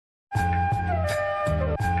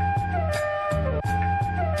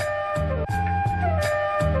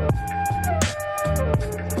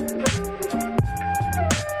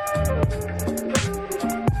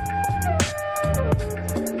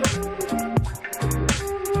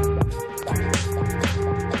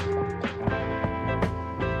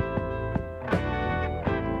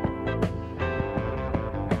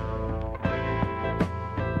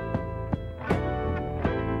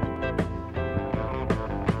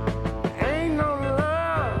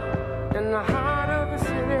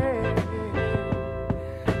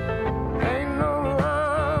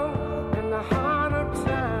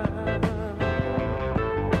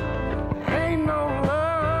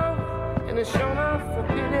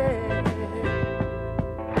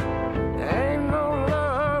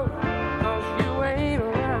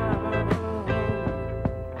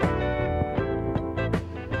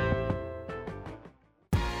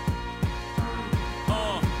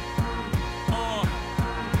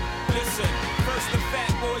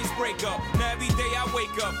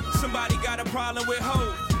Somebody got a problem with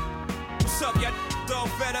hoes. What's up, y'all? All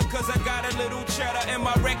fed up cause I got a little cheddar and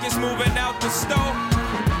my record's moving out the store.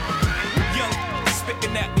 Young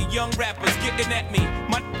spitting at me, young rappers getting at me.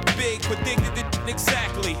 My big predicted it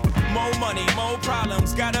exactly. More money, more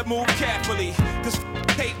problems, gotta move carefully. Cause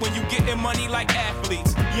hate when you getting money like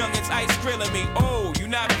athletes. Youngins ice grilling me. Oh, you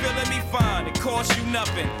not feeling me? Fine, it costs you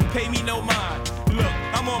nothing. Pay me no mind. Look,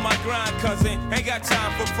 I'm on my grind, cousin. Ain't got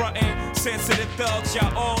time for frontin'. Sensitive thugs,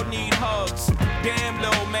 y'all all need hugs. Damn,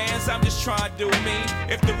 little mans, I'm just trying to do me.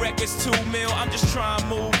 If the record's 2 mil, I'm just trying to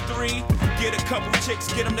move 3. Get a couple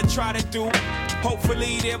chicks, get them to try to do.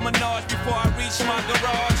 Hopefully they're Menage before I reach my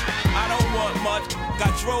garage. I don't want much,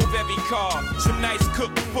 I drove every car. Some nice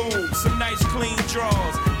cooked food, some nice clean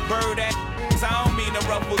drawers. Bird ass, I don't mean to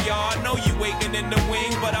ruffle y'all. I know you waiting in the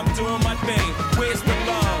wing, but I'm doing my thing. Where's the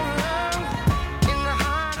love?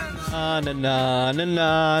 Na na na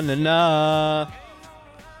na na na.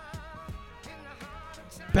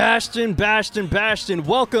 Bastion.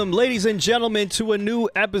 Welcome, ladies and gentlemen, to a new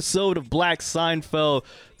episode of Black Seinfeld,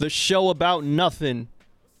 the show about nothing.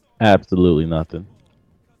 Absolutely nothing.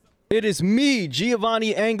 It is me,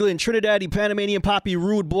 Giovanni Anglin, Trinidadi Panamanian Poppy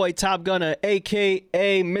Rude Boy Top Gunner,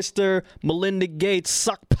 a.k.a. Mr. Melinda Gates,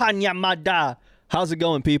 Sakpanyamada. How's it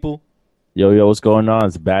going, people? Yo, what's going on?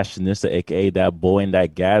 It's Bastionista, a.k.a. that boy in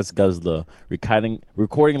that gas guzzler.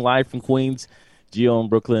 Recording live from Queens, Geo in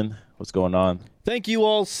Brooklyn. What's going on? Thank you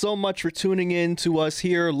all so much for tuning in to us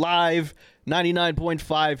here live,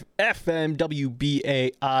 99.5 FM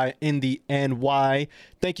WBAI in the NY.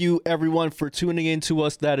 Thank you, everyone, for tuning in to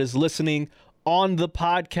us that is listening on the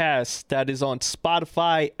podcast. That is on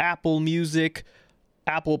Spotify, Apple Music,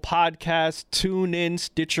 Apple Podcasts, TuneIn,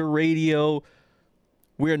 Stitcher Radio.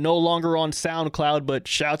 We're no longer on SoundCloud, but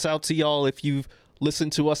shouts out to y'all if you've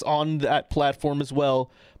listened to us on that platform as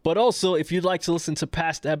well. But also, if you'd like to listen to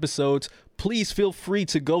past episodes, please feel free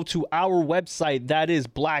to go to our website. That is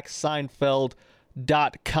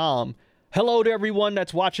blackseinfeld.com. Hello to everyone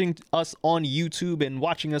that's watching us on YouTube and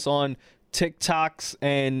watching us on TikToks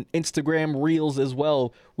and Instagram Reels as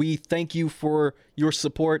well. We thank you for your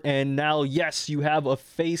support. And now, yes, you have a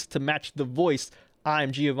face to match the voice.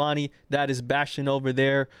 I'm Giovanni. That is Bastion over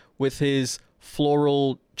there with his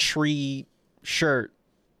floral tree shirt.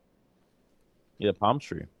 Yeah, palm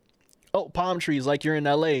tree. Oh, palm trees, like you're in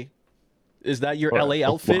LA. Is that your LA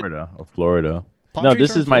outfit? Florida. Palm No, trees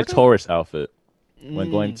this are is in my Florida? tourist outfit.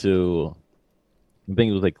 When going to, I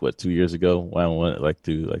think it was 2 years ago when I went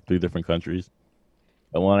to 3 different countries.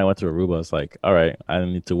 And when I went to Aruba, it's like, all right, I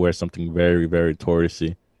need to wear something very, very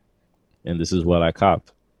touristy. And this is what I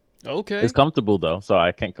copped. Okay. It's comfortable though, so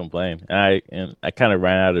I can't complain. And I kind of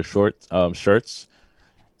ran out of shirts,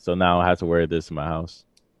 so now I have to wear this in my house.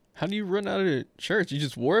 How do you run out of shirts? You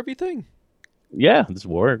just wore everything? Yeah, just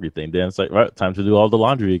wore everything. Then it's like, right, time to do all the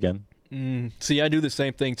laundry again. See, I do the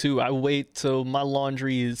same thing too. I wait till my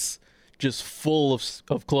laundry is just full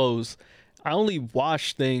of clothes. I only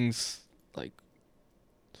wash things like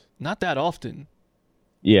not that often.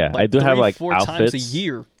 Yeah, I do have 4 outfits. times a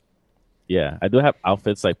year. Yeah, I do have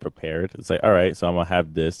outfits prepared. It's like, all right, so I'm gonna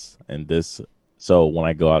have this and this. So when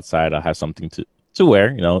I go outside, I'll have something to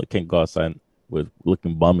wear. You know, I can't go outside with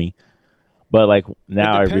looking bummy. But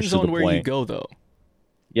now I reached to the point. Depends on where you go, though.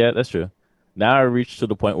 Yeah, that's true. Now I reached to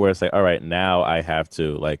the point where it's like, all right, now I have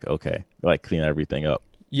to clean everything up.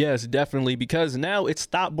 Yes, definitely, because now it's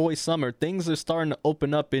Stop Boy Summer. Things are starting to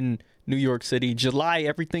open up in New York City. July,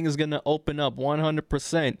 everything is gonna open up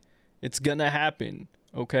 100%. It's gonna happen.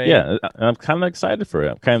 Okay. Yeah, I'm kind of excited for it.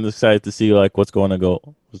 I'm kind of excited to see what's going to go,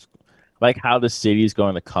 how the city is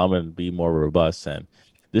going to come and be more robust and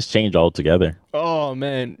this change altogether. Oh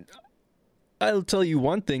man, I'll tell you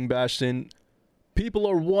one thing, Bastion. People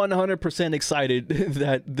are 100% excited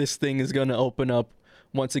that this thing is going to open up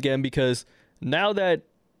once again because now that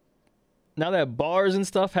bars and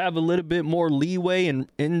stuff have a little bit more leeway and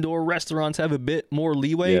indoor restaurants have a bit more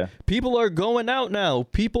leeway, people are going out now.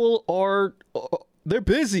 People are. They're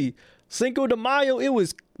busy. Cinco de Mayo, it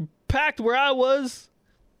was packed where I was.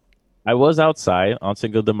 I was outside on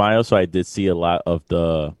Cinco de Mayo, so I did see a lot of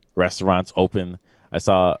the restaurants open. I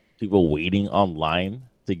saw people waiting online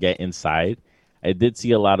to get inside. I did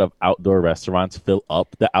see a lot of outdoor restaurants fill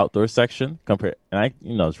up the outdoor section.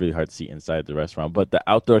 It's really hard to see inside the restaurant, but the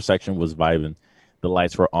outdoor section was vibing. The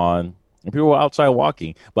lights were on. and people were outside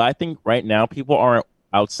walking. But I think right now people aren't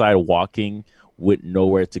outside walking with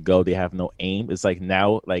nowhere to go. They have no aim. It's like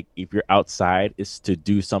now, like if you're outside, it's to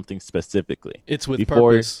do something specifically. It's with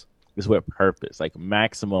Before purpose. it's with purpose, like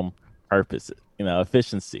maximum purpose,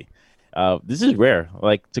 efficiency. This is rare,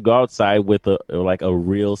 like to go outside with a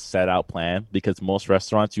real set out plan, because most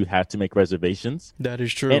restaurants you have to make reservations. That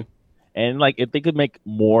is true. And like if they could make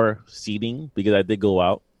more seating, because I did go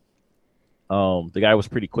out. The guy was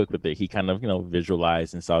pretty quick with it. He kind of,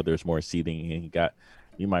 visualized and saw there's more seating, and he got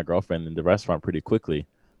me and my girlfriend in the restaurant pretty quickly.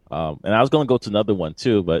 And I was going to go to another one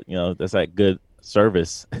too, but that's like good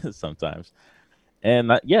service sometimes.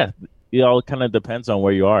 And yeah, it all kind of depends on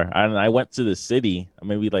where you are. And I went to the city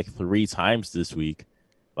maybe like 3 times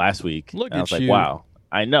last week. Look and I at was like, you. wow,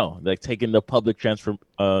 I know, like taking the public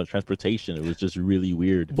transportation, it was just really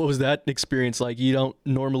weird. What was that experience like? You don't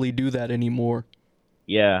normally do that anymore.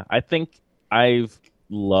 Yeah, I think I've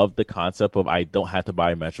loved the concept of I don't have to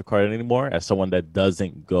buy a MetroCard anymore, as someone that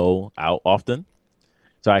doesn't go out often.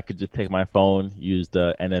 So I could just take my phone, use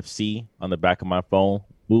the NFC on the back of my phone,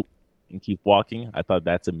 boop, and keep walking. I thought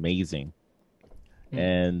that's amazing.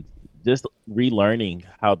 And just relearning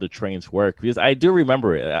how the trains work, because I do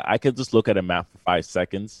remember it. I could just look at a map for 5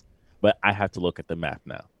 seconds, but I have to look at the map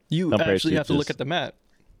now. You compared actually to have to look just- at the map.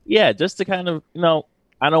 Yeah, just to kind of,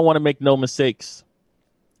 I don't want to make no mistakes.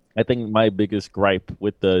 I think my biggest gripe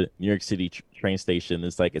with the New York City train station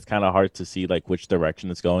is like it's kind of hard to see like which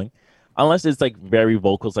direction it's going, unless it's like very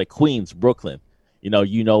vocal. It's like Queens, Brooklyn, you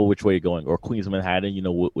know which way you're going, or Queens, Manhattan, you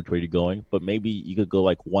know which way you're going. But maybe you could go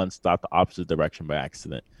like one stop the opposite direction by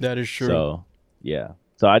accident. That is true. So yeah,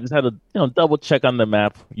 so I just had to double check on the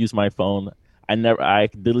map, use my phone. I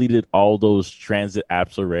deleted all those transit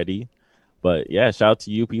apps already. But yeah, shout out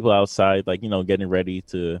to you people outside, like getting ready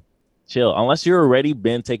to chill. Unless you're already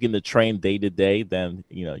been taking the train day to day, then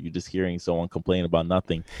you're just hearing someone complain about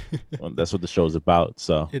nothing. Well, that's what the show's about.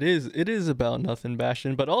 So It is about nothing,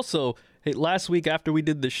 Bastion. But also, hey, last week after we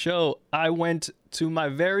did the show, I went to my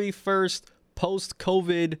very first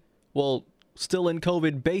post-COVID, well, still in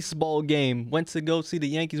COVID baseball game. Went to go see the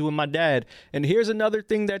Yankees with my dad. And here's another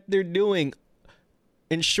thing that they're doing,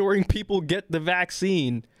 ensuring people get the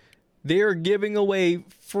vaccine. They're giving away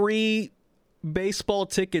free baseball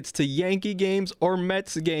tickets to Yankee games or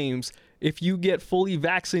Mets games if you get fully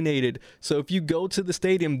vaccinated. So if you go to the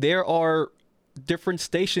stadium, there are different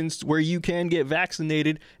stations where you can get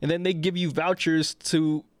vaccinated, and then they give you vouchers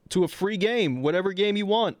to a free game, whatever game you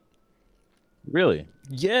want. really,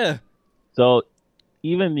 Yeah. so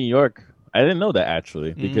even New York, I didn't know that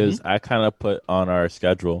actually, because I kind of put on our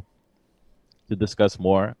schedule to discuss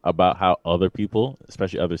more about how other people,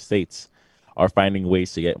 especially other states, are finding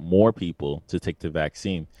ways to get more people to take the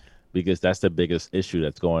vaccine, because that's the biggest issue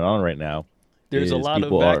that's going on right now. There's a is lot of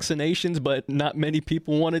people are- vaccinations, but not many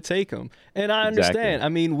people want to take them. And I Exactly. understand. I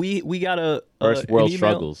mean, we got First an world email.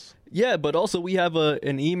 struggles. Yeah, but also we have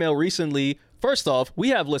an email recently. First off, we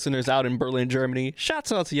have listeners out in Berlin, Germany.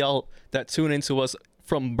 Shouts out to y'all that tune into us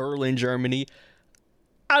from Berlin, Germany.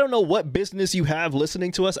 I don't know what business you have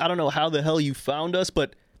listening to us. I don't know how the hell you found us,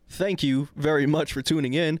 but thank you very much for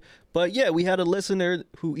tuning in. But yeah, we had a listener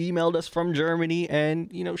who emailed us from Germany, and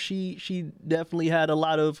she definitely had a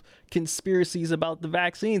lot of conspiracies about the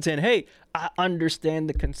vaccines. And hey, I understand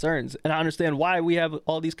the concerns, and I understand why we have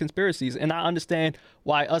all these conspiracies, and I understand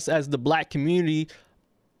why us as the black community,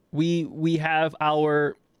 we have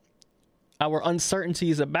our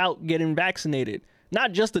uncertainties about getting vaccinated.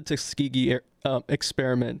 Not just the Tuskegee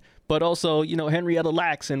experiment, but also Henrietta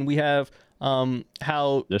Lacks, and we have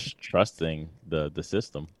how Just trusting the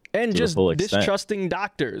system. and to the just full extent. distrusting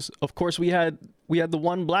doctors. Of course, we had the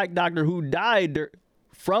one black doctor who died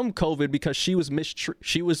from COVID because she was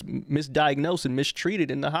misdiagnosed and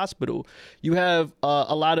mistreated in the hospital. You have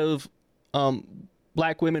a lot of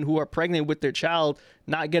black women who are pregnant with their child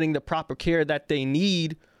not getting the proper care that they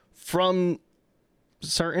need from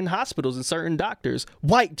certain hospitals and certain doctors,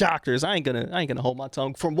 white doctors. I ain't gonna hold my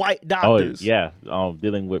tongue. From white doctors. Oh yeah,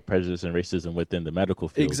 dealing with prejudice and racism within the medical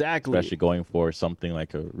field. Exactly. Especially going for something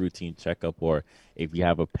like a routine checkup, or if you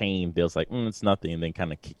have a pain, they'll say, it's nothing, and then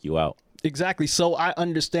kind of kick you out. Exactly. So I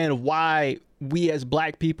understand why we as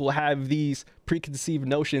black people have these preconceived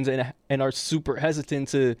notions and are super hesitant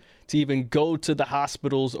to even go to the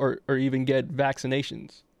hospitals or even get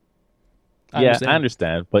vaccinations. I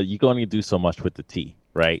understand, but you can only do so much with the tea,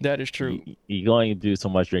 right? That is true. You can only do so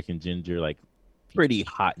much drinking ginger, like pretty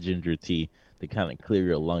hot ginger tea, to kind of clear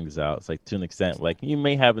your lungs out. It's like, to an extent, like you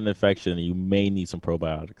may have an infection and you may need some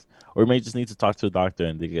probiotics, or you may just need to talk to a doctor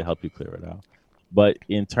and they can help you clear it out. But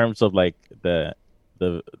in terms of like the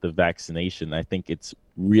the vaccination. I think it's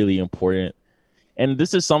really important, and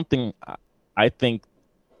this is something I think.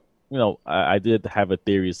 I did have a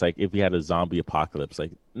theory. It's like if we had a zombie apocalypse,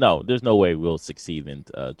 like no, there's no way we'll succeed in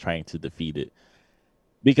trying to defeat it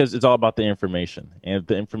because it's all about the information, and if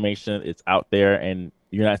the information is out there and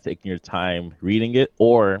you're not taking your time reading it,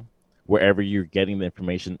 or wherever you're getting the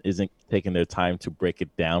information isn't taking their time to break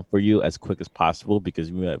it down for you as quick as possible because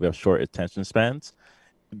we have short attention spans,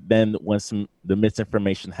 then when the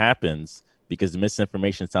misinformation happens, because the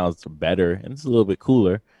misinformation sounds better and it's a little bit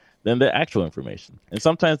cooler than the actual information. And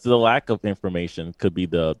sometimes the lack of information could be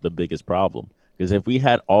the biggest problem. Because if we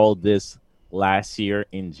had all this last year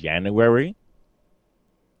in January,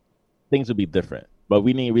 things would be different. But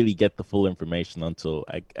we didn't really get the full information until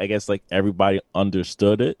I guess like everybody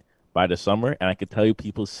understood it by the summer. And I can tell you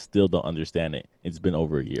people still don't understand it. It's been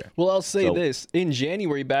over a year. Well, I'll say this. In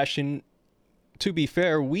January, Bastion, to be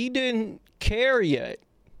fair, we didn't care yet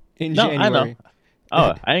in January. I know.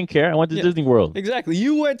 Oh, I didn't care. I went to Disney World. Exactly.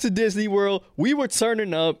 You went to Disney World. We were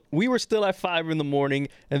turning up. We were still at 5 a.m.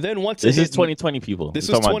 And then once this is 2020 people. This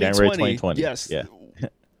was was 2020. 2020. Yes. Yeah.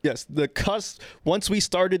 Yes. The cusp. Once we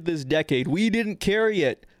started this decade, we didn't care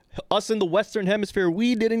yet. Us in the Western Hemisphere,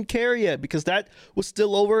 we didn't care yet because that was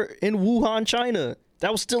still over in Wuhan, China.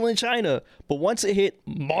 That was still in China. But once it hit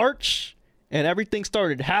March and everything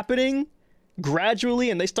started happening gradually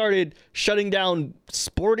and they started shutting down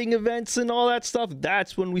sporting events and all that stuff,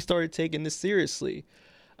 that's when we started taking this seriously.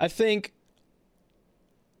 I think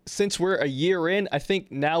since we're a year in, I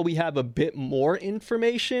think now we have a bit more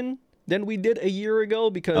information than we did a year ago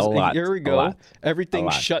because a year ago everything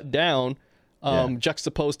shut down,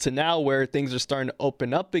 juxtaposed to now where things are starting to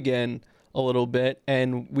open up again a little bit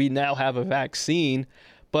and we now have a vaccine.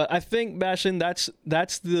 But I think, Bastion, that's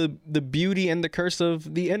the beauty and the curse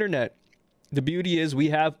of the internet. The beauty is we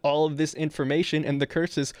have all of this information, and the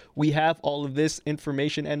curse is we have all of this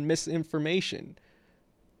information and misinformation.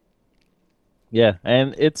 Yeah,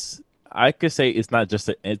 and I could say it's not just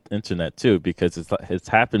the internet too, because it's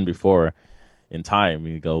happened before in time.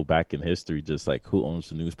 You go back in history, just like who owns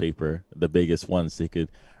the newspaper, the biggest ones, they could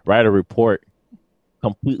write a report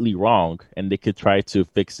completely wrong, and they could try to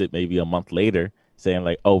fix it maybe a month later, saying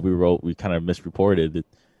like, oh, we kind of misreported it.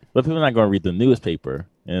 But people are not going to read the newspaper,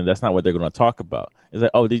 and that's not what they're going to talk about. It's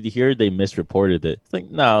like, oh, did you hear they misreported it? It's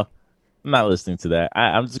like, no, I'm not listening to that.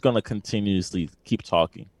 I'm just going to continuously keep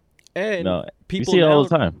talking. And people you see it now, all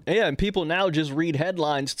the time. Yeah, and people now just read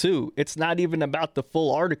headlines too. It's not even about the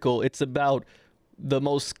full article. It's about the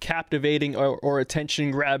most captivating or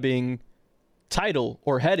attention-grabbing title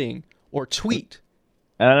or heading or tweet.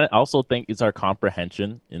 And I also think it's our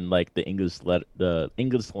comprehension in like the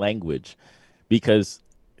English language, because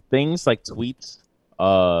things like tweets,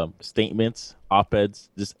 statements, op-eds,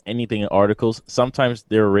 just anything in articles, sometimes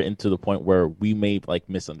they're written to the point where we may like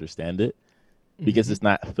misunderstand it because it's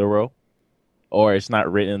not thorough, or it's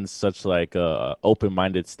not written such like a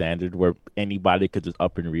open-minded standard where anybody could just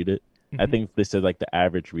up and read it. I think they said like the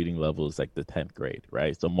average reading level is like the 10th grade,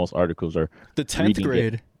 right? So most articles are the 10th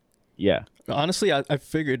grade. Yeah. Honestly, I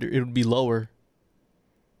figured it would be lower.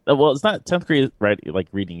 Well, it's not 10th grade, right? Like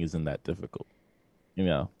reading isn't that difficult,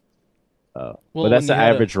 but that's the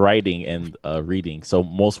average writing and reading. So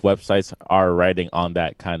most websites are writing on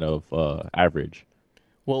that kind of average.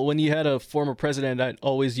 Well, when you had a former president that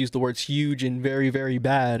always used the words huge and very, very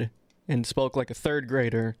bad and spoke like a third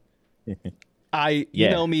grader, you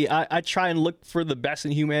know me, I try and look for the best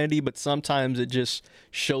in humanity, but sometimes it just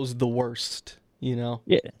shows the worst,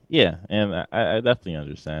 Yeah, and I definitely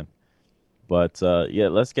understand. But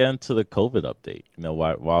let's get into the COVID update,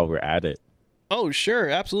 while we're at it. Oh, sure,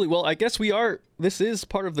 absolutely. Well, I guess this is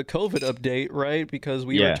part of the COVID update, right? Because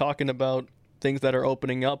we were talking about things that are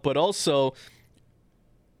opening up, but also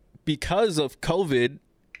because of COVID,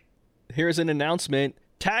 here's an announcement.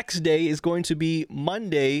 Tax day is going to be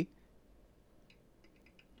Monday,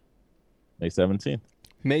 May 17th.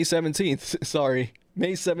 May 17th. Sorry.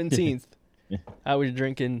 May 17th. I was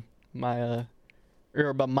drinking my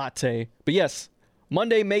yerba mate. But yes,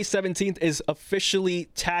 Monday, May 17th is officially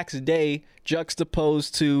tax day,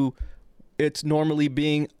 juxtaposed to it's normally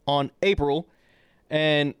being on April.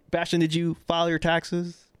 And Bastion, did you file your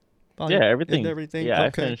taxes? Everything. Okay. Yeah, I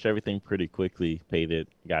finished everything pretty quickly, paid it,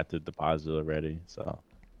 got the deposit already, so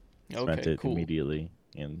spent it immediately.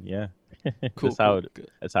 And Cool,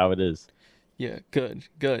 that's how it is. Yeah,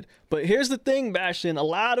 good. But here's the thing, Bastion. A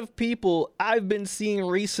lot of people I've been seeing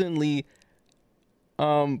recently,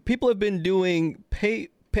 people have been doing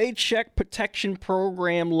Paycheck Protection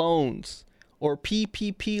Program loans or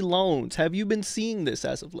PPP loans. Have you been seeing this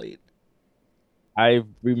as of late? I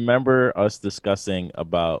remember us discussing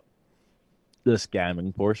about the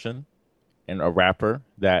scamming portion, and a rapper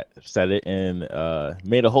that said it and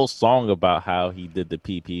made a whole song about how he did the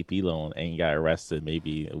PPP loan and he got arrested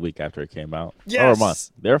maybe a week after it came out or a month.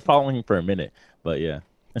 Yes. They're following him for a minute, but yeah.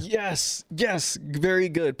 Yes, very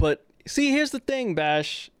good. But see, here's the thing,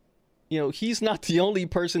 Bash. You know, he's not the only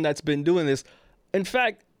person that's been doing this. In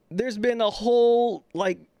fact, there's just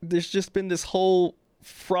been this whole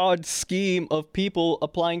fraud scheme of people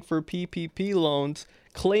applying for PPP loans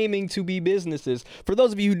claiming to be businesses. For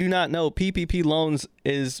those of you who do not know, PPP loans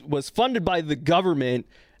was funded by the government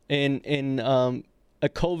in a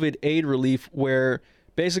COVID aid relief, where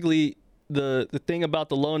basically the thing about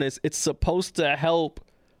the loan is it's supposed to help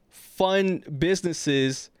fund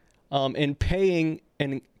businesses in paying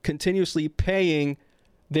and continuously paying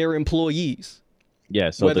their employees. Yeah,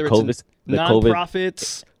 so Whether the COVID, it's the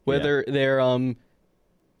nonprofits, COVID, whether they're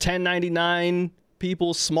 1099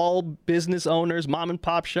 people, small business owners, mom and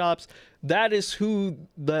pop shops, that is who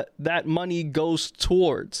that money goes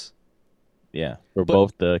towards. yeah, for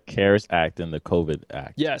both the CARES Act and the COVID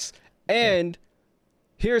Act. Yes. And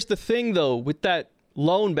here's the thing, though, with that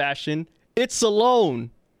loan, Bastion, it's a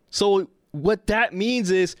loan. So what that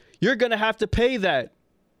means is you're going to have to pay that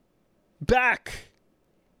back.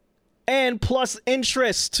 And plus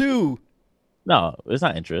interest, too. No, it's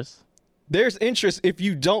not interest. There's interest if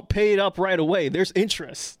you don't pay it up right away. There's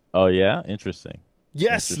interest. Oh yeah, interesting.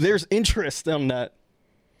 Yes, Interesting. there's interest on that.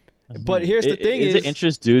 But here's the thing is it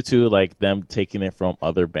interest due to like them taking it from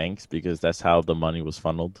other banks because that's how the money was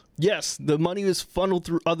funneled? yes, the money is funneled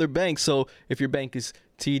through other banks. So if your bank is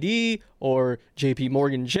TD or JP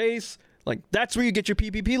Morgan Chase, like that's where you get your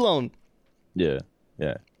PPP loan. Yeah,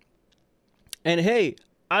 yeah. And hey,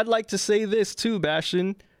 I'd like to say this too,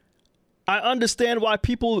 Bastion. I understand why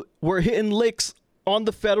people were hitting licks on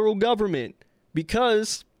the federal government,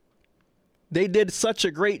 because they did such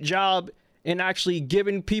a great job in actually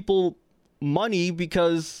giving people money.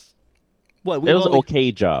 Because what It was an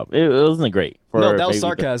okay job. It wasn't great. No, that was maybe the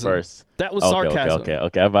sarcasm. first- That was Okay, sarcasm. Okay.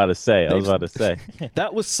 I was about to say.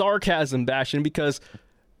 That was sarcasm, Bastion, because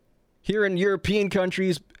here in European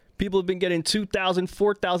countries, people have been getting $2,000,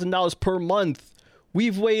 $4,000 per month.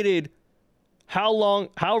 We've waited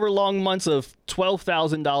however long months of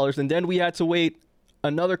 $12,000, and then we had to wait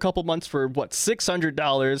another couple months for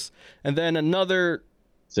 $600, and then another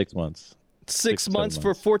 6 months. six 7 months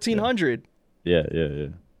for months. $1,400. Yeah.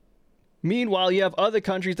 Meanwhile, you have other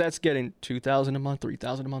countries that's getting $2,000 a month,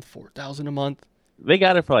 $3,000 a month, $4,000 a month. They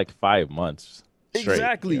got it for like 5 months. Straight,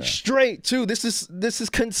 Exactly, yeah. straight too. This is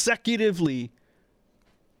consecutively.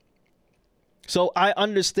 So I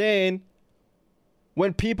understand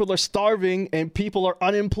when people are starving and people are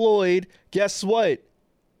unemployed. Guess what?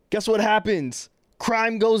 Guess what happens?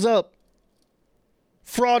 Crime goes up.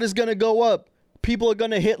 Fraud is gonna go up. People are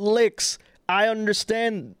gonna hit licks. I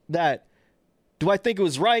understand that. Do I think it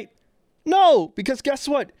was right? No, because guess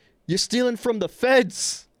what? You're stealing from the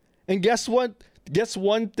feds. And guess what? Guess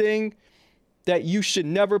one thing that you should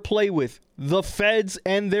never play with: the feds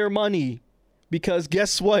and their money. Because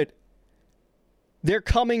guess what? They're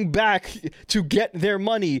coming back to get their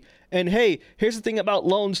money. And hey, here's the thing about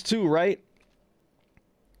loans too, right?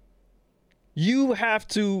 You have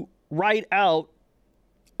to write out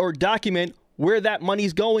or document where that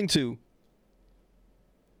money's going to.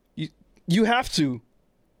 You have to.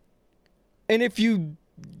 And if you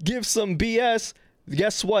give some BS,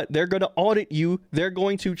 guess what? They're going to audit you. They're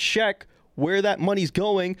going to check where that money's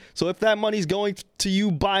going. So if that money's going to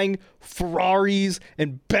you buying Ferraris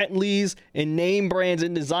and Bentleys and name brands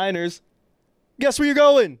and designers, guess where you're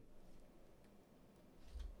going?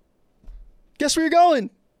 Guess where you're going?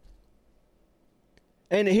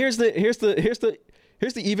 And here's the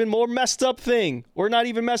even more messed up thing. Or not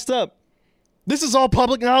even messed up. This is all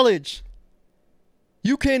public knowledge.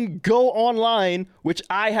 You can go online, which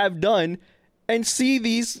I have done, and see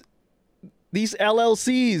these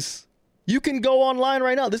LLCs. You can go online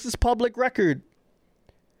right now. This is public record.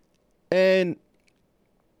 And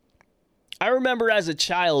I remember as a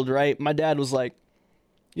child, right? My dad was like,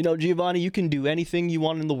 you know, Giovanni, you can do anything you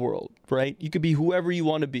want in the world, right? You could be whoever you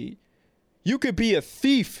want to be. You could be a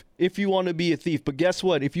thief if you want to be a thief. But guess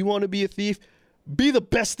what? If you want to be a thief, be the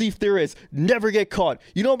best thief there is. Never get caught.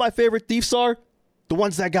 You know what my favorite thieves are? The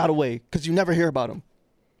ones that got away, because you never hear about them.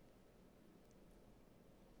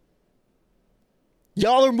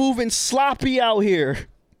 Y'all are moving sloppy out here.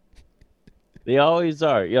 They always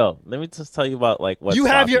are. Yo, let me just tell you about like what You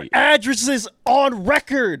have your sloppy- addresses on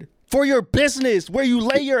record for your business where you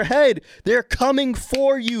lay your head. They're coming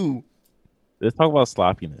for you. Let's talk about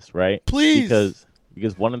sloppiness, right? Please. Because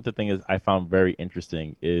because one of the things I found very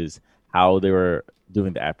interesting is how they were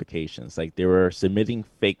doing the applications. Like they were submitting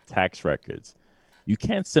fake tax records. You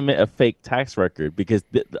can't submit a fake tax record because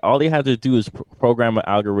all they have to do is program an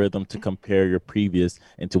algorithm to compare your previous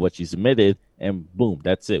into what you submitted, and boom,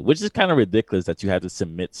 that's it. Which is kind of ridiculous that you have to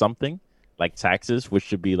submit something like taxes, which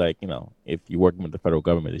should be like, if you're working with the federal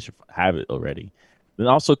government, they should have it already. Then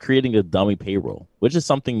also creating a dummy payroll, which is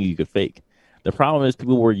something you could fake. The problem is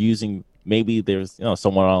people were using, maybe there's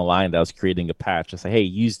someone online that was creating a patch and say, hey,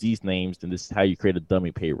 use these names and this is how you create a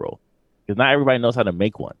dummy payroll. Because not everybody knows how to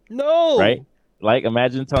make one. No. Right? Like,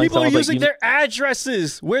 imagine telling people are someone using their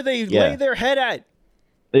addresses where they lay their head at.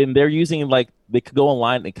 And they're using, like, they could go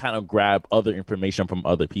online and kind of grab other information from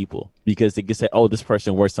other people because they can say, oh, this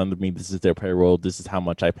person works under me. This is their payroll. This is how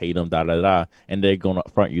much I paid them, da, da, da. And they're going to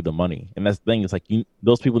front you the money. And that's the thing. It's like,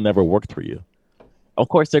 those people never worked for you. Of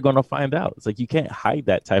course, they're going to find out. It's like, you can't hide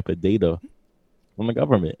that type of data from the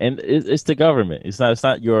government. And it's the government. It's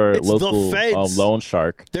not your local loan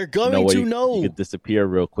shark. They're going to know. You could disappear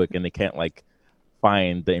real quick and they can't, like,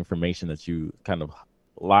 find the information that you kind of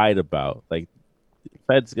lied about. Like,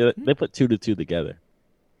 Feds, they put 2 to 2 together.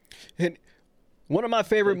 And one of my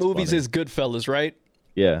favorite movies is Goodfellas, right?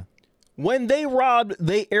 Yeah. When they robbed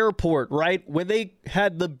the airport, right? When they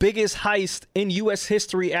had the biggest heist in U.S.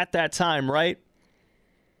 history at that time, right?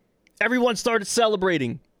 Everyone started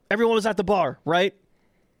celebrating. Everyone was at the bar, right?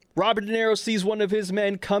 Robert De Niro sees one of his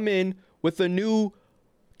men come in with a new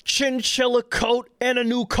chinchilla coat and a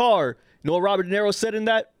new car. You know what Robert De Niro said in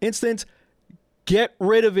that instance? Get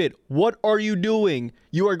rid of it. What are you doing?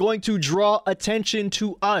 You are going to draw attention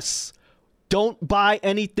to us. Don't buy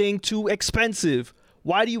anything too expensive.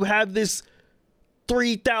 Why do you have this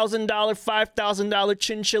 $3,000, $5,000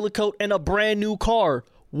 chinchilla coat and a brand new car?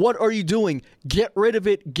 What are you doing? Get rid of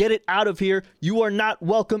it. Get it out of here. You are not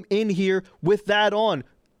welcome in here with that on.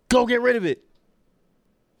 Go get rid of it.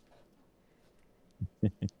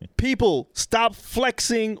 People, stop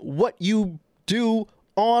flexing what you do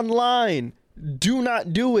online. Do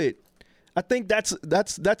not do it. I think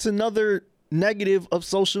that's another negative of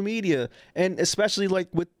social media, and especially like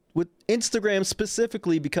with Instagram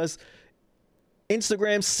specifically, because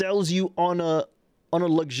Instagram sells you on a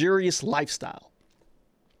luxurious lifestyle,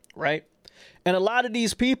 right? And a lot of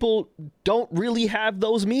these people don't really have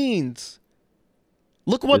those means.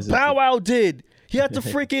 Look what Bow Wow did. He had to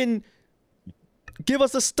freaking give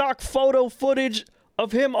us a stock photo footage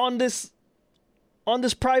of him on this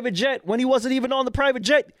private jet when he wasn't even on the private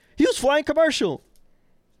jet. He was flying commercial.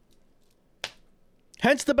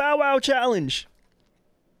 Hence the Bow Wow challenge.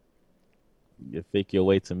 You fake your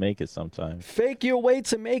way to make it sometimes. Fake your way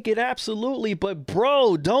to make it, absolutely. But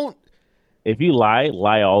bro, don't. If you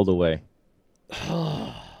lie all the way.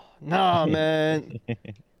 Nah, man.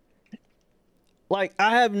 Like,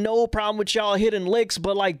 I have no problem with y'all hitting licks,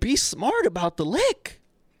 but like, be smart about the lick.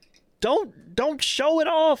 Don't show it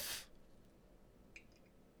off.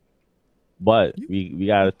 But we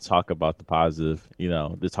gotta talk about the positive,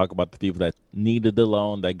 to talk about the people that needed the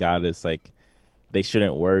loan, that got it. Like, they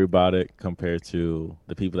shouldn't worry about it compared to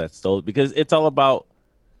the people that stole it, because it's all about,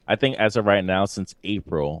 I think as of right now, since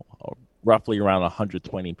April, roughly around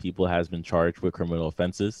 120 people has been charged with criminal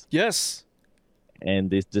offenses. Yes. And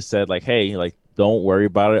they just said, like, hey, like, don't worry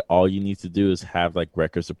about it. All you need to do is have like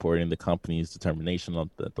records supporting the company's determination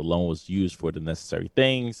that the loan was used for the necessary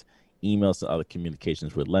things, emails and other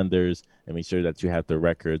communications with lenders, and make sure that you have the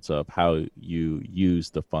records of how you use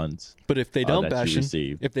the funds. But if they don't,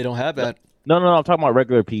 if they don't have that. No, I'm talking about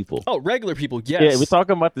regular people. Oh, regular people, yes. Yeah, we're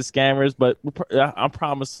talking about the scammers, but I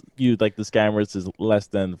promise you, like, the scammers is less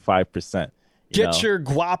than 5%. Get your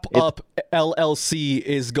guap up LLC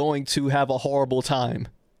is going to have a horrible time.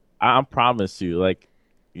 I promise you, like,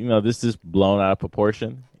 this is blown out of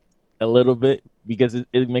proportion a little bit because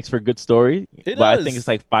it makes for a good story. But does. I think it's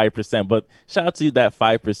like 5%. But shout out to you, that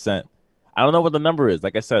 5%. I don't know what the number is.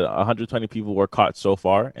 Like I said, 120 people were caught so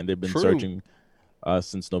far, and they've been searching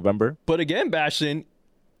since November. But again, Bastion,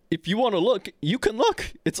 if you want to look, you can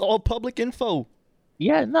look. It's all public info.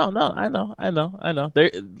 Yeah, no, I know.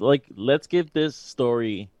 They're like, let's give this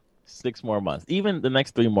story 6 more months. Even the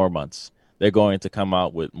next 3 more months, they're going to come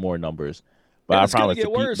out with more numbers. But I promise to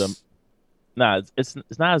keep them. Nah, it's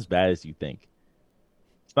not as bad as you think.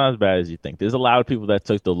 It's not as bad as you think. There's a lot of people that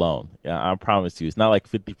took the loan. Yeah, I promise you. It's not like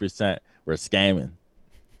 50% were scamming.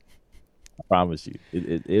 I promise you.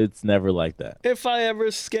 It's never like that. If I ever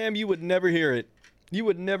scam, you would never hear it. You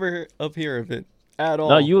would never hear of it at all.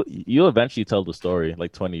 No, you eventually tell the story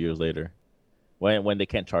like 20 years later when they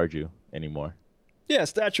can't charge you anymore. Yeah,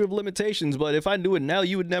 statute of limitations. But if I knew it now,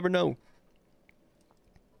 you would never know.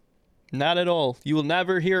 Not at all. You will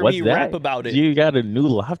never hear What's me that? rap about it. You got a new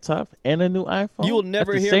laptop and a new iPhone? You will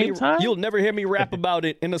never at the hear same me. time? You'll never hear me rap about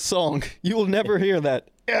it in a song. You will never hear that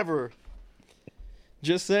ever.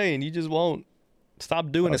 Just saying, you just won't.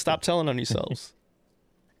 Stop doing it. Stop telling on yourselves.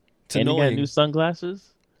 It's and annoying. you got new sunglasses?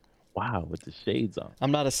 Wow, with the shades on.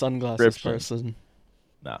 I'm not a sunglasses Prescription. person.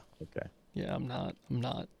 Nah, okay. Yeah, I'm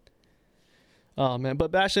not. Oh man,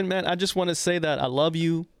 but Bastion, man, I just want to say that I love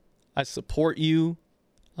you. I support you.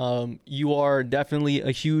 You are definitely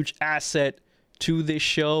a huge asset to this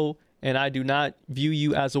show, and I do not view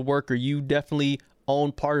you as a worker. You definitely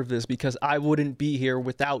own part of this because I wouldn't be here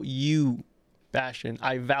without you, Bastion.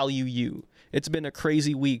 I value you. It's been a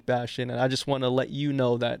crazy week, Bastion, and I just want to let you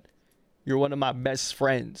know that you're one of my best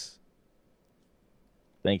friends.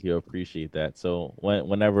 Thank you. I appreciate that. So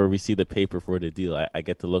whenever we see the paper for the deal, I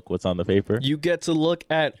get to look what's on the paper? You get to look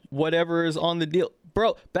at whatever is on the deal.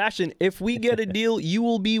 Bro, Bastion, if we get a deal, you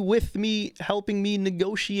will be with me helping me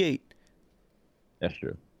negotiate. That's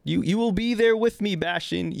true. You will be there with me,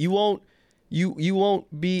 Bastion. You won't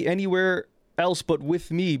be anywhere else but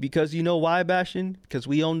with me because you know why, Bastion? Because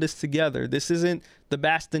we own this together. This isn't the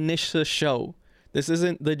Bastianisha show. This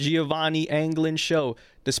isn't the Giovanni Anglin show.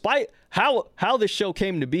 Despite how this show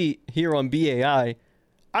came to be here on BAI,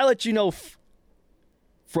 I let you know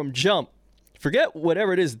from jump. Forget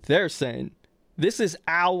whatever it is they're saying. This is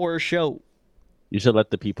our show. You should let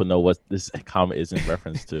the people know what this comment is in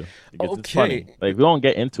reference to. Because it's funny. Okay. Like, we won't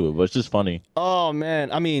get into it, but it's just funny. Oh,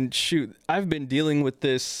 man. I mean, shoot. I've been dealing with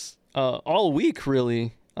this all week,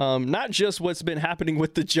 really. Not just what's been happening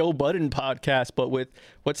with the Joe Budden podcast, but with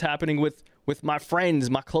what's happening with my friends,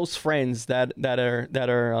 my close friends that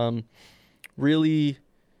are really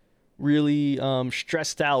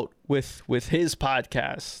stressed out with his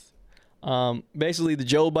podcast. Basically, the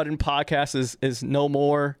Joe Budden podcast is no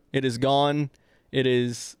more. It is gone.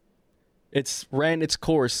 It's ran its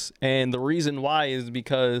course, and the reason why is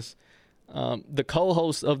because the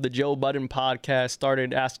co-hosts of the Joe Budden podcast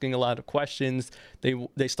started asking a lot of questions.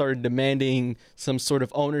 They started demanding some sort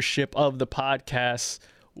of ownership of the podcast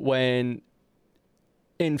when,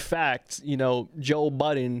 in fact, Joe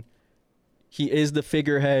Budden, he is the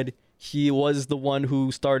figurehead. He was the one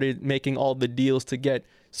who started making all the deals to get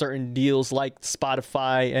certain deals like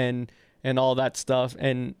Spotify and all that stuff.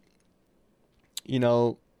 And,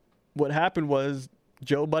 what happened was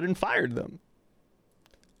Joe Budden fired them.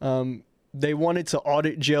 They wanted to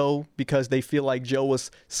audit Joe because they feel like Joe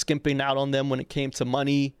was skimping out on them when it came to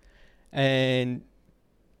money. And,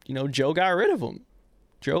 Joe got rid of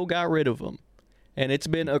him. And it's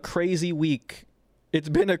been a crazy week. It's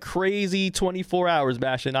been a crazy 24 hours,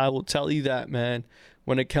 Bastion. I will tell you that, man,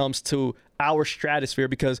 when it comes to our stratosphere,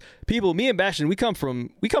 because me and Bastion, we come from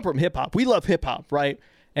hip hop. We love hip hop, right?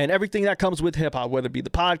 And everything that comes with hip hop, whether it be the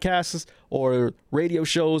podcasts or radio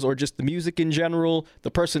shows or just the music in general,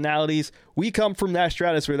 the personalities, we come from that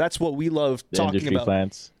stratosphere. That's what we love talking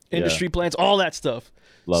about. Industry plants, all that stuff.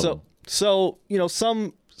 Love them. So,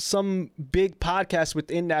 some big podcasts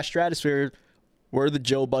within that stratosphere were the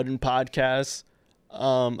Joe Budden podcasts.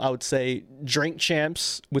 I would say Drink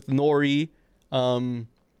Champs with Nori.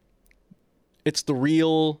 It's The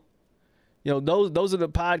Real. Those are the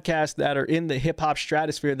podcasts that are in the hip hop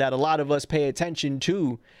stratosphere that a lot of us pay attention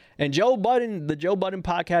to. And the Joe Budden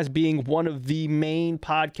podcast being one of the main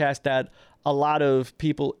podcasts that a lot of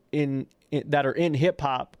people that are in hip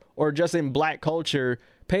hop or just in black culture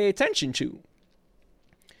pay attention to.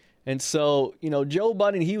 And so, Joe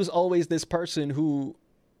Budden, he was always this person who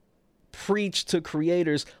preached to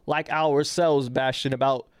creators like ourselves, Bastion,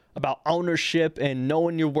 about ownership and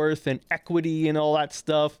knowing your worth and equity and all that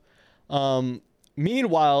stuff.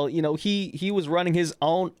 Meanwhile, he was running his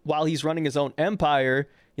own, while he's running his own empire,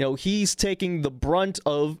 he's taking the brunt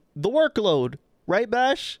of the workload, right,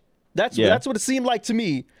 Bash? That's what it seemed like to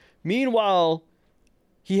me. Meanwhile,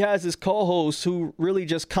 he has his co-hosts who really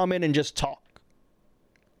just come in and just talk.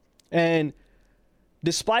 And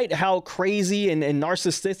despite how crazy and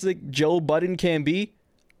narcissistic Joe Budden can be,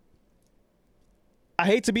 I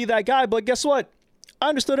hate to be that guy, but guess what? I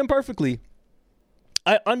understood him perfectly.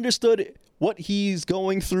 I understood what he's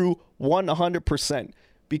going through 100%.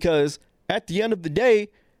 Because at the end of the day,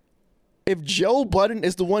 if Joe Budden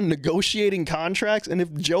is the one negotiating contracts, and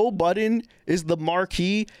if Joe Budden is the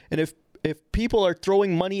marquee, and if people are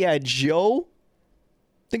throwing money at Joe,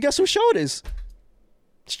 then guess whose show it is?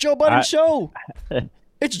 It's Joe Budden's show.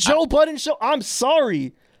 It's Joe Budden's show. I'm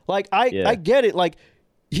sorry. Like, I get it. Like,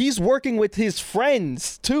 he's working with his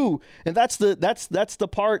friends too. And that's the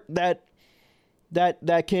part that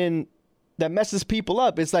messes people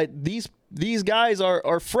up. It's like these guys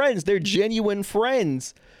are friends. They're genuine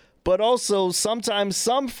friends. but also sometimes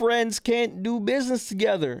some friends can't do business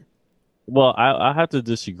together. Well, I have to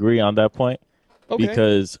disagree on that point Okay.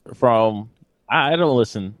 because I don't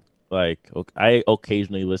listen I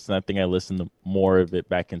occasionally listen. I think I listened to more of it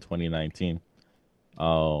back in 2019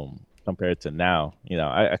 compared to now.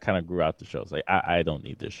 I kind of grew out the shows. Like I don't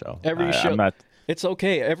need this show. Every show, I'm not. it's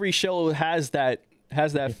okay. Every show has that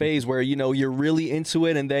phase where you're really into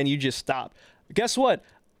it and then you just stop. Guess what?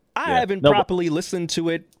 I haven't properly listened to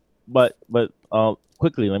it. But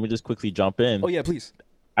quickly, let me just quickly jump in. Oh yeah, please.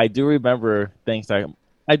 I do remember things that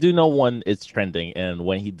I do know one is trending, and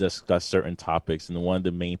when he discussed certain topics, and one of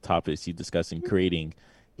the main topics he discussed in creating,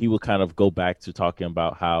 he would kind of go back to talking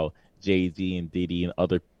about how Jay-Z and Diddy and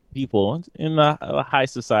other people in a high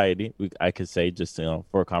society, I could say, just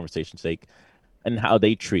for a conversation's sake, and how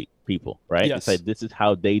they treat people, right? Yes. It's like this is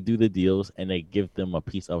how they do the deals, and they give them a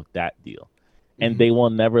piece of that deal. And they will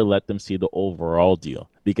never let them see the overall deal,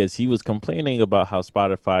 because he was complaining about how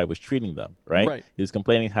Spotify was treating them, right? He was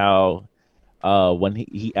complaining how when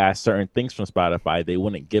he asked certain things from Spotify, they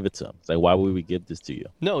wouldn't give it to him. It's like, why would we give this to you?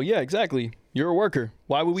 No, yeah, exactly. You're a worker.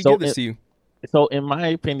 Why would we give this to you? So in my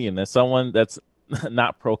opinion, as someone that's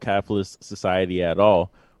not pro-capitalist society at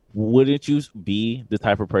all, wouldn't you be the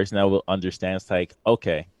type of person that will understand, it's like,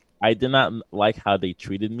 okay, I did not like how they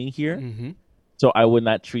treated me here. So I would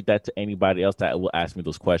not treat that to anybody else that will ask me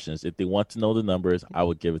those questions. If they want to know the numbers, I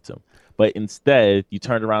would give it to them. But instead, you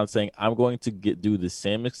turned around saying, I'm going to do the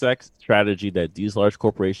same exact strategy that these large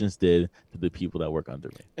corporations did to the people that work under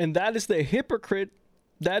me. And that is the hypocrite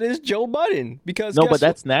that is Joe Budden. Because no, but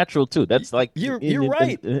that's natural too. That's like you're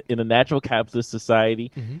right. In a natural capitalist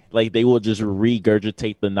society, like they will just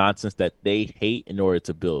regurgitate the nonsense that they hate in order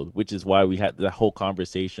to build, which is why we had that whole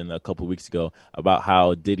conversation a couple of weeks ago about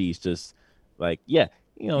how Diddy's just like,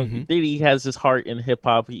 Diddy has his heart in hip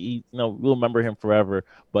hop. We'll remember him forever,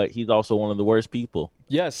 but he's also one of the worst people.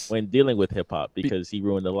 Yes. When dealing with hip hop, because he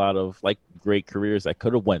ruined a lot of like great careers that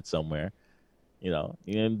could have went somewhere.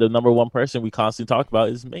 And the number one person we constantly talk about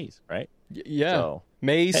is Mace, right? Yeah. So,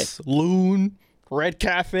 Mace, Loon, Red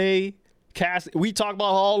Cafe, Cass. We talk about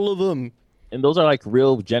all of them. And those are like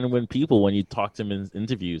real, genuine people when you talk to them in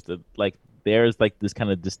interviews. That like there's like this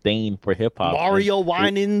kind of disdain for hip hop. Mario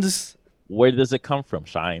Winans. Where does it come from?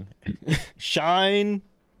 Shine.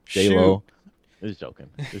 J-Lo. Just joking.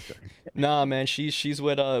 Nah, man, she's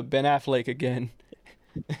with Ben Affleck again.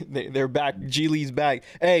 They're back. Geely's back.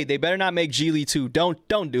 Hey, they better not make Geely 2.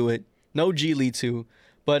 Don't do it. No Geely 2.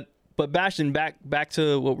 But Bastion, back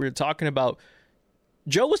to what we were talking about.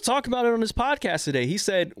 Joe was talking about it on his podcast today. He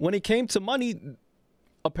said when it came to money,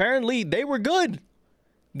 apparently they were good.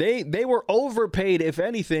 They were overpaid, if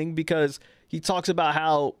anything, because he talks about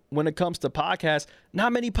how when it comes to podcasts,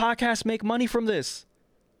 not many podcasts make money from this.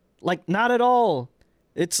 Like, not at all.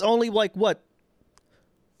 It's only like, what,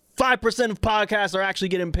 5% of podcasts are actually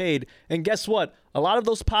getting paid. And guess what? A lot of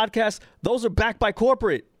those podcasts, those are backed by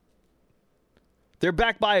corporate. They're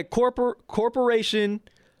backed by a corporation.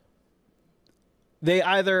 They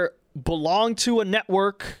either belong to a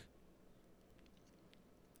network,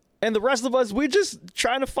 and the rest of us, we're just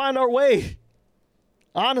trying to find our way.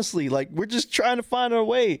 Honestly, like, we're just trying to find our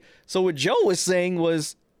way. So what Joe was saying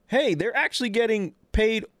was, hey, they're actually getting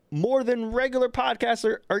paid more than regular podcasts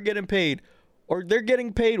are getting paid. Or they're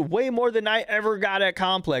getting paid way more than I ever got at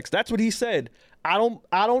Complex. That's what he said. I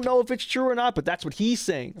don't know if it's true or not, but that's what he's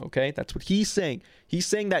saying, okay? That's what he's saying. He's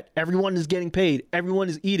saying that everyone is getting paid. Everyone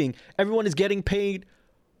is eating. Everyone is getting paid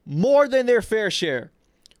more than their fair share.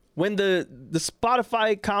 When the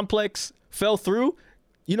Spotify Complex fell through,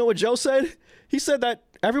 you know what Joe said? He said that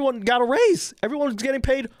everyone got a raise. Everyone was getting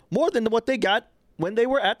paid more than what they got when they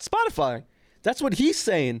were at Spotify. That's what he's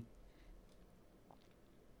saying.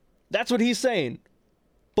 That's what he's saying.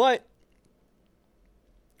 But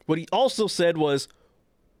what he also said was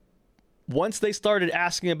once they started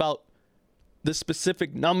asking about the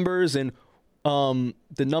specific numbers and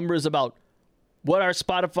the numbers about what our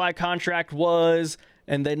Spotify contract was,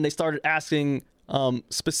 and then they started asking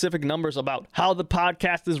specific numbers about how the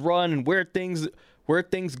podcast is run and where things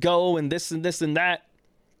go and this and this and that.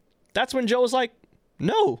 That's when Joe was like,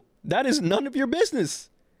 no, that is none of your business.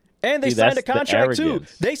 And they signed a contract too.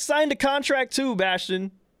 They signed a contract too,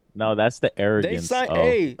 Bastion. No, that's the arrogance. That's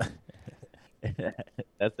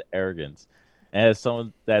the arrogance. And as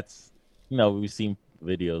someone that's, we've seen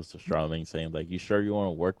videos of Charlamagne saying, like, you sure you want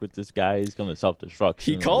to work with this guy? He's going to self-destruct.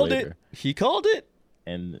 He called it. He called it.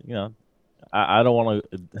 And, I don't want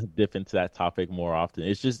to dip into that topic more often.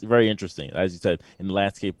 It's just very interesting. As you said, in the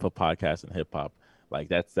landscape of podcasts and hip-hop, like,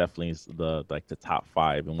 that's definitely the top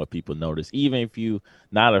 5 and what people notice. Even if you're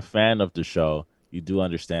not a fan of the show, you do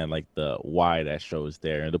understand like the why that show is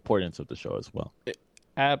there and the importance of the show as well.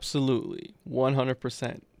 Absolutely,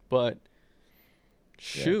 100%. But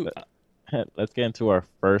shoot, Let's get into our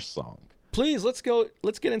first song. please let's go.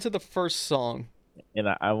 Let's get into the first song. And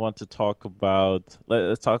I want to talk about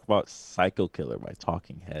let's talk about Psycho Killer by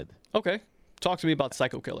Talking Head. Okay, talk to me about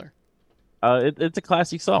Psycho Killer. It's a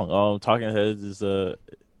classic song. Talking Heads is a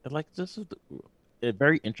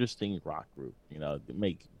very interesting rock group. You know, they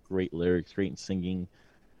make great lyrics, great singing,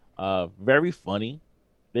 very funny.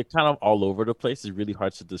 They're kind of all over the place. It's really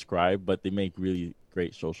hard to describe, but they make really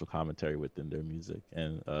great social commentary within their music.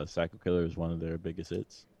 And Psycho Killer is one of their biggest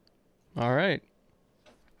hits. All right.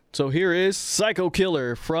 So here is Psycho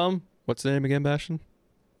Killer from, what's the name again, Bastion?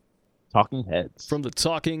 Talking Heads. From the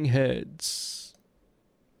Talking Heads.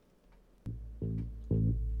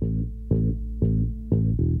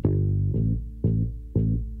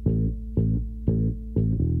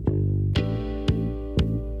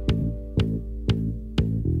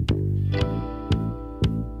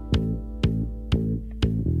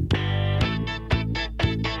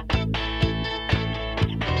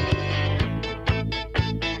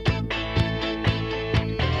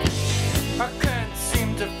 I can't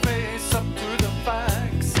seem to face up to the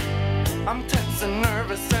facts. I'm tempted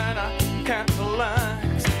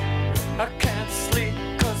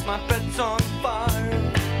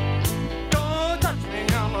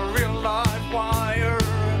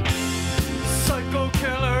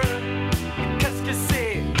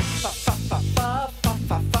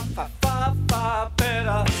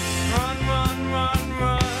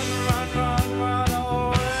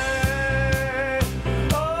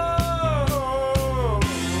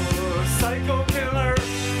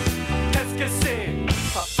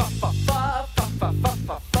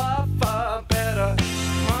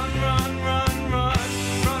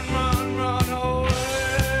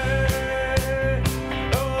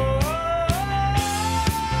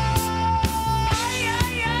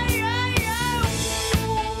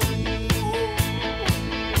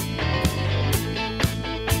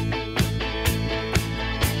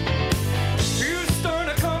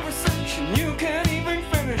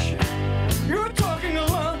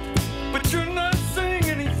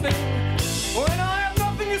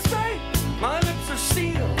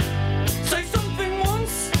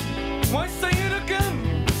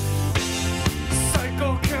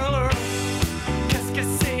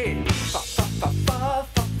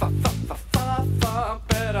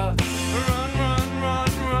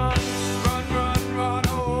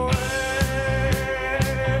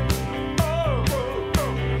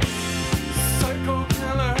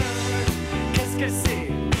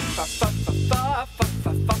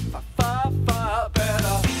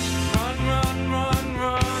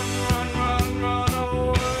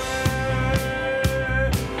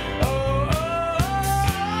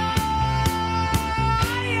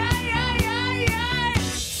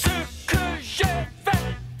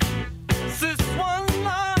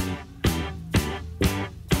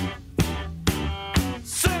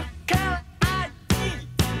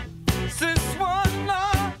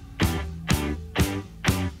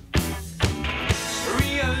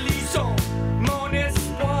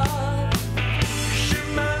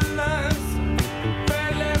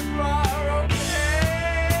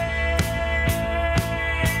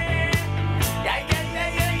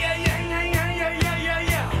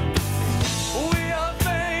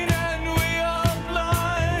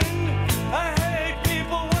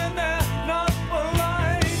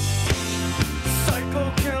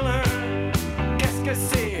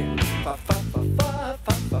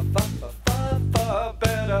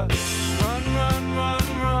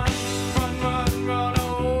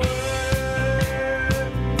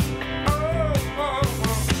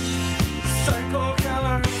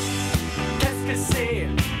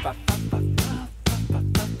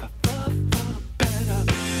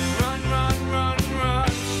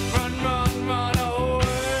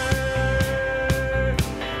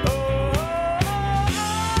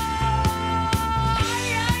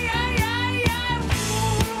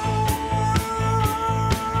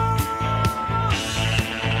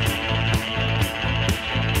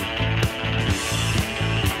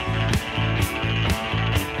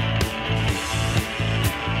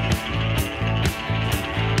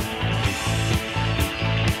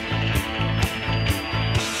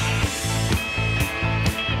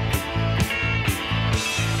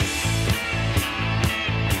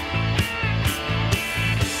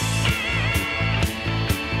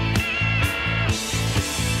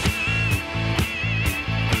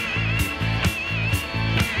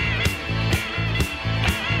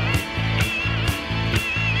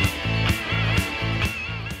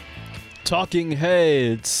Talking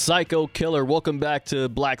Heads, Psycho Killer. Welcome back to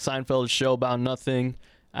Black Seinfeld's show about nothing,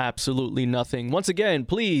 absolutely nothing. Once again,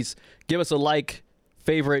 please give us a like,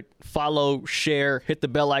 favorite, follow, share, hit the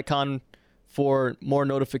bell icon for more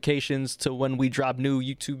notifications to when we drop new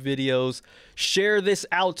YouTube videos. Share this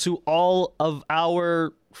out to all of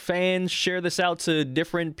our fans. Share this out to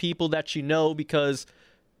different people that you know, because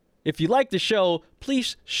if you like the show,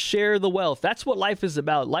 please share the wealth. That's what life is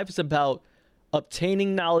about. Life is about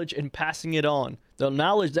obtaining knowledge and passing it on. The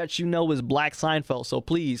knowledge that you know is Black Seinfeld, so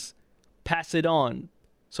please pass it on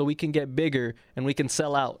so we can get bigger and we can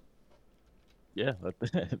sell out. Yeah,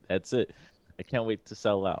 that's it. I can't wait to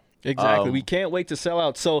sell out. Exactly. We can't wait to sell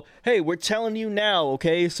out. So, hey, we're telling you now,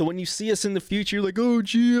 okay? So when you see us in the future, you're like, oh,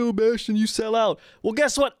 Gio, Bastion, you sell out. Well,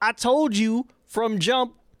 guess what? I told you from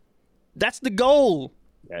jump, that's the goal.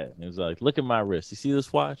 Yeah, it was like, look at my wrist. You see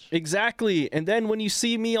this watch? Exactly. And then when you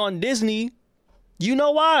see me on Disney, you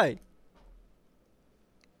know why.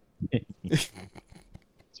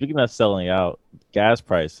 Speaking of selling out, gas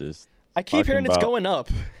prices. I keep hearing it's going up.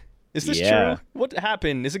 Is this true? What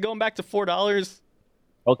happened? Is it going back to $4?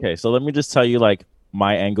 Okay, so let me just tell you like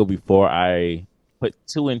my angle before I put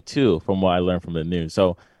 2 and 2 from what I learned from the news.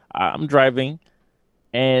 So I'm driving,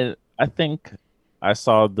 and I think I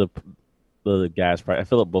saw the gas price. I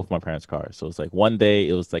filled up both my parents' cars, so it's like one day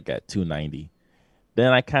it was like at $2.90.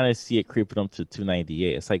 Then I kind of see it creeping up to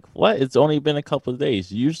 $2.98. It's like, what? It's only been a couple of days.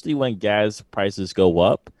 Usually when gas prices go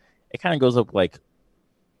up, it kind of goes up like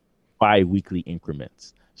bi-weekly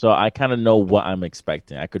increments. So I kind of know what I'm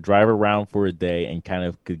expecting. I could drive around for a day and kind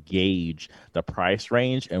of could gauge the price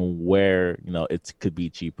range and where, it could be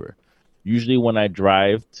cheaper. Usually when I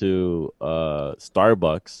drive to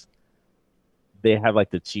Starbucks, they have like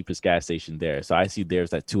the cheapest gas station there. So I see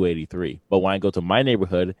theirs at $2.83. But when I go to my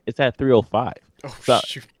neighborhood, it's at $3.05. Oh, so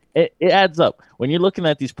shoot. It adds up. When you're looking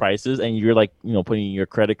at these prices and you're like, putting in your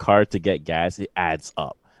credit card to get gas, it adds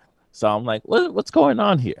up. So I'm like, what's going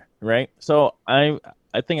on here? Right. So I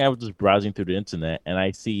think I was just browsing through the internet and I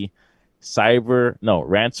see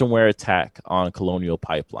ransomware attack on Colonial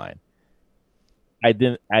Pipeline.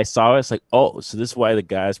 I saw it. It's like, oh, so this is why the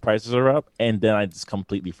gas prices are up. And then I just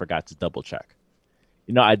completely forgot to double check.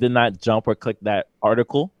 I did not jump or click that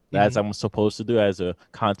article as I'm supposed to do as a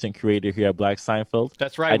content creator here at Black Seinfeld.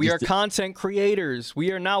 That's right. We are content creators.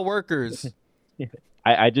 We are not workers.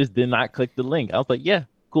 I just did not click the link. I was like, yeah,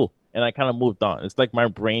 cool. And I kind of moved on. It's like my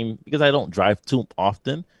brain, because I don't drive too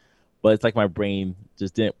often, but it's like my brain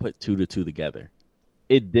just didn't put 2 to 2 together.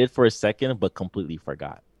 It did for a second, but completely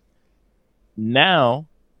forgot. Now,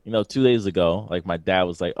 2 days ago, like my dad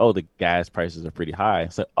was like, oh, the gas prices are pretty high.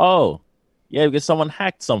 It's like, oh, yeah, because someone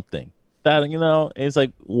hacked something. That, and it's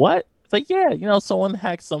like, what? It's like, yeah, someone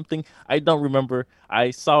hacked something. I don't remember.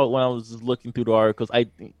 I saw it when I was looking through the articles.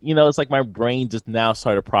 It's like my brain just now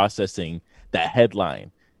started processing that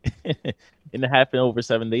headline. And it happened over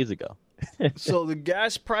 7 days ago. So the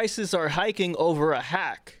gas prices are hiking over a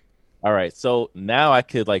hack. All right. So now I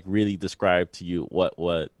could like really describe to you what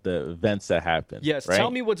the events that happened. Yes. Right?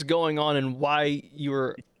 Tell me what's going on and why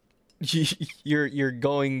you're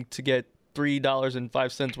going to get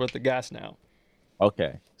 $3.05 worth of gas now.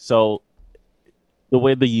 Okay. So the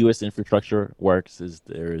way the U.S. infrastructure works is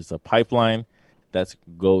there is a pipeline that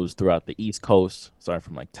goes throughout the East Coast, starting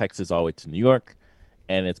from like Texas all the way to New York,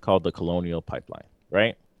 and it's called the Colonial Pipeline,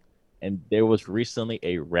 right? And there was recently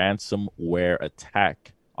a ransomware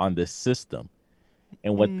attack on this system.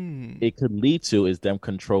 And what it could lead to is them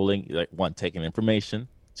controlling, like, one, taking information,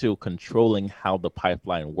 two, controlling how the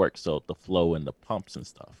pipeline works, so the flow and the pumps and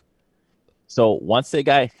stuff. So once they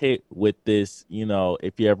got hit with this,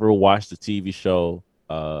 if you ever watched the TV show,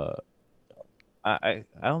 I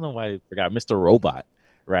don't know why I forgot, Mr. Robot,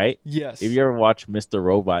 right? Yes. If you ever watch Mr.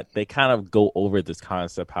 Robot, they kind of go over this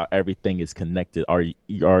concept, how everything is connected. Our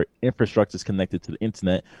infrastructure is connected to the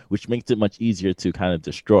internet, which makes it much easier to kind of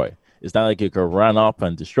destroy. It's not like you can run off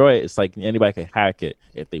and destroy it. It's like anybody can hack it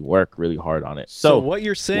if they work really hard on it. So what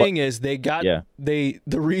you're saying is the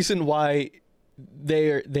reason why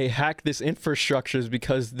they hack this infrastructure is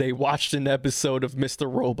because they watched an episode of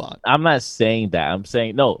Mr. Robot. I'm not saying that. I'm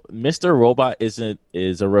saying no. Mr. Robot is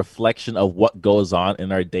a reflection of what goes on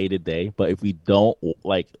in our day to day. But if we don't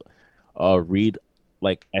read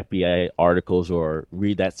like FBI articles or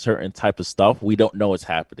read that certain type of stuff, we don't know what's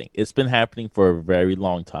happening. It's been happening for a very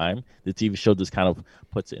long time. The TV show just kind of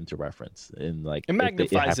puts it into reference and like it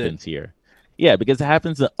magnifies it happens here. Yeah, because it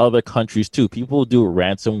happens in other countries too. People do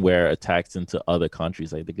ransomware attacks into other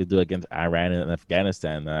countries, like they could do against Iran and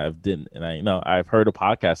Afghanistan. I've heard a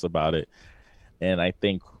podcast about it, and I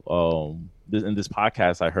think in this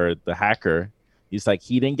podcast I heard the hacker He's like,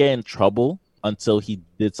 he didn't get in trouble until he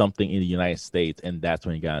did something in the United States, and that's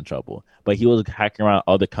when he got in trouble. But he was hacking around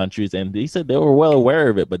other countries, and he said they were well aware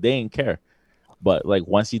of it, but they didn't care. But like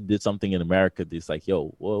once he did something in America, it's like,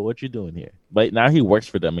 yo, well, what you doing here? But now he works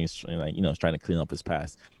for them. He's like, he's trying to clean up his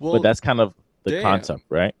past. Well, but that's kind of the damn. concept,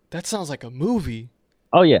 right? That sounds like a movie.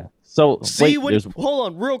 Oh yeah. So See wait, hold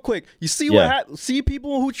on, real quick. You see Yeah. see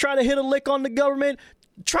people who try to hit a lick on the government?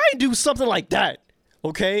 Try and do something like that.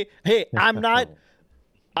 Okay? Hey, I'm not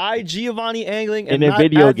Giovanni Angling and In a not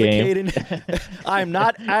video game. advocating I'm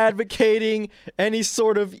not advocating any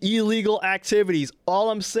sort of illegal activities. All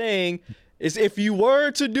I'm saying is if you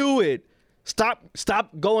were to do it, stop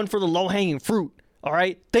going for the low-hanging fruit. All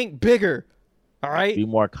right? Think bigger. All right? be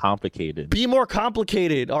more complicated. Be more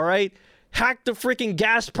complicated, all right? Hack the freaking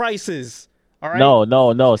gas prices, all right?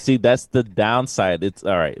 No. See, that's the downside. It's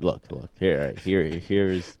all right. Look. Here's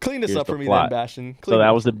Clean this here's up the for me plot. then, Bastion. So that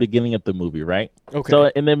was the beginning of the movie, right? Okay. So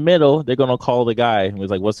in the middle, they're gonna call the guy and was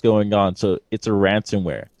like, "What's going on?" So it's a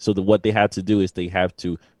ransomware. So what they have to do is they have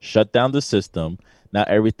to shut down the system. Now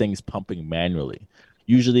everything's pumping manually.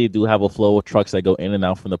 Usually, they do have a flow of trucks that go in and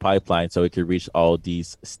out from the pipeline, so it can reach all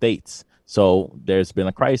these states. So there's been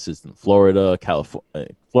a crisis in Florida,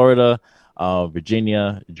 California,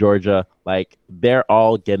 Virginia, Georgia. Like they're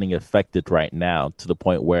all getting affected right now to the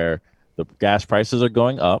point where the gas prices are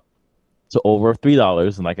going up to over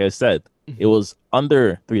 $3. And like I said, it was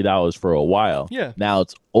under $3 for a while. Yeah. Now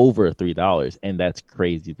it's over $3, and that's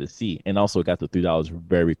crazy to see. And also, it got to $3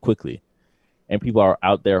 very quickly, and people are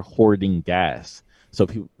out there hoarding gas.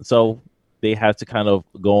 So they have to kind of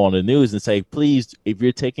go on the news and say, please, if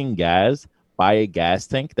you're taking gas, buy a gas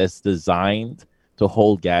tank that's designed to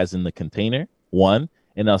hold gas in the container. One,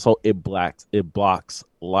 and also it blocks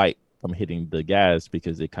light from hitting the gas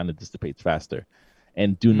because it kind of dissipates faster.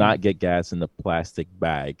 And do not get gas in the plastic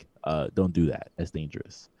bag. Don't do that. That's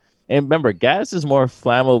dangerous. And remember, gas is more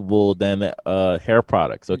flammable than hair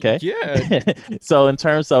products. Okay. Yeah. So in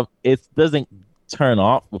terms of it doesn't turn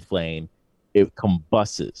off the flame, it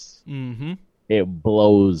combusts. Mm-hmm. It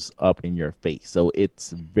blows up in your face. So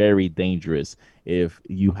it's very dangerous if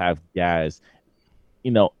you have gas,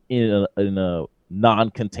 in a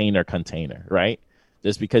non-container container, right?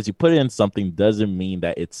 Just because you put it in something doesn't mean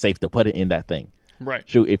that it's safe to put it in that thing. Right.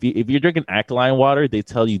 Shoot, if you're drinking alkaline water, they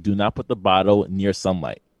tell you do not put the bottle near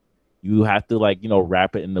sunlight. You have to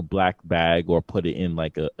wrap it in the black bag or put it in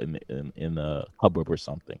like in a cupboard or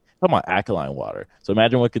something. Talking about alkaline water. So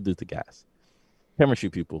imagine what it could do to gas. Chemistry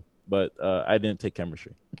people, but I didn't take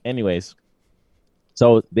chemistry. Anyways,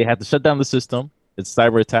 so they had to shut down the system. It's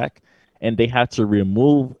cyber attack, and they had to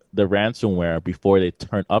remove the ransomware before they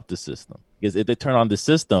turn up the system. Because if they turn on the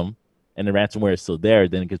system and the ransomware is still there,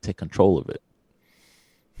 then it could take control of it.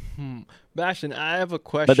 Bastion, I have a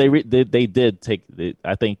question. But they did take.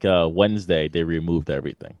 I think Wednesday they removed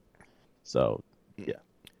everything. So yeah.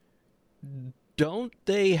 Don't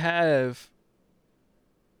they have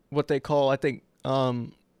what they call, I think,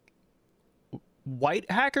 white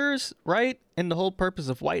hackers, right? And the whole purpose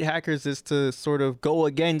of white hackers is to sort of go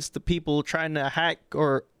against the people trying to hack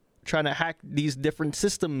these different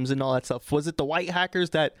systems and all that stuff. Was it the white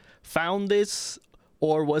hackers that found this,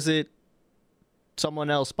 or was it someone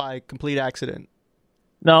else by complete accident?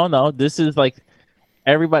 No. This is like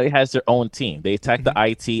everybody has their own team. They attack the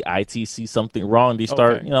IT. IT sees something wrong. They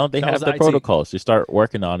start, Okay. they That have was the IT. protocols. They start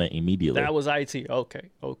working on it immediately. That was IT.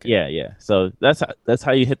 Okay. Yeah. So that's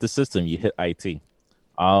how you hit the system. You hit IT.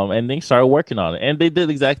 And they started working on it, and they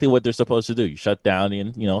did exactly what they're supposed to do. You shut down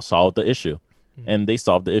and solve the issue, and they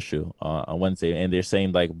solved the issue on Wednesday. And they're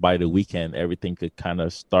saying like by the weekend everything could kind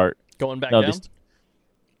of start Going back down?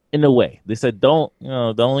 in a way. They said don't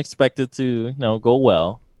expect it to go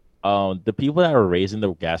well. The people that are raising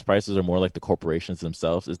the gas prices are more like the corporations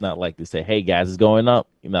themselves. It's not like they say, hey, gas is going up.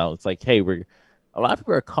 It's like, hey, a lot of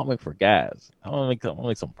people are coming for gas. I want to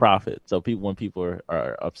make some profit. So when people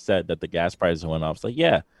are upset that the gas prices went up, it's like,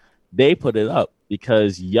 yeah, they put it up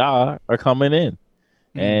because y'all are coming in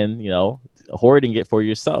and hoarding it for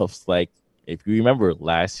yourselves. Like if you remember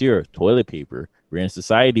last year, toilet paper. We're in a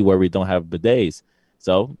society where we don't have bidets,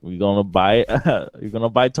 so we're gonna buy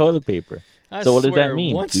toilet paper. So what does that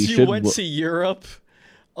mean? Once you went to Europe,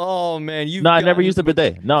 oh man, I never used a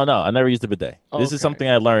bidet. No, I never used a bidet. This Okay. is something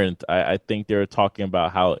I learned. I think they were talking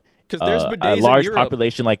about how because there's bidets a large in Europe.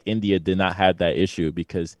 population like India did not have that issue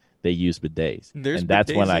because they use bidets, There's and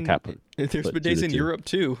that's when bidets I in- kept. There's put two bidets to in two. Europe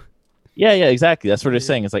too. Yeah, exactly. That's what they're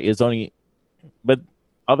saying. It's like it's only, but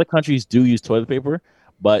other countries do use toilet paper,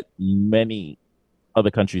 but many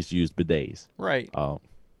other countries use bidets. Right.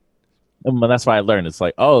 And that's why I learned. It's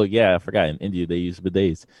like, oh yeah, I forgot. In India they use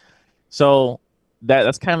bidets. So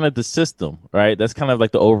that's kind of the system, right? That's kind of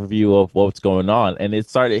like the overview of what's going on, and it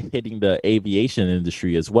started hitting the aviation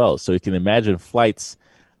industry as well. So you can imagine flights,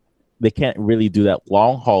 they can't really do that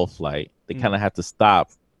long haul flight. They kind of have to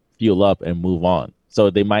stop, fuel up, and move on. So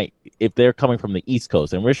they might, if they're coming from the East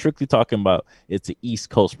Coast, and we're strictly talking about it's an East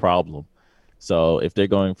Coast problem. So if they're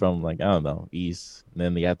going from like, I don't know, East,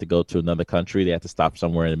 then they have to go to another country, they have to stop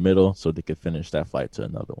somewhere in the middle so they could finish that flight to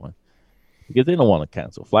another one. Because they don't want to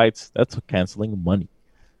cancel flights. That's canceling money.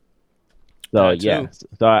 So yeah,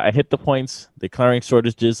 so I hit the points, declaring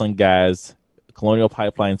shortages on gas, Colonial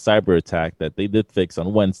Pipeline cyber attack that they did fix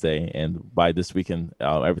on Wednesday, and by this weekend,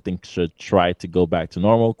 everything should try to go back to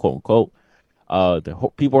normal, quote unquote.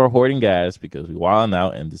 People are hoarding gas because we wilding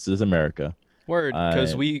out, and this is America. Word,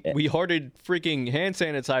 because we hoarded freaking hand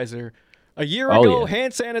sanitizer. A year Oh, ago, yeah.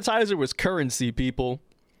 hand sanitizer was currency, people.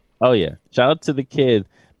 Oh yeah, shout out to the kid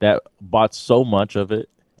that bought so much of it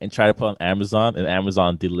and tried to put on Amazon, and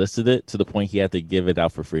Amazon delisted it to the point he had to give it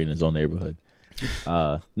out for free in his own neighborhood.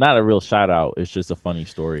 Not a real shout out. It's just a funny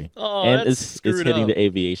story, Oh, and that's it's screwed hitting up. the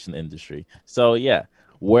aviation industry. So yeah,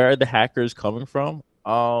 where are the hackers coming from?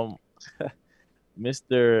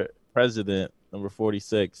 Mr. President number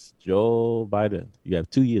 46, Joe Biden. You have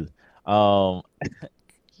 2 years.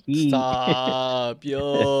 He Stop,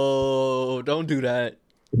 yo! Don't do that.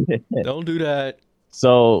 Don't do that.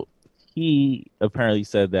 so he apparently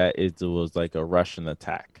said that it was like a Russian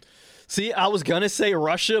attack. See, I was gonna say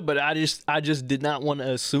Russia, but I just did not want to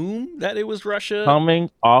assume that it was Russia. Coming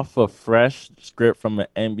off a fresh script from an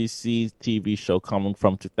NBC TV show coming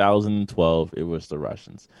from 2012, it was the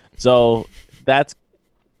Russians. So that's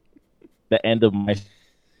the end of my.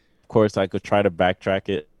 Of course, I could try to backtrack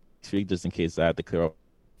it just in case I had to clear up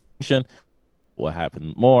what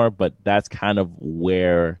happened more, but that's kind of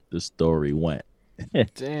where the story went.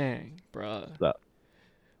 Dang, bruh. So,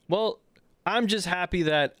 Well, I'm just happy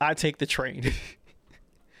that I take the train,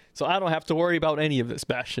 so I don't have to worry about any of this,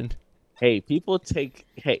 Bastion. hey,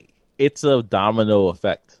 it's a domino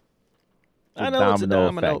effect. I know it's a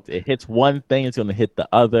domino. Effect. It hits one thing, it's going to hit the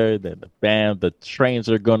other. Then the trains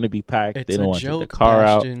are going to be packed. It's They don't a want to take joke, the car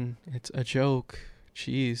Bastion. It's a joke.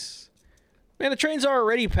 Jeez. Man, the trains are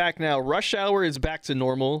already packed now. Rush hour is back to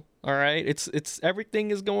normal. All right, it's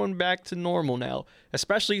everything is going back to normal now.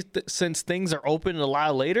 Especially since things are open a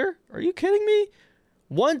lot later. Are you kidding me?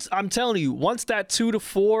 I'm telling you, once that 2 to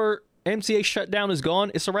 4 MTA shutdown is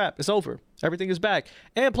gone, it's a wrap. It's over. Everything is back.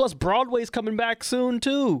 And plus, Broadway's coming back soon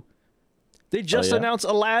too. They just yeah? announced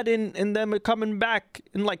Aladdin and them are coming back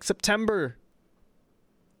in like September.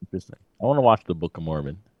 Interesting. I want to watch the Book of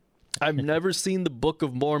Mormon. I've never seen the Book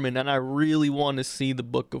of Mormon, and I really want to see the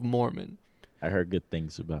Book of Mormon. I heard good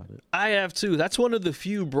things about it. I have too. That's one of the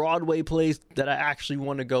few Broadway plays that I actually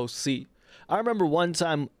want to go see. I remember one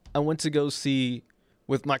time I went to go see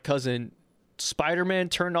with my cousin Spider-Man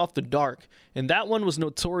Turned Off the Dark, and that one was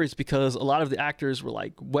notorious because a lot of the actors were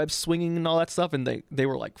like web swinging and all that stuff, and they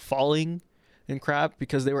were like falling and crap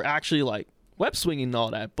because they were actually like web swinging and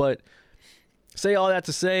all that. But say all that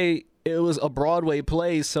to say, it was a Broadway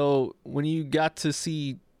play, so when you got to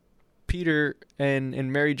see Peter and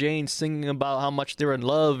Mary Jane singing about how much they're in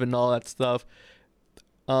love and all that stuff,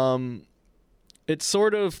 it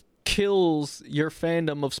sort of kills your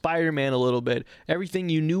fandom of Spider-Man a little bit. Everything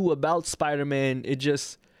you knew about Spider-Man, it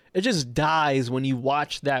just dies when you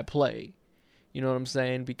watch that play. You know what I'm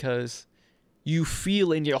saying? Because you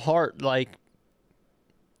feel in your heart like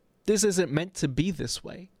this isn't meant to be this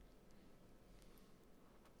way.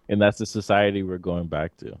 And that's the society we're going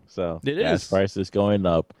back to. So It gas is. prices going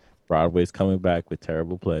up. Broadway's coming back with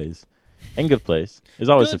terrible plays and good plays. There's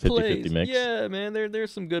always Good a 50-50 plays. mix. Yeah, man,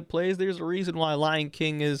 there's some good plays. There's a reason why Lion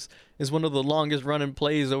King is one of the longest running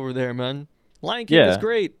plays over there, man. Lion King is Yeah.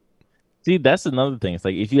 great. See, that's another thing. It's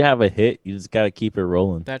like if you have a hit, you just gotta keep it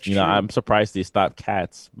rolling. That's you know, true. I'm surprised they stopped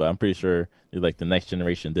Cats, but I'm pretty sure like the next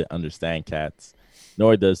generation didn't understand Cats,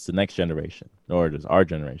 nor does the next generation, nor does our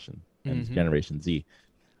generation and Mm-hmm. Generation Z.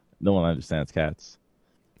 No one understands Cats.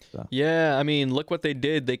 Yeah, I mean, look what they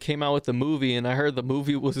did. They came out with the movie, and I heard the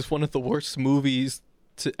movie was one of the worst movies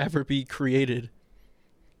to ever be created.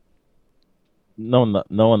 No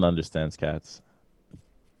one understands Cats.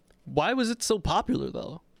 Why was it so popular,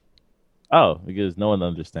 though? Oh, because no one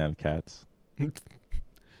understands Cats.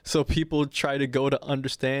 So people try to go to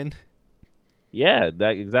understand? Yeah,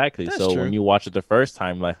 that exactly. That's So true. when you watch it the first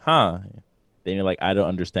time, like, huh? Then you're like, I don't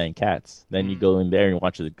understand cats. Then you go in there and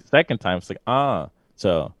watch it the second time. It's like,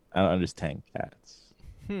 so I don't understand cats.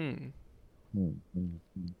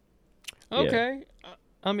 Okay.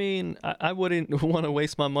 I mean, I wouldn't want to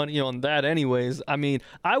waste my money on that anyways. I mean,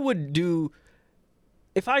 I would do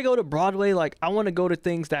if I go to Broadway, like I want to go to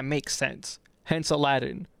things that make sense. Hence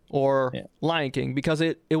Aladdin or Lion King, because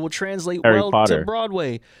it will translate Harry well Potter. to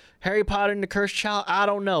Broadway. Harry Potter and the Cursed Child, I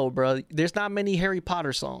don't know, bro. There's not many Harry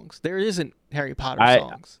Potter songs. There isn't Harry Potter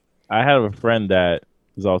songs. I have a friend that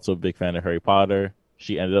is also a big fan of Harry Potter.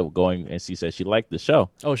 She ended up going and she said she liked the show.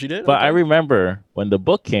 Oh, she did? But Okay. I remember when the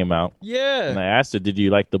book came out, and Yeah, I asked her, "Did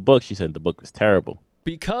you like the book?" She said the book was terrible.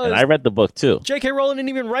 because And I read the book too. J.K. Rowling didn't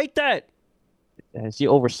even write that. And she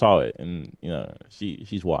oversaw it, and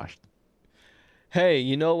she's washed. Hey,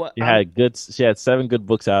 you know what? She had 7 good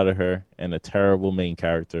books out of her and a terrible main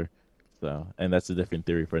character. So, and that's a different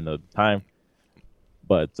theory for another time.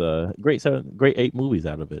 But great 8 movies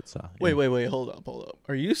out of it. So Wait, hold up.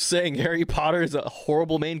 Are you saying Harry Potter is a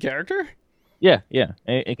horrible main character? yeah.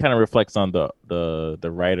 It kind of reflects on the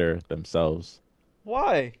writer themselves.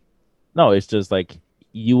 Why? No, it's just like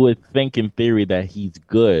you would think in theory that he's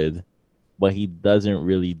good, but he doesn't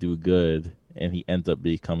really do good, and he ends up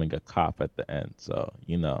becoming a cop at the end. So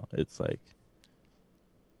it's like,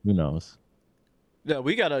 who knows? Yeah,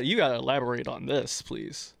 you gotta elaborate on this,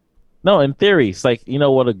 please. No, in theory, it's like,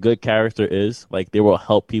 what a good character is. Like, they will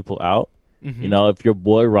help people out. Mm-hmm. If your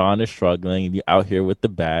boy Ron is struggling and you're out here with the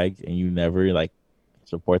bag and you never like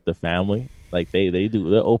support the family, like they're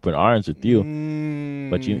open arms with you,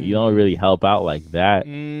 but you don't really help out like that.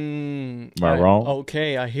 Am I wrong?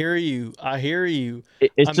 Okay, I hear you.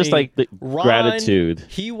 It's just like the Ron, gratitude.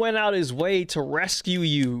 He went out his way to rescue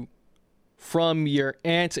you from your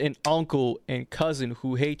aunt and uncle and cousin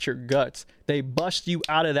who hate your guts. They bust you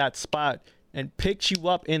out of that spot and picked you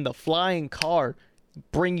up in the flying car,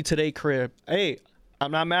 bring you to their crib. Hey,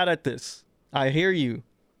 I'm not mad at this. I hear you.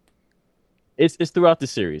 It's throughout the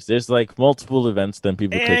series. There's like multiple events that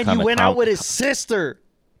people could kind of. And you went out with his sister.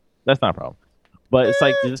 That's not a problem. But it's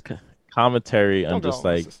like this commentary on Don't go just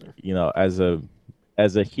on, like, sister.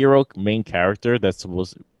 as a hero main character that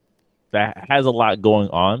has a lot going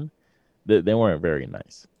on. They weren't very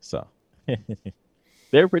nice. So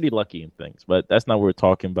they're pretty lucky in things, but that's not what we're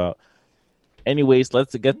talking about. Anyways,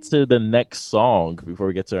 let's get to the next song before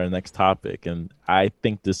we get to our next topic. And I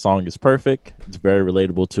think this song is perfect. It's very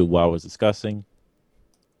relatable to what I was discussing.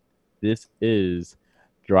 This is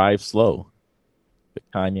Drive Slow with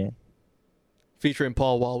Kanye. Featuring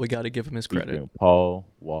Paul Wall, we got to give him his credit. Featuring Paul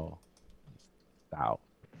Wall. Wow.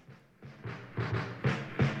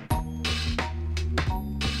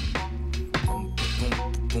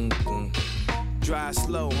 Boom, boom. Drive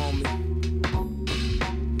slow, homie.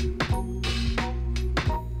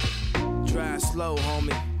 Drive slow,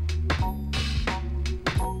 homie.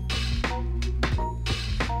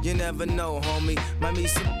 You never know, homie. Might meet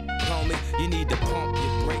some homie. You need to pump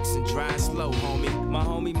your brakes and drive slow, homie. My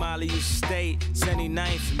homie Molly used to stay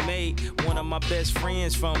 79th and May. One of my best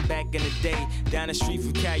friends from back in the day. Down the street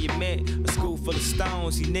from Calumet, a school full of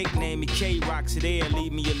stones. He nicknamed me K-Rock, so there,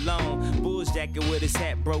 leave me alone. Bulls jacket with his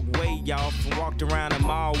hat broke way off. And walked around the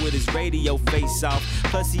mall with his radio face off.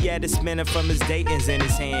 Plus he had a spinner from his Dayton's in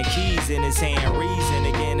his hand. Keys in his hand, reason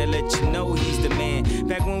again to let you know he's the man.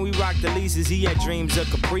 Back when we rocked the leases, he had dreams of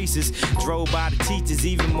caprices. Drove by the teachers,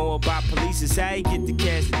 even more by police. How he get the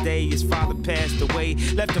cash today, his father passed away.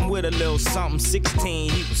 Left him with a little something, 16,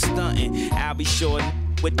 he was stunting. I'll be sure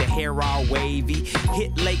with the hair all wavy.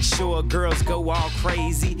 Hit Lakeshore, girls go all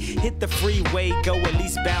crazy. Hit the freeway, go at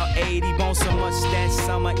least about 80. Bone so much that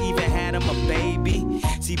summer, even had him a baby.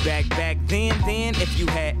 See, back then, if you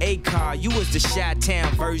had a car, you was the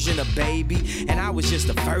Chi-Town version of Baby. And I was just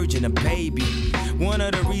a virgin of Baby. One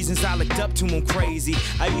of the reasons I looked up to him crazy.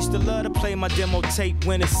 I used to love to play my demo tape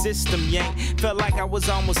when the system yanked. Felt like I was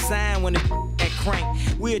almost signed when the had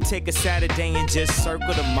crank. We'd take a Saturday and just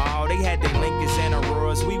circle the mall. They had the Lincolns and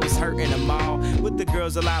Auroras, we was hurting them all. With the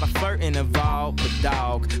girls, a lot of flirting involved. But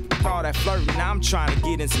dog, all that flirting, now I'm trying to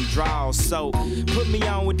get in some draws. So put me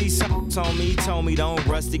on with these songs on me. He told me don't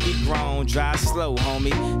rush to get grown. Drive slow,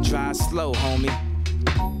 homie. Drive slow, homie.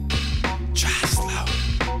 Drive slow.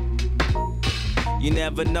 You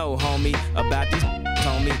never know, homie, about these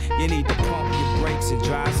homie. You need to pump your brakes and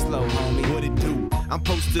drive slow, homie. What it do? I'm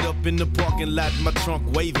posted up in the parking lot, my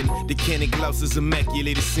trunk waving. The candy gloss is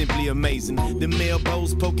immaculate, it's simply amazing. The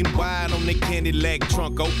mailbows poking wide on the candy lag.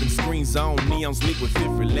 Trunk open, screens on, neons lit with fifth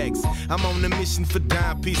relax. I'm on a mission for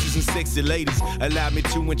dime pieces and sexy ladies. Allow me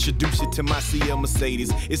to introduce you to my CL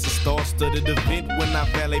Mercedes. It's a star-studded event when I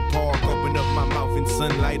valet park. Open up my mouth and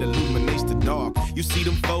sunlight illuminates the dark. You see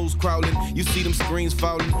them foes crawling, you see them screens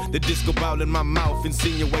falling. The disco ball in my mouth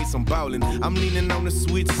insinuates I'm ballin'. I'm leaning on the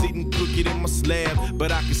switch, sitting crooked in my slab.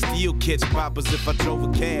 but I can still catch poppers if I drove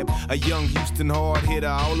a cab. A young Houston hard hitter,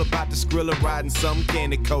 all about the Skrilla, riding some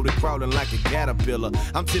candy coated, crawling like a caterpillar.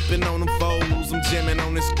 I'm tipping on them foes, I'm jamming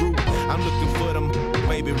on this group. I'm looking for them,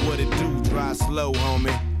 baby, what it do? Drive slow,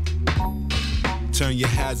 homie. Turn your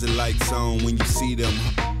hazard lights on when you see them.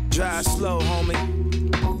 Drive slow, homie.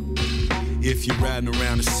 If you're riding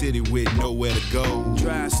around the city with nowhere to go,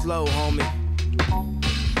 drive slow, homie.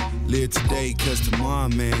 Live today, cause tomorrow,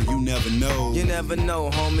 man, you never know. You never know,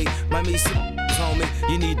 homie. Might meet some homie.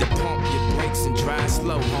 You need to pump your brakes and drive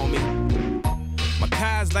slow, homie. My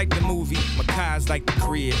car's like the movie, my car's like the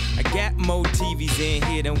crib. I got more TVs in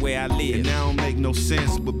here than where I live. And I don't make no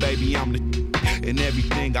sense, but baby, I'm the and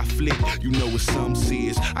everything I flick, you know what some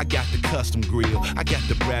is. I got the custom grill, I got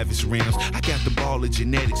the Bravis rims, I got the ball of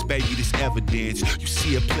genetics, baby, this evidence. You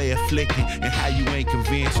see a player flicking, and how you ain't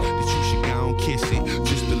convinced that you should go and kiss it.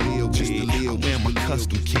 Just a little bit. I wear my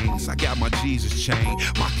custom kings, I got my Jesus chain.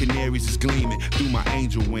 My canaries is gleaming through my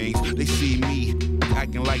angel wings. They see me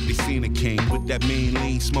acting like they seen a king with that mean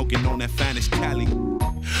lean, smoking on that finest Cali.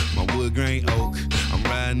 My wood grain oak, I'm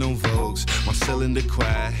riding on Vogues. My cylinder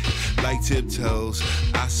quiet, like tiptoes.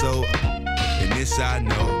 I so, and this I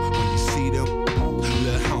know. When you see them,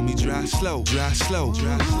 little homie, drive slow, drive slow,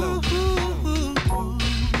 drive slow.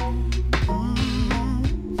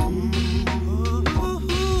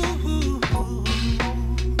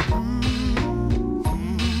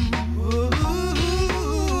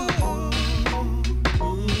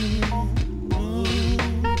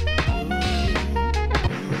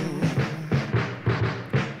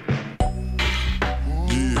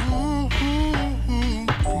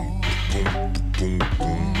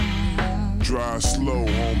 Drive slow,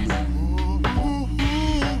 homie.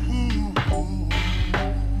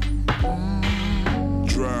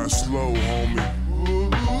 Drive slow, homie.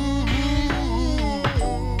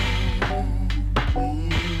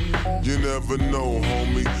 You never know,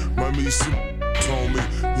 homie. Might meet some homie.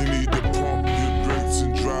 You need to pump your brakes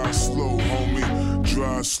and drive slow, homie.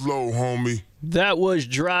 Drive slow, homie. That was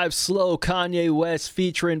Drive Slow, Kanye West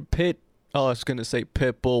featuring I was going to say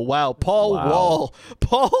Pitbull. Wow. Paul Wall.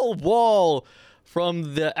 Paul Wall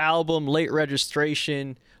from the album Late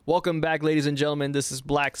Registration. Welcome back, ladies and gentlemen. This is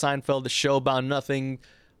Black Seinfeld, the show about nothing,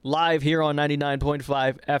 live here on 99.5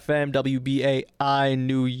 FM, WBAI,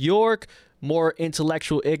 New York. More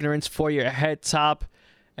intellectual ignorance for your head top.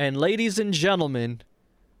 And ladies and gentlemen,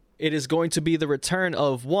 it is going to be the return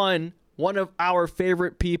of one of our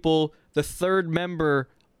favorite people, the third member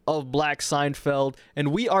of Black Seinfeld,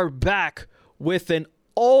 and we are back with an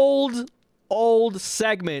old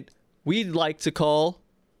segment we'd like to call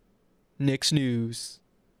Nick's News.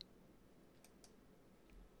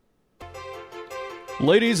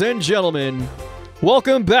 Ladies and gentlemen,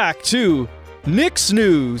 welcome back to Nick's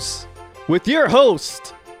News with your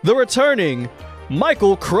host, the returning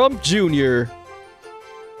Michael Crump Jr.,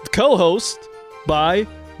 co-host by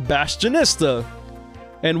Bastionista,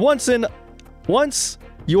 and once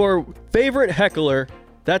your favorite heckler,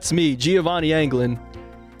 that's me, Giovanni Anglin.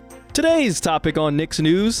 Today's topic on Knicks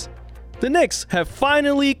News: the Knicks have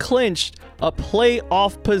finally clinched a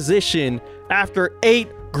playoff position after 8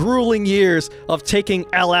 grueling years of taking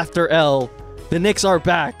L after L. The Knicks are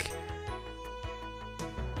back.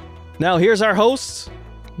 Now here's our host,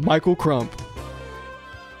 Michael Crump.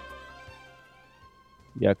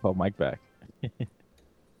 Yeah, call Mike back.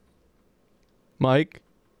 Mike?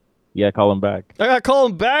 Yeah, call him back. I gotta call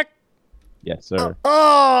him back? Yes, sir.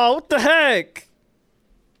 Oh, what the heck?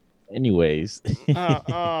 Anyways.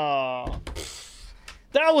 That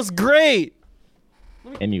was great.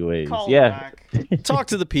 Anyways, Call yeah. back. Talk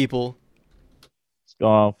to the people. What's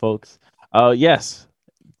going on, folks? Yes,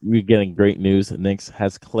 we're getting great news. The Knicks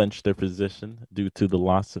has clinched their position due to the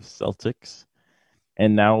loss of Celtics.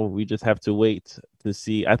 And now we just have to wait to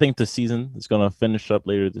see. I think the season is going to finish up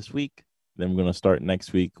later this week. Then we're going to start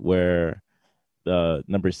next week, where the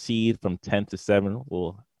number seed from 10 to 7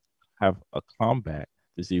 will have a combat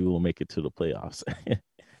to see who will make it to the playoffs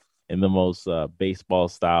in the most baseball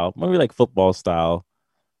style, maybe like football style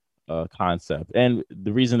concept. And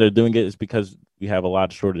the reason they're doing it is because we have a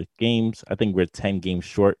lot shorter games. I think we're 10 games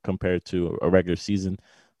short compared to a regular season.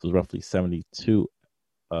 So it's roughly 72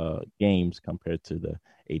 games compared to the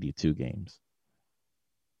 82 games.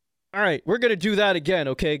 All right, we're going to do that again,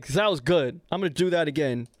 okay? Because that was good. I'm going to do that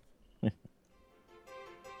again.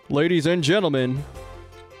 Ladies and gentlemen,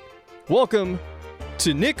 welcome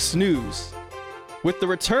to Knicks News with the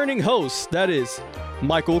returning host, that is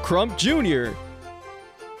Michael Crump Jr.,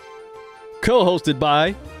 co-hosted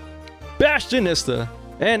by Bastionista,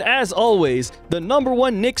 and as always, the number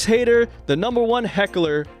one Knicks hater, the number one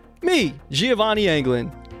heckler, Me, Giovanni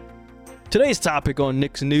Anglin. Today's topic on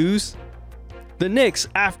Knicks News. The Knicks,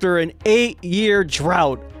 after an 8-year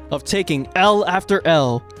drought of taking L after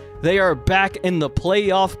L, they are back in the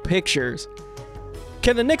playoff pictures.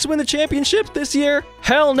 Can the Knicks win the championship this year?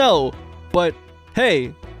 Hell no. But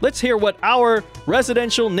hey, let's hear what our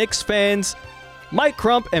residential Knicks fans, Mike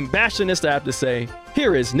Crump and Bastionista, have to say.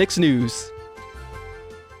 Here is Knicks News.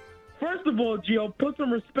 First of all, Gio, put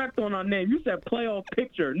some respect on our name. You said playoff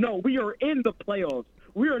picture. No, we are in the playoffs.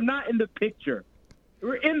 We are not in the picture.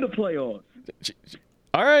 We're in the playoffs.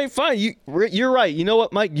 All right, fine. You're right. You know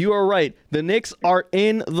what, Mike? You are right. The Knicks are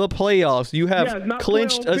in the playoffs. You have not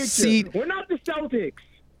clinched a picture. seat. We're not the Celtics.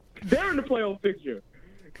 They're in the playoff picture.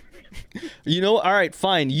 You know, all right,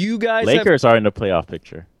 fine. You guys Lakers are in the playoff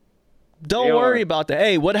picture. Don't They worry are. about that.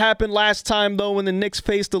 Hey, what happened last time, though, when the Knicks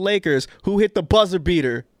faced the Lakers? Who hit the buzzer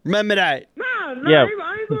beater? Remember that? Nah, Yeah.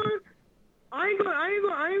 I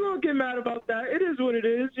ain't gonna get mad about that. It is what it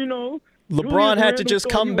is, you know. LeBron Julius had to Randle just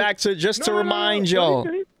thought come he was- back to No, remind let y'all.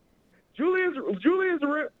 me finish. LeBron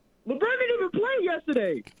didn't even play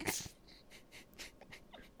yesterday.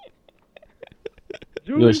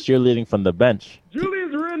 He was cheerleading from the bench.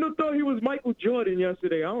 Julius Randle thought he was Michael Jordan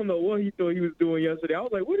yesterday. I don't know what he thought he was doing yesterday. I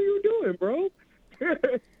was like, what are you doing, bro?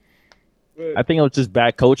 I think it was just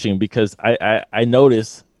bad coaching because I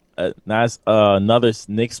noticed another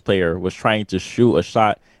Knicks player was trying to shoot a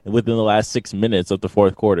shot within the last 6 minutes of the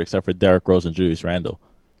fourth quarter, except for Derrick Rose and Julius Randle.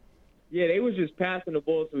 Yeah, they was just passing the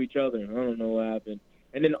ball to each other. I don't know what happened.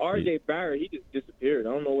 And then R.J. Barrett, he just disappeared. I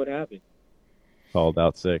don't know what happened. Called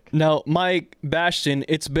out sick. Now, Mike Bastion,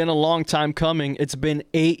 it's been a long time coming. It's been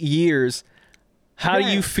 8 years. How do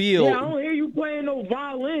you feel? Yeah, I don't hear you playing no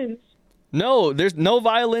violins. No, there's no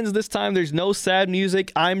violins this time. There's no sad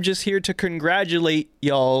music. I'm just here to congratulate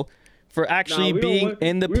y'all for actually we don't being want-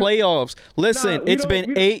 in the we- playoffs. Listen, we it's don't-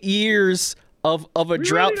 been we- 8 years of a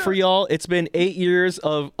drought for don't- y'all. It's been 8 years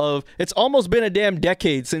of it's almost been a damn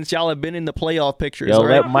decade since y'all have been in the playoff pictures. Yo, all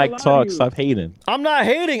right? let Mike lie to talk. you. Stop hating. I'm not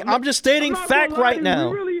hating. I'm just stating I'm not fact gonna lie to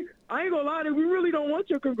right you. now. I ain't gonna lie to you. We really don't want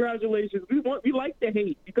your congratulations. We like the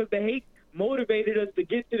hate because the hate motivated us to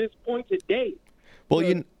get to this point today. Well,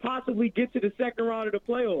 to possibly get to the second round of the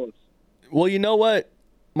playoffs. Well, you know what,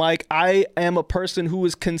 Mike? I am a person who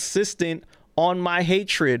is consistent on my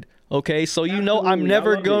hatred. Okay, so you know I'm Absolutely.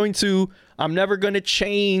 never I love going to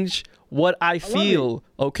change what I feel.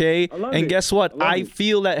 Okay, I love and it. guess what? I love I it.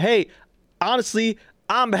 feel that. Hey, honestly,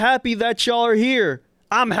 I'm happy that y'all are here.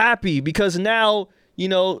 I'm happy because now you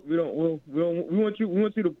know. We want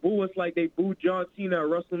you to boo us like they booed John Cena at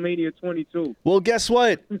WrestleMania 22. Well, guess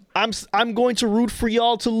what? I'm going to root for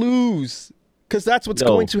y'all to lose because that's what's Yo.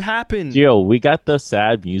 going to happen. Gio, we got the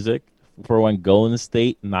sad music for when Golden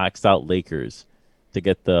State knocks out Lakers to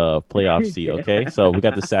get the playoff seat, okay? So we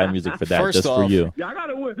got the sad music for that First just for off- you. Y'all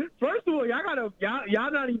gotta win. First of all,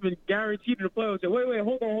 y'all not even guaranteed in the playoffs. Wait,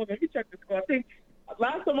 hold on. Let me check the score. I think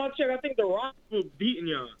last time I checked, I think the Rockets were beating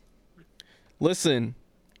y'all. Listen,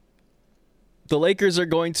 the Lakers are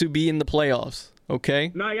going to be in the playoffs.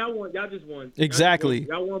 Okay. Nah, y'all won. Y'all just won. Exactly.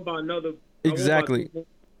 Y'all won by another. Exactly.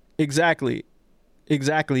 Exactly.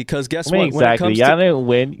 Because guess I mean, what? When it exactly. comes Y'all to, didn't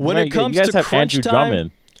win. when You it comes guys to have crunch Andrew time,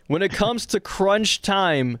 Drummond. when it comes to crunch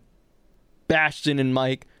time, Bastion and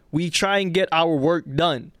Mike, we try and get our work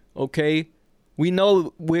done. Okay. We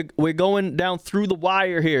know we're going down through the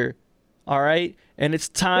wire here. All right, and it's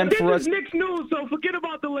time But for this us. is Knicks news, so forget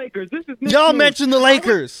about the Lakers. This is Knicks Y'all news. mentioned the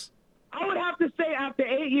Lakers. I would have to say, after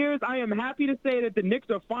 8 years, I am happy to say that the Knicks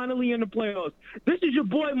are finally in the playoffs. This is your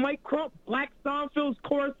boy Mike Crump, Black Seinfeld's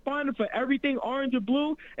correspondent for everything Orange and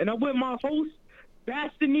Blue, and I'm with my host,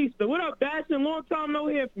 Bastionista. What up, Bastion? Long time no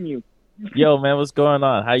hear from you. Yo, man, what's going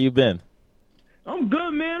on? How you been? I'm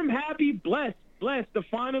good, man. I'm happy, blessed to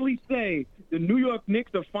finally say the New York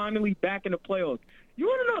Knicks are finally back in the playoffs. You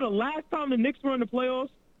want to know the last time the Knicks were in the playoffs?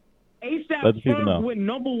 Let the ASAP people know. Ferg went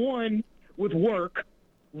 #1 with Work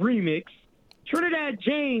remix. Trinidad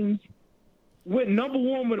James went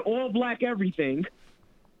 #1 with All Black Everything.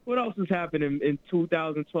 What else has happened in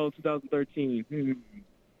 2012, 2013?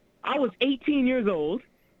 I was 18 years old.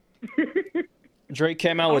 Drake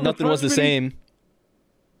came out with I was a Nothing Was the freshman. Same.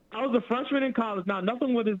 I was a freshman in college. Now,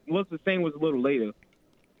 Nothing Was the Same was a little later.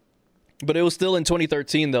 But it was still in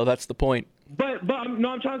 2013, though. That's the point. But no,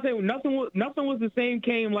 I'm trying to say nothing was the same.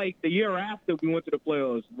 Came like the year after we went to the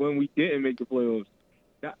playoffs when we didn't make the playoffs.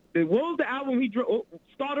 What was the album he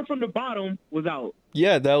started from the bottom was out.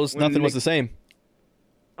 Yeah, that was When Nothing the Was Knicks- the Same.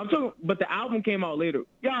 I'm talking, but the album came out later.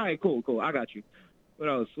 Yeah, all right, cool. I got you. What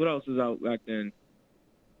else? What else was out back then?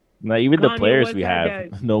 Now, even the Kanye players West we had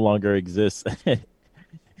have that- no longer exist.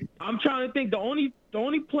 I'm trying to think. The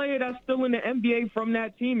only player that's still in the NBA from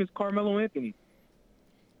that team is Carmelo Anthony.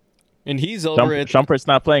 And he's over at Shumpert's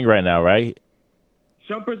not playing right now, right?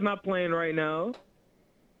 Shumpert's not playing right now.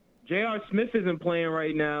 J.R. Smith isn't playing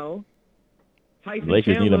right now. Tyson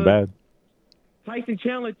Lakers need him bad. Tyson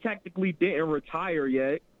Chandler technically didn't retire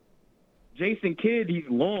yet. Jason Kidd, he's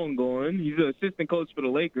long gone. He's an assistant coach for the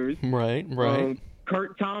Lakers. Right.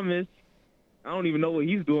 Kurt Thomas, I don't even know what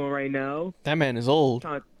he's doing right now. That man is old.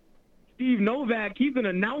 Steve Novak, he's an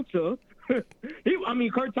announcer. Kurt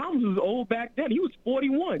Thomas was old back then. He was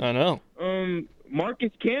 41. I know.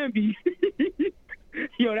 Marcus Camby.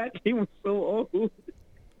 Yo, that team was so old.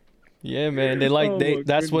 Yeah, man.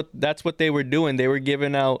 That's what they were doing. They were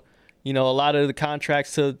giving out, a lot of the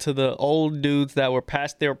contracts to the old dudes that were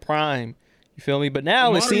past their prime. You feel me? But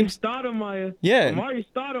now it seems Stoudemire. Yeah. Amari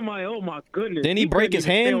Stoudemire, oh my goodness. Didn't he break his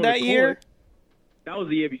hand that year? That was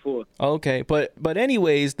the year before. Okay, but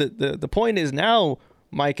anyways, the point is now,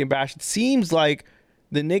 Mike and Bash, it seems like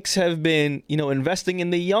the Knicks have been, investing in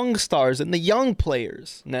the young stars and the young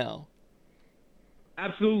players now.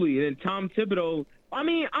 Absolutely. And Tom Thibodeau, I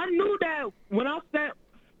knew that when I said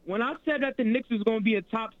that the Knicks was going to be a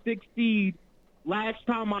top 6 seed last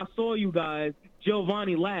time I saw you guys,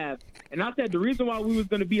 Giovanni laughed. And I said the reason why we was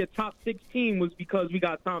going to be a top 6 team was because we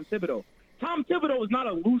got Tom Thibodeau. Tom Thibodeau is not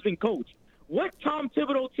a losing coach. What Tom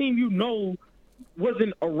Thibodeau team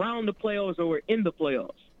wasn't around the playoffs or were in the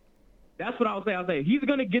playoffs? That's what I was saying. I was saying he's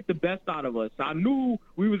going to get the best out of us. I knew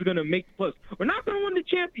we was going to make the plus. We're not going to win the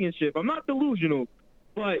championship. I'm not delusional,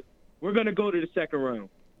 but we're going to go to the second round.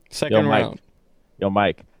 Second round. Yo,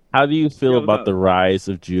 Mike, how do you feel about the rise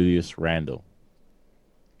of Julius Randle?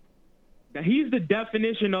 Now, he's the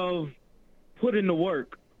definition of put in the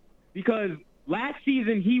work because last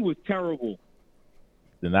season he was terrible.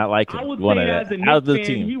 Did not like him. I would say as a Knicks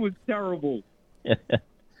fan, he was terrible.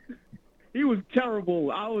 He was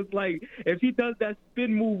terrible. I was like, if he does that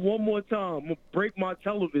spin move one more time, I'm going to break my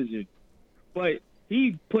television. But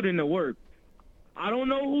he put in the work. I don't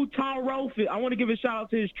know who Tyrell is. I want to give a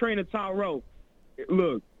shout-out to his trainer, Tyrell.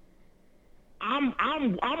 Look, I'm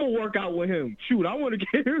gonna work out with him. Shoot, I want to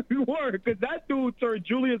get him to work because that dude turned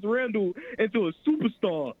Julius Randle into a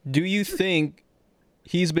superstar. Do you think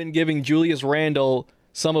he's been giving Julius Randle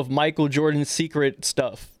some of Michael Jordan's secret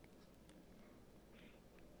stuff?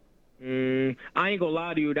 I ain't gonna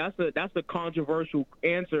lie to you. That's a controversial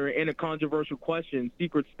answer and a controversial question.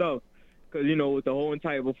 Secret stuff, because with the whole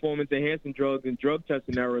entire performance-enhancing drugs and drug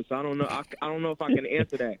testing era. So I don't know. I don't know if I can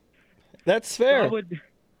answer that. That's fair. I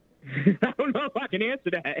don't know if I can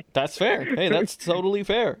answer that. That's fair. Hey, that's totally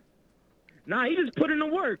fair. Nah, he just put in the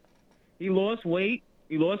work. He lost weight.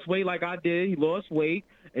 He lost weight like I did. He lost weight,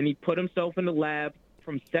 and he put himself in the lab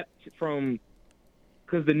because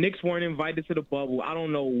the Knicks weren't invited to the bubble. I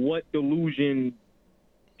don't know what delusion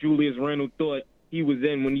Julius Randle thought he was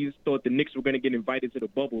in when he thought the Knicks were going to get invited to the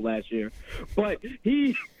bubble last year. But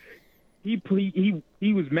he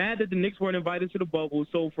was mad that the Knicks weren't invited to the bubble.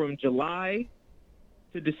 So from July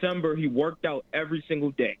to December, he worked out every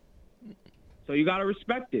single day. So you got to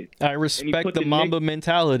respect it. I respect the Mamba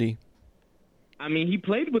mentality. He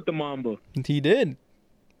played with the Mamba. He did.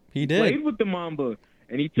 He played with the Mamba.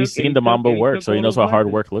 And he's seen the Mamba work, so he knows what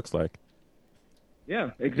hard work looks like. Yeah,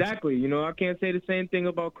 exactly. I can't say the same thing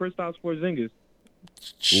about Kristaps Porzingis.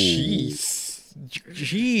 Jeez.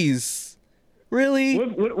 Really?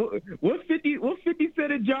 What 50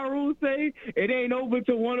 said that Ja Rule say? It ain't over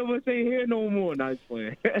till one of us ain't here no more. Nice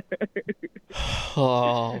playing.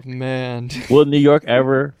 Oh, man. Will New York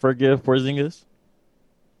ever forgive Porzingis?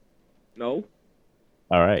 No.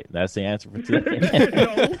 All right, that's the answer for today.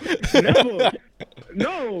 No, never.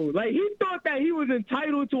 No, he thought that he was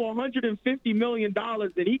entitled to $150 million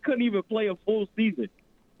and he couldn't even play a full season.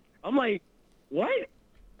 I'm like, what?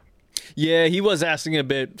 Yeah, he was asking a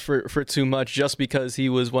bit for too much just because he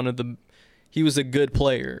was he was a good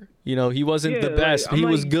player. He wasn't the best, but he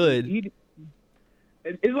was good.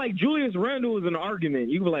 It's like Julius Randle is an argument.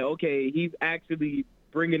 You were like, okay, he's actually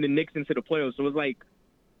bringing the Knicks into the playoffs. So it's like,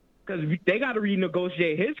 because they got to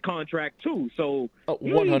renegotiate his contract too. So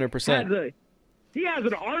 100%. He has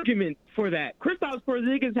an argument for that. Kristaps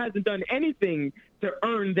Porzingis hasn't done anything to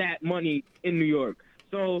earn that money in New York.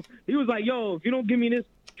 So he was like, yo, if you don't give me this,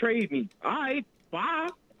 trade me. All right, bye.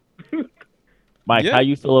 Mike, how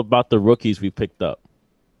you feel about the rookies we picked up?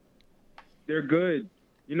 They're good.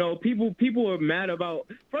 People are mad about.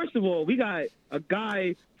 First of all, we got a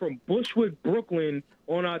guy from Bushwick, Brooklyn,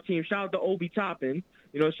 on our team. Shout out to Obi Toppin.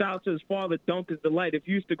 Shout out to his father, Duncan's Delight. If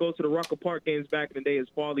you used to go to the Rucker Park games back in the day, his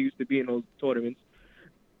father used to be in those tournaments.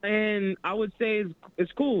 And I would say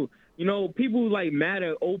it's cool. you know, people like mad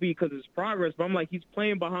at Obi because his progress, but I'm like, he's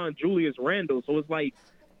playing behind Julius Randle, so it's like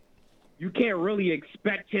you can't really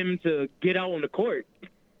expect him to get out on the court.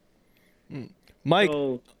 Mike,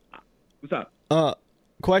 So, what's up?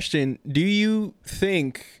 question: do you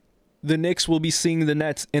think the Knicks will be seeing the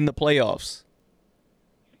Nets in the playoffs?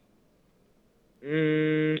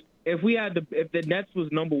 If the Nets was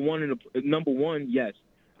number one, yes,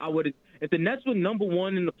 I would. If the Nets were number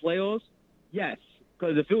one in the playoffs, yes,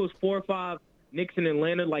 because if it was 4 or 5 Knicks in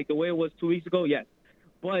Atlanta like the way it was 2 weeks ago, yes.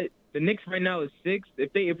 But the Knicks right now is 6th.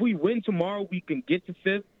 If we win tomorrow, we can get to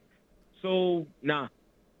 5th. So nah,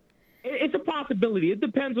 it's a possibility. It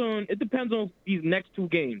depends on these next 2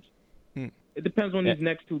 games. It depends on these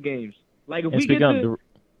next 2 games. Like if we get to,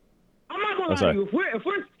 I'm not gonna lie to you. If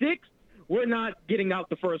we're 6th, we're not getting out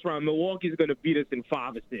the first round. Milwaukee's gonna beat us in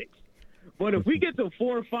 5 or 6. But if we get to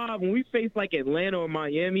 4 or 5, when we face like Atlanta or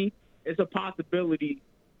Miami, it's a possibility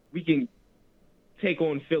we can take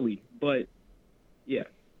on Philly. But yeah,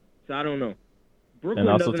 so I don't know. Brooklyn And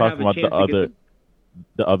also doesn't talking have a about chance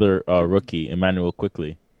the other rookie, Emmanuel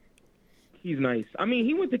Quickly. He's nice. I mean,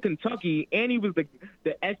 he went to Kentucky and he was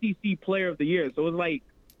the SEC Player of the Year, so it's like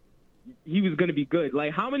he was going to be good.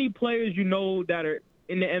 Like, how many players you know that are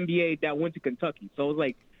in the NBA that went to Kentucky? So it's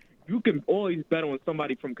like you can always bet on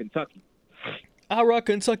somebody from Kentucky. I rock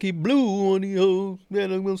Kentucky blue on the old.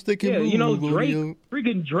 Man, I'm gonna stick it Yeah, blue you know, on the Drake. old.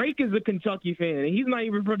 Freaking Drake is a Kentucky fan, and he's not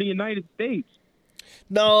even from the United States.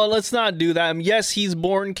 No, let's not do that. Yes, he's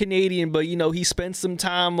born Canadian, but you know he spent some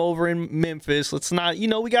time over in Memphis. Let's not. You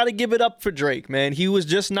know, we got to give it up for Drake, man. He was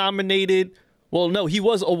just nominated. Well, no, he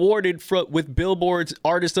was awarded with Billboard's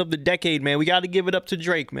Artist of the Decade, man. We got to give it up to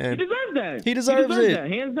Drake, man. He deserves that. He deserves it. That.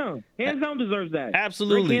 Hands down. Hands down deserves that.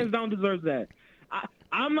 Absolutely. Drake hands down deserves that.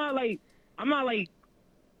 I'm not like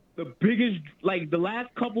the biggest, like the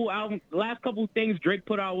last couple things Drake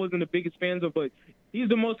put out wasn't the biggest fans of, but he's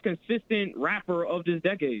the most consistent rapper of this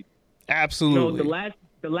decade. Absolutely. You know,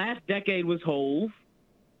 the last decade was Hove.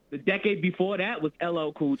 The decade before that was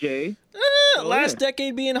LL Cool J. Last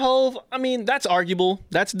decade being Hove, I mean, that's arguable.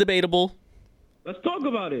 That's debatable. Let's talk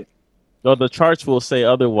about it. Though the charts will say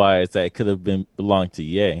otherwise, that it could have belonged to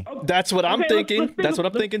Ye. That's what I'm thinking. That's what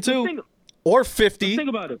I'm thinking too. Or 50. Let's think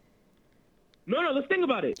about it. No, let's think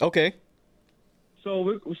about it. Okay.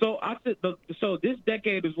 So this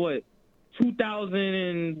decade is what,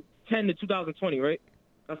 2010 to 2020, right?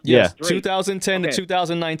 That's Yeah. Drake. 2010 to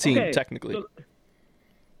 2019, technically. So,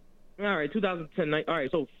 all right, 2010. All right,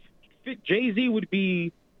 so Jay-Z would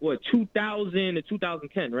be what, 2000 to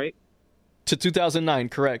 2010, right? To 2009,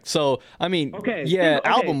 correct. So I mean, Okay. yeah, Okay.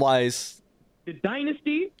 album-wise, The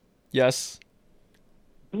Dynasty, yes,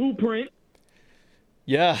 Blueprint,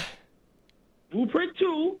 yeah, Blueprint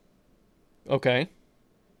 2. okay.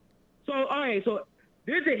 So all right, so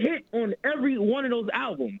there's a hit on every one of those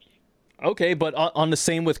albums. Okay, but on the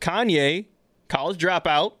same with Kanye, College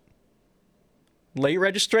Dropout, Late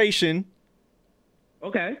Registration,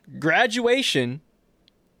 Okay. Graduation,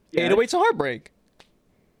 Yes. 808s and Heartbreak.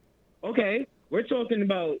 Okay. We're talking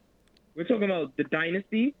about The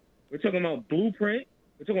Dynasty. We're talking about Blueprint.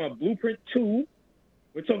 We're talking about Blueprint 2.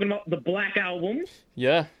 We're talking about the Black Album.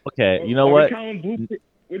 Yeah. Okay, you know Are we what? counting Blueprint?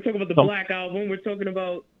 We're talking about the Black Album. We're talking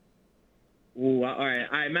about. Ooh, all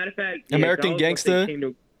right. Matter of fact, yeah, American so I was gonna say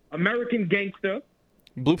Gangsta. American Gangster.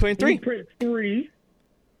 Blueprint 3. Blueprint 3.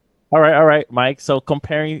 All right, Mike. So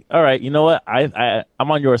comparing, all right, you know what? I'm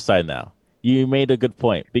on your side now. You made a good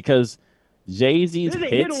point because Jay-Z's There's a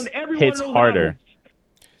hit hits on every one hits of those harder. albums.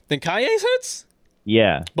 Then Kanye's hits?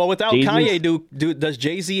 Yeah, But without Jay-Z's- Kanye, does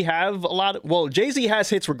Jay-Z have a lot of, well, Jay-Z has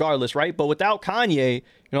hits regardless, right? But without Kanye, you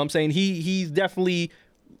know what I'm saying? He's definitely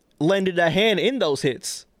lended a hand in those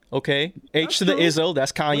hits. Okay? H to the true. Izzo,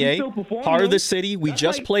 that's he's Kanye. still performing Heart of the them. City, we That's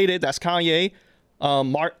just like- played it, that's Kanye.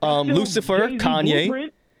 Still Lucifer, Jay-Z Kanye.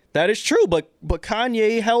 Blueprint. That is true, but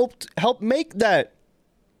Kanye helped make that.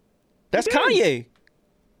 That's He did. Kanye.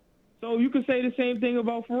 So you could say the same thing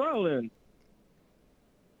about Pharrell then.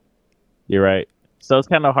 you're right. So it's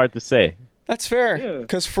kind of hard to say. That's fair. Yeah.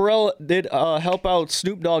 Because Pharrell did help out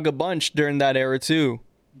Snoop Dogg a bunch during that era too.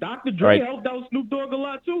 Dr. Dre Right. helped out Snoop Dogg a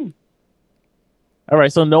lot too. All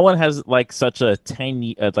right, so no one has like such a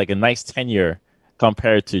like a nice tenure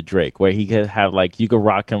compared to Drake, where he could have like you could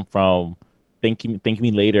rock him from Think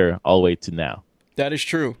Me Later all the way to now. That is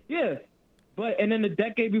true. Yeah. And then the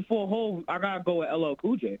decade before Hov, I gotta go with LL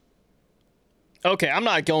Cool J. Okay, I'm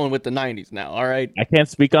not going with the 90s now, all right? I can't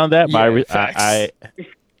speak on that, Yeah, but facts.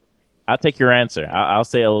 I'll take your answer. I'll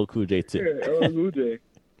say LL Cool J too. Yeah, LL Cool J.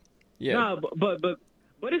 Yeah. Nah, but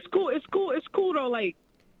it's cool. It's cool though. Like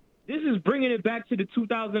This is bringing it back to the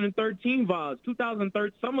 2013 vibes.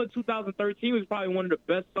 Summer 2013 was probably one of the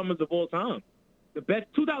best summers of all time.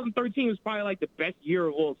 2013 was probably like the best year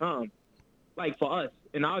of all time, like for us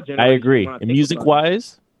in our generation. I agree. And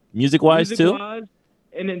music-wise too. Music-wise,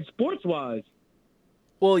 and then sports-wise.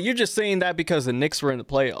 Well, you're just saying that because the Knicks were in the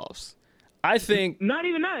playoffs. I think Not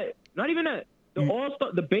even that.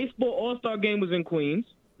 The baseball All-Star game was in Queens.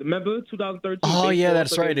 Remember 2013? Oh yeah,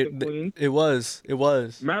 that's All-Star right. game was in Queens. It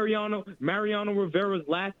was. Mariano Rivera's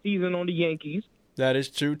last season on the Yankees That is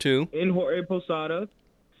true too. in Jorge Posada.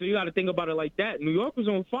 So you got to think about it like that. New York was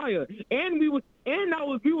on fire, and that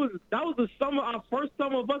was the summer, our first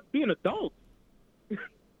summer of us being adults.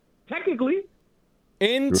 Technically.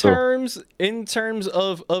 In terms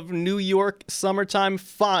of New York summertime,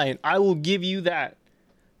 fine. I will give you that.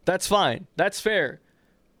 That's fine. That's fair.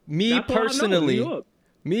 Me personally,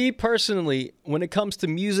 when it comes to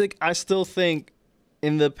music, I still think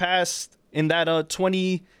in that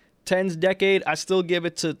 2010s decade, I still give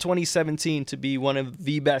it to 2017 to be one of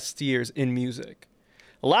the best years in music.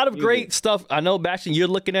 A lot of great stuff. I know, Bastion, you're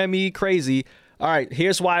looking at me crazy. All right,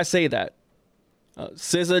 here's why I say that.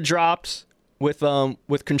 SZA dropped with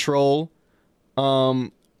Control.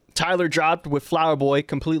 Tyler dropped with Flower Boy,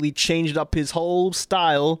 completely changed up his whole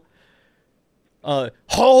style.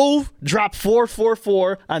 Hove dropped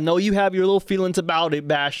 444. I know you have your little feelings about it,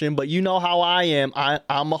 Bastion, but you know how I am.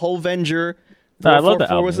 I'm a Hovenger.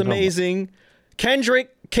 444 was amazing.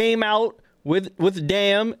 Kendrick came out with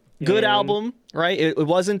Damn, good album, right? It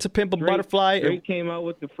wasn't To Pimp a Butterfly. Drake came out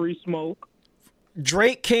with the Free Smoke.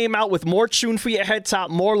 Drake came out with More Tune for Your Head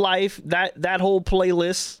Top, More Life, that whole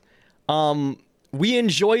playlist. We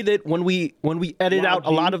enjoyed it when we edited out a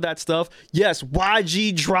lot of that stuff. Yes,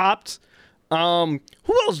 YG dropped. Who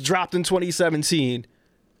else dropped in 2017?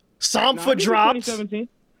 Sampha dropped. 2017.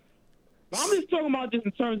 I'm just talking about just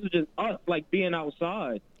in terms of just us like being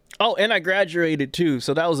outside. Oh, and I graduated too,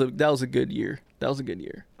 so that was a good year. That was a good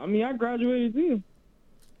year. I mean, I graduated too.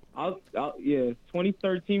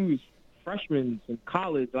 2013 we was freshmen in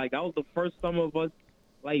college. Like that was the first summer of us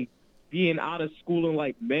like being out of school in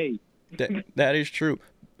like May. That is true.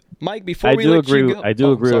 Mike, before I we do let agree. you go, I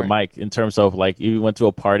do agree sorry. with Mike in terms of like if you went to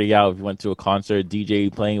a party out, if you went to a concert,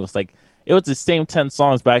 DJ playing, it was like it was the same 10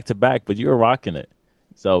 songs back to back, but you were rocking it.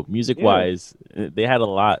 So music wise, they had a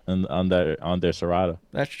lot on their Serato.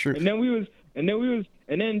 That's true. And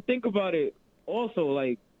then think about it. Also,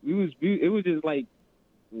 like it was just like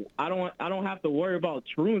I don't have to worry about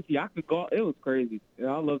truancy. I could go. It was crazy. Yeah,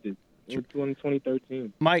 I loved it. It was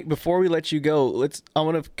 2013. Mike, before we let you go, I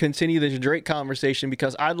want to continue this Drake conversation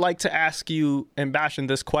because I'd like to ask you and Bastion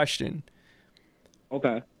this question.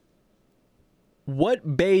 Okay.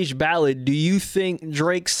 What beige ballad do you think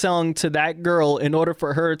Drake sung to that girl in order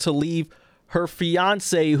for her to leave her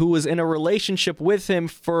fiance who was in a relationship with him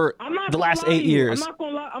for the last 8 years? I'm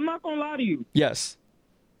not gonna lie to you. Yes.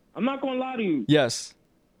 I'm not gonna lie to you. Yes.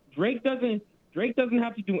 Drake doesn't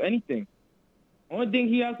have to do anything. Only thing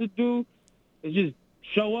he has to do is just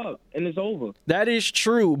show up, and it's over. That is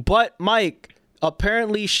true. But, Mike,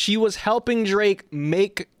 apparently she was helping Drake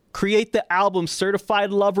create the album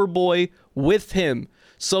Certified Lover Boy with him.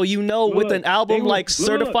 So, with an album like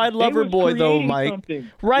Certified Lover Boy, though, Mike.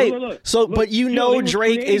 Something. Right. But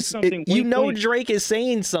Drake is something. Drake is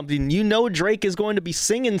saying something. Drake is going to be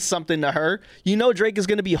singing something to her. Drake is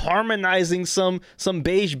going to be harmonizing some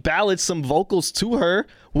beige ballads, some vocals to her.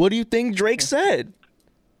 What do you think Drake said?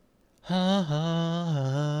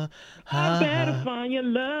 I better find your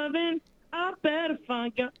loving. I better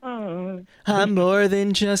find your arms. I'm more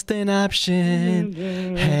than just an option.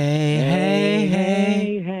 Hey.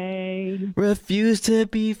 Refuse to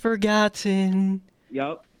be forgotten.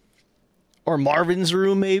 Yup. Or Marvin's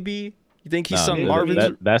Room, maybe? You think he sung Marvin's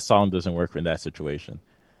Room? That song doesn't work in that situation.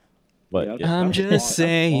 But Yeah, I'm just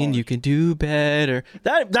saying you can do better.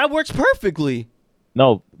 That works perfectly.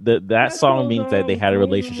 no, that song means that they had a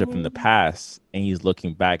relationship in the past, and he's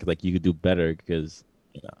looking back like you could do better because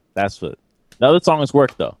that's what. The other songs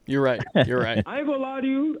work though. You're right. I ain't gonna lie to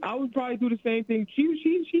you. I would probably do the same thing.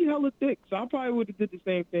 She hella thick, so I probably would have did the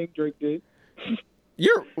same thing Drake did.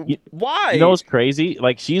 Why? You know what's crazy?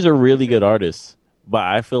 Like she's a really good artist, but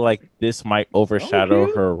I feel like this might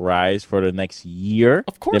overshadow her rise for the next year.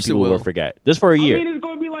 Of course then people it will. will forget. Just for a year. I mean, it's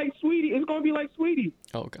gonna be like Sweetie.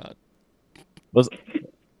 Oh God. What's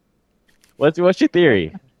your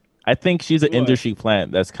theory? I think she's an What? industry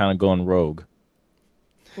plant that's kind of going rogue.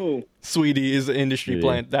 Who? Sweetie is an industry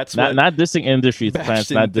plant. That's not dissing industry plants,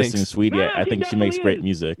 Bastion not dissing thinks. Sweetie. Nah, I think she makes definitely great is.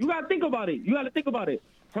 music. You gotta think about it.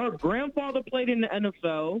 Her grandfather played in the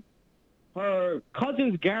NFL. Her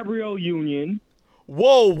cousin's Gabrielle Union.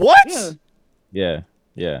 Whoa, what? Yeah.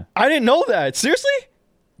 Yeah. I didn't know that. Seriously?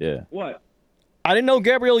 Yeah. What? I didn't know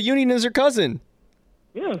Gabrielle Union is her cousin.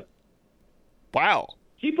 Yeah. Wow.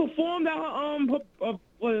 She performed at her what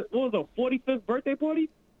was her 45th birthday party?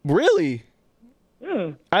 Really?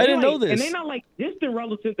 Yeah. I didn't know And this. they're not like distant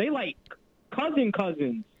relatives. They like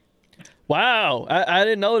cousins. Wow. I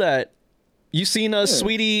didn't know that. You seen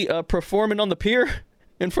Sweetie performing on the pier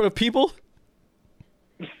in front of people?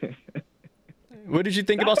 What did you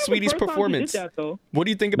think about That's not the Sweetie's first time she performance? did that, though. What do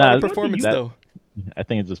you think Nah, about her it's- performance, that- though? I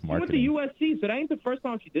think it's just She went to marketing. USC, so that ain't the first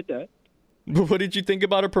time she did that. What did you think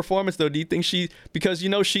about her performance, though? Do you think because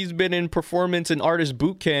she's been in performance and artist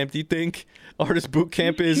boot camp, do you think artist boot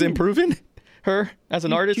camp is cute. improving her as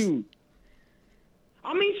an She's artist? cute.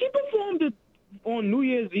 I mean, she performed it on New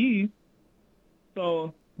Year's Eve,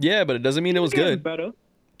 so Yeah, but it doesn't mean it was she's getting good. better.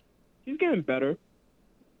 She's getting better.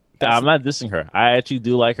 I'm not dissing her. I actually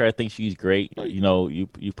do like her. I think she's great. You know, you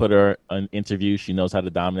put her on interview, she knows how to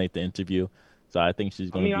dominate the interview. So I think she's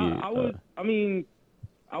I going to mean, be.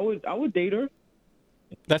 I would date her.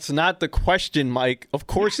 That's not the question, Mike. Of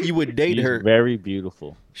course you would date She's her. very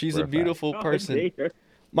beautiful. She's for a fact. beautiful I would person. date her.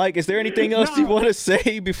 Mike, is there anything else you No. want to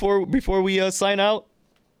say before we sign out?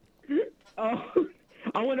 I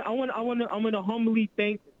want to humbly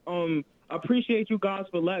thank appreciate you guys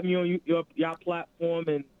for letting me on your platform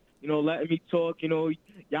and letting me talk.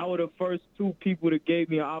 Y'all were the first two people that gave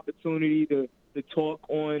me an opportunity to talk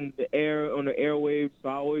on the airwaves. So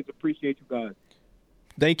I always appreciate you guys.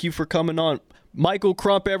 Thank you for coming on. Michael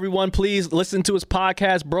Crump, everyone, please listen to his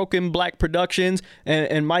podcast, Broken Black Productions.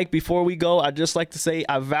 And Mike, before we go, I'd just like to say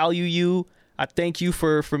I value you. I thank you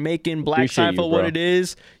for making Black Appreciate you, Seinfeld what bro. it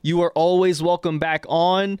is. You are always welcome back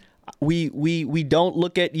on. We don't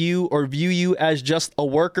look at you or view you as just a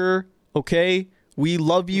worker, okay? We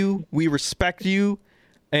love you. We respect you.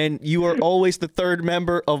 And you are always the third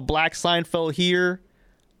member of Black Seinfeld here.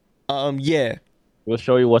 Yeah. We'll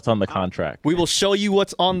show you what's on the contract. We will show you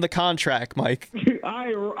what's on the contract, Mike.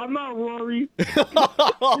 I'm not Rory.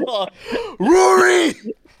 Rory!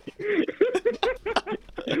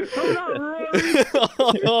 I'm not Rory.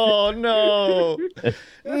 Oh, no.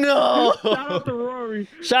 No. Shout out to Rory.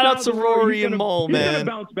 Shout out to Rory He's and gonna- Mo, He's man. gonna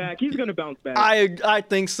bounce back. He's gonna bounce back. I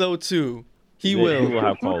think so, too. He He will. will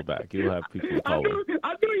have callback. He will have people I call knew, him.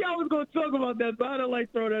 I knew y'all was gonna talk about that, so I don't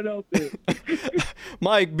like throw that out there.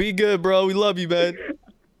 Mike, be good, bro. We love you, man.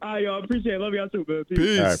 All right, y'all. Appreciate it. Love y'all too, man. Peace.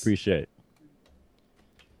 Peace. All right, appreciate it.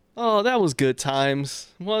 Oh, that was good times.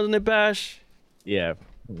 Wasn't it, Bash? Yeah,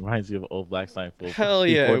 reminds you of old Black Seinfeld. Hell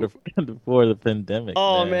yeah. Before the pandemic.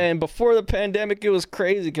 Oh, man. Before the pandemic, it was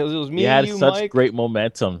crazy because it was me We and had you, such Mike. great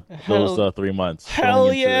momentum those Hell- 3 months. Hell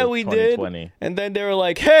going into yeah, we did. 2020. And then they were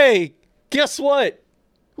like, hey, guess what?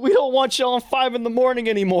 We don't want y'all on 5 in the morning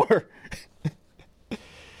anymore.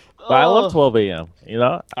 But I love 12 a.m. You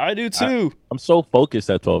know, I do too. I'm so focused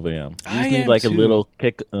at 12 a.m. You I just need am like too. a little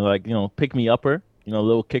kick, like pick me upper, a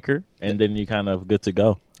little kicker, and then you kind of good to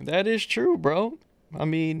go. That is true, bro. I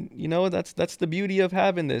mean, that's the beauty of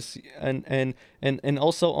having this and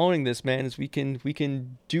also owning this, man, is we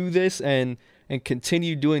can do this and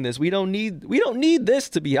continue doing this. We don't need this,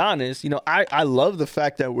 to be honest. I love the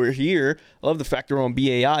fact that we're here. I love the fact that we're on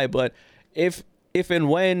BAI, but if and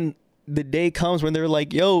when the day comes when they're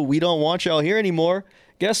like, yo, we don't want y'all here anymore,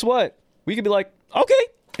 guess what? We could be like, okay,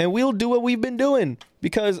 and we'll do what we've been doing.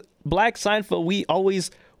 Because Black Seinfeld, we always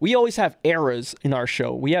have eras in our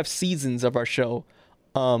show. We have seasons of our show.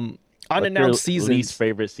 What's your Unannounced seasons. least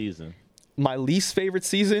favorite season? My least favorite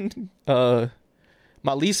season?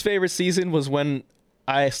 My least favorite season was when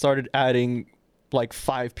I started adding like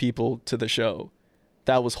 5 people to the show.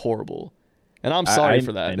 That was horrible. And I'm sorry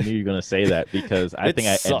for that. I knew you were gonna say that because I It think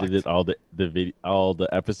I sucked. edited all the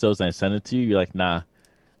episodes and I sent it to you. You're like, nah,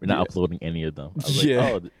 we're not Yeah. uploading any of them. I was Yeah.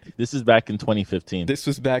 like, oh, this is back in 2015. This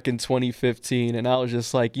was back in 2015, and I was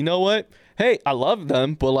just like, you know what? Hey, I love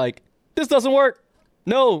them, but like, this doesn't work.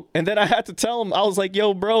 No. And then I had to tell him, I was like,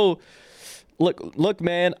 yo, bro, look,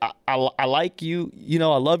 man, I like you. I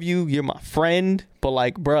love you. You're my friend, but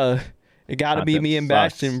like, bruh, it gotta be Content me and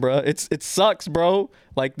sucks. Bastion, bruh. It sucks, bro.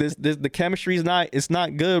 Like this the chemistry is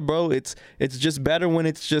not good, bro. It's just better when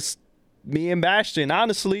it's just me and Bastion.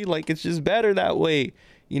 Honestly, like it's just better that way.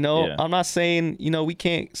 Yeah. I'm not saying, we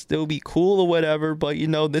can't still be cool or whatever, but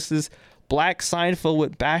this is Black Seinfeld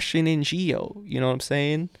with Bastion and Geo. You know what I'm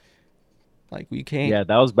saying? Like we can't. Yeah,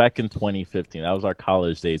 that was back in 2015. That was our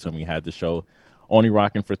college days when we had the show only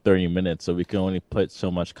rocking for 30 minutes, so we could only put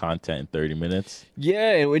so much content in 30 minutes.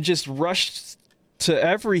 Yeah, and we just rushed to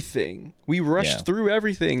everything. We rushed Yeah. through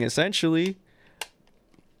everything essentially.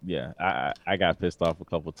 Yeah, I got pissed off a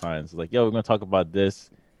couple times. Like, yo, we're gonna talk about this,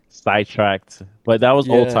 sidetracked. But that was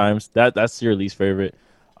old Yeah. times. That's your least favorite.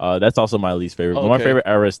 That's also my least favorite. But my Okay. favorite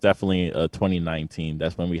era is definitely 2019.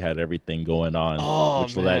 That's when we had everything going on, Oh,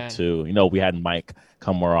 which led man. to we had Mike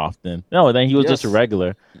come more often. No, then he was just a Yes.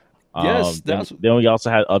 regular. Yes, Then, that's- then we also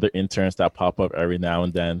had other interns that pop up every now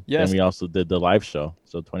and then. Yes. Then we also did the live show.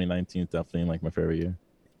 So 2019 is definitely like my favorite year.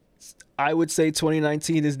 I would say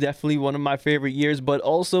 2019 is definitely one of my favorite years, but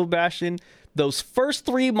also, Bastion, those first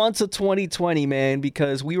 3 months of 2020, man,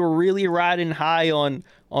 because we were really riding high on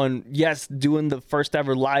yes, doing the first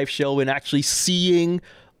ever live show and actually seeing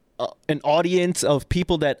an audience of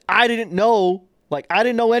people that I didn't know. Like, I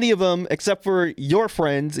didn't know any of them except for your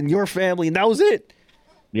friends and your family, and that was it.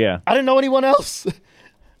 Yeah. I didn't know anyone else.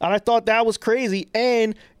 And I thought that was crazy.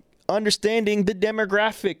 And understanding the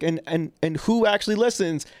demographic and who actually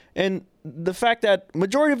listens. And the fact that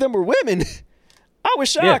majority of them were women. I was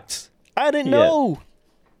shocked. I didn't know.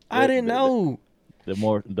 I didn't know.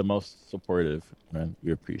 The most supportive, man.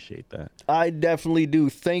 We appreciate that. I definitely do.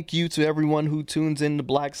 Thank you to everyone who tunes in to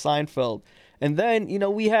Black Seinfeld. And then,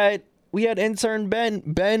 we had intern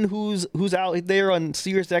Ben who's out there on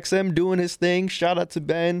Sirius XM doing his thing. Shout out to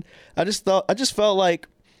Ben. I just felt like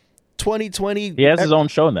 2020. He has his own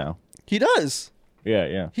show now. He does.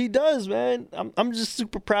 Yeah. He does, man. I'm just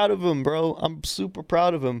super proud of him, bro. I'm super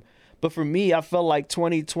proud of him. But for me, I felt like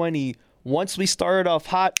 2020, once we started off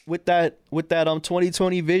hot with that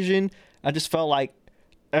 2020 vision, I just felt like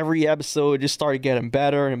every episode just started getting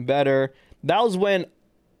better and better. That was when,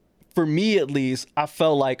 for me at least, I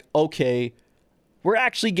felt like, okay, we're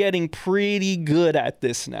actually getting pretty good at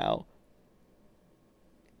this now.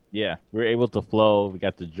 Yeah, we were able to flow. We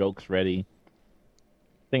got the jokes ready.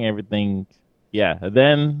 I think everything, yeah. And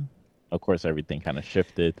then, of course, everything kind of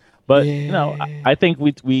shifted. But I think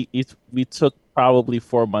we took probably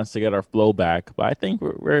 4 months to get our flow back. But I think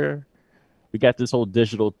we got this whole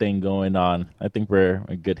digital thing going on. I think we're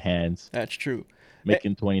in good hands, That's true.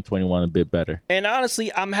 making 2021 a bit better. And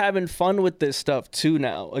honestly, I'm having fun with this stuff too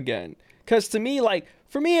now again. Because to me, like,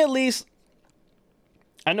 for me at least,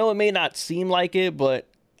 I know it may not seem like it, but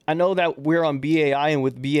I know that we're on BAI, and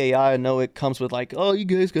with BAI, I know it comes with like, oh, you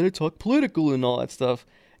guys got to talk political and all that stuff.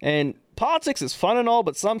 And politics is fun and all,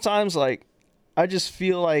 but sometimes, like, I just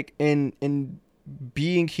feel like in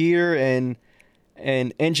being here and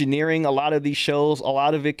engineering a lot of these shows, a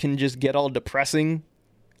lot of it can just get all depressing.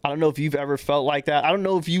 I don't know if you've ever felt like that. I don't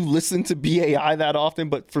know if you listen to BAI that often,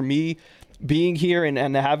 but for me, being here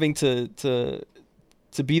and having to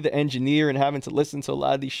be the engineer and having to listen to a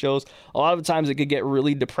lot of these shows, a lot of times it could get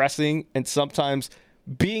really depressing. And sometimes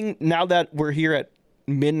now that we're here at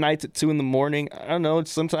midnight at 2 a.m, I don't know,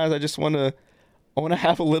 sometimes I just want to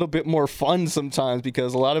have a little bit more fun sometimes,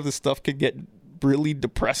 because a lot of this stuff could get really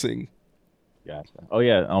depressing. Gotcha. Oh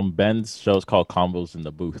yeah, Ben's show is called Combos in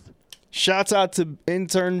the Booth. Shouts out to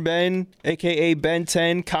intern Ben, aka Ben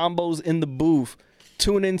 10, Combos in the Booth.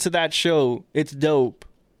 Tune into that show. It's dope.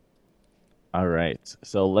 All right,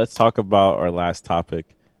 so let's talk about our last topic.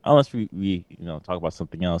 Unless we talk about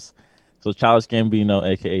something else. So Childish Gambino,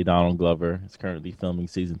 aka Donald Glover, is currently filming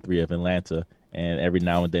season 3 of Atlanta, and every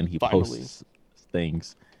now and then he Finally. posts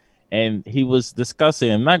things. And he was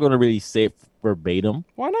discussing. I'm not going to really say it verbatim.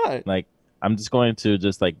 Why not? Like, I'm just going to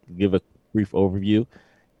give a brief overview.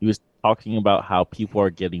 He was talking about how people are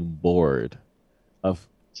getting bored of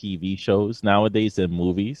TV shows nowadays and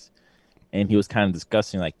movies. And he was kind of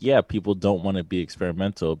discussing, like, yeah, people don't want to be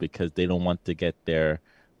experimental because they don't want to get their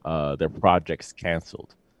projects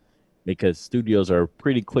canceled, because studios are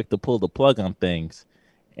pretty quick to pull the plug on things.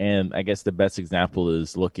 And I guess the best example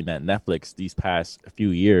is looking at Netflix these past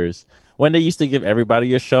few years, when they used to give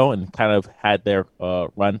everybody a show and kind of had their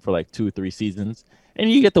run for like 2 or 3 seasons. And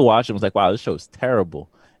you get to watch them. It's like, wow, this show is terrible.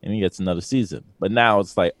 And he gets another season. But now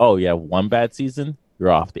it's like, oh, you have one bad season,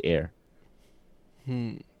 you're off the air.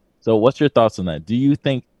 So what's your thoughts on that? Do you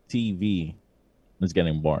think TV is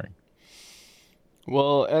getting boring?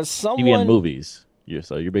 Well, as someone... TV and movies.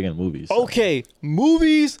 You're big in movies. So. Okay,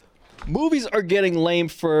 movies are getting lame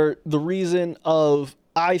for the reason of,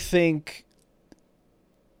 I think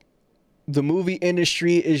the movie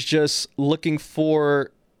industry is just looking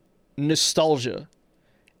for nostalgia,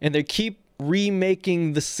 and they keep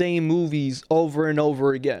remaking the same movies over and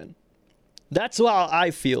over again. That's how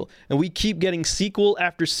I feel. And we keep getting sequel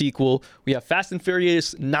after sequel. We have Fast and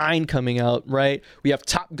Furious 9 coming out, right? We have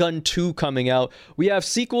Top Gun 2 coming out. We have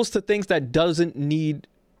sequels to things that doesn't need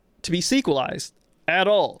to be sequelized at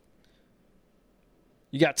all.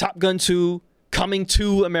 You got Top Gun 2, Coming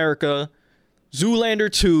to America,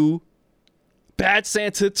 Zoolander 2, Bad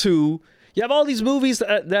Santa 2. You have all these movies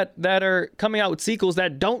that are coming out with sequels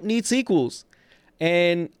that don't need sequels.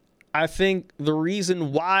 And I think the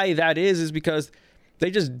reason why that is because they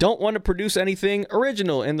just don't want to produce anything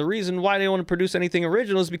original. And the reason why they want to produce anything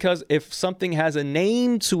original is because if something has a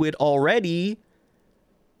name to it already,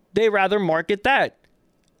 they rather market that.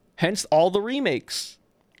 Hence all the remakes.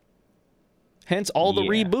 Hence all the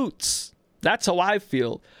reboots. That's how I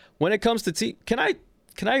feel. When it comes to can I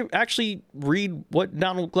actually read what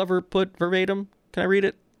Donald Glover put verbatim? Can I read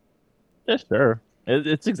it? Yeah, sure.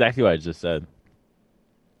 It's exactly what I just said.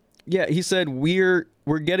 Yeah, he said we're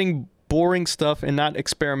getting boring stuff and not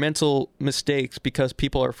experimental mistakes because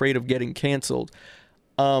people are afraid of getting canceled.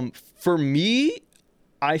 For me,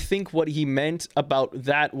 I think what he meant about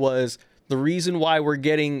that was the reason why we're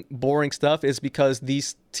getting boring stuff is because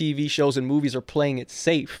these TV shows and movies are playing it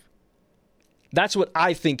safe. That's what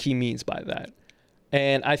I think he means by that.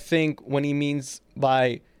 And I think when he means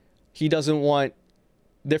by he doesn't want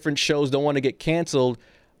different shows don't want to get canceled,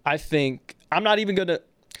 I think I'm not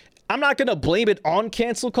gonna blame it on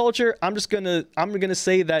cancel culture. I'm gonna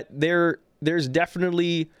say that there's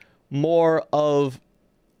definitely more of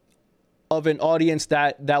an audience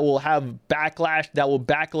that will have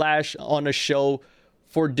backlash on a show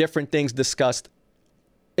for different things discussed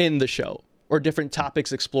in the show or different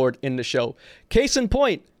topics explored in the show. Case in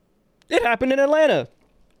point, it happened in Atlanta.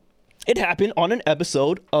 It happened on an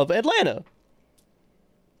episode of Atlanta.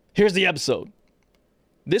 Here's the episode.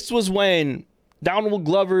 This was when Donald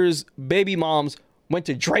Glover's baby moms went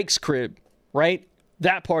to Drake's crib, right?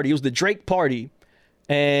 That party. It was the Drake party.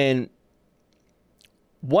 And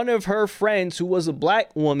one of her friends, who was a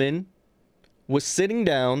black woman, was sitting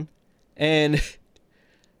down, and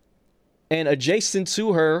adjacent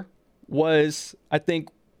to her was, I think,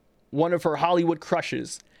 one of her Hollywood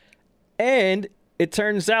crushes. And it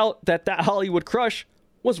turns out that Hollywood crush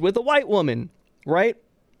was with a white woman, right?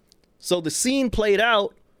 So the scene played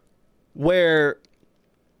out where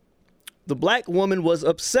the black woman was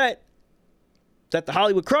upset that the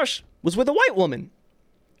Hollywood crush was with a white woman.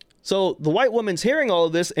 So the white woman's hearing all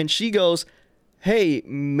of this, and she goes, hey,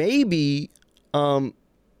 maybe I'm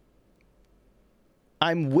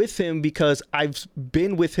with him because I've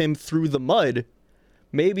been with him through the mud.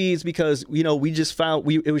 Maybe it's because, we just found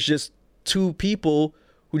it was just two people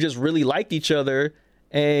who just really liked each other,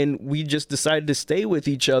 and we just decided to stay with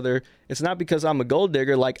each other. It's not because I'm a gold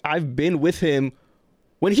digger. Like, I've been with him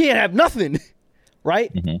when he didn't have nothing,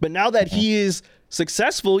 right? Mm-hmm. But now that he is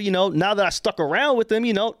successful, now that I stuck around with him,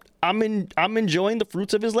 I'm enjoying the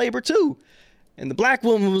fruits of his labor too. And the black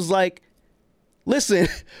woman was like, listen,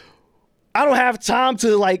 I don't have time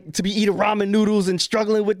to be eating ramen noodles and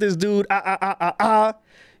struggling with this dude.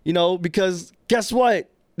 Because guess what?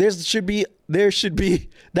 There should be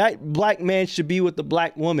that black man should be with the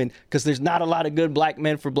black woman, because there's not a lot of good black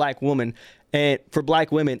men for black women and for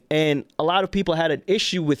black women. And a lot of people had an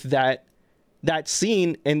issue with that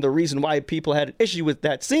scene. And the reason why people had an issue with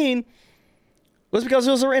that scene was because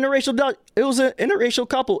it was an interracial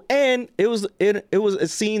couple. And it was a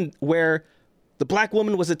scene where the black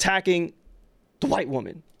woman was attacking the white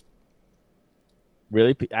woman.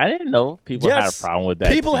 Really? I didn't know people had a problem with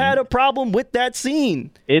that. People had a problem with that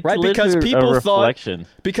scene. It's right? Because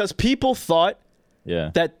people thought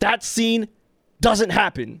that scene doesn't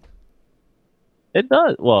happen. It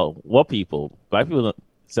does. Well, what people? Black people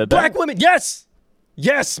said that? Black women, yes.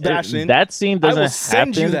 Yes, Bastion. That scene doesn't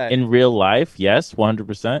happen in real life. Yes,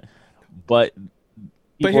 100%. But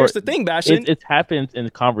here's the thing, Bastion. It happens in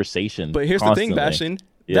conversation. But here's constantly. The thing, Bastion.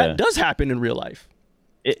 Yeah. That does happen in real life.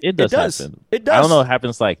 It does happen. It does. I don't know if it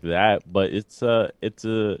happens like that, but it's a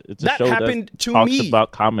that show happened that to talks me.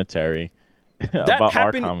 about commentary. That about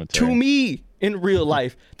happened our commentary. to me in real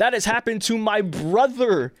life. That has happened to my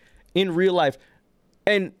brother in real life.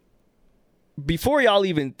 And before y'all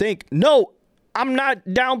even think, no, I'm not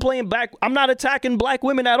downplaying black. I'm not attacking black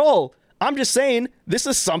women at all. I'm just saying this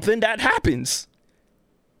is something that happens.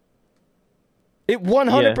 It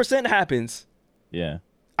 100% happens. Yeah.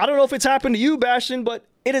 I don't know if it's happened to you, Bastion, but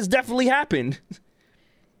it has definitely happened.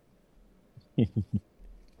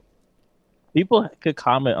 People could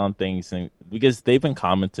comment on things because they've been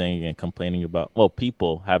commenting and complaining about. Well,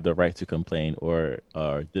 people have the right to complain or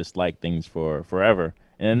dislike things for forever.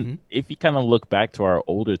 And if you kind of look back to our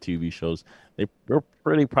older TV shows, they were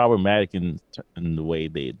pretty problematic in the way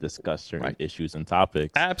they discuss certain issues and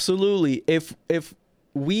topics. Absolutely. If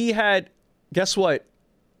we had, guess what?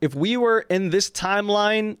 If we were in this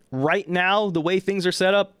timeline right now, the way things are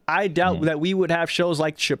set up, I doubt that we would have shows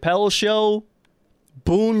like Chappelle's Show,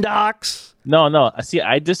 Boondocks. No. See,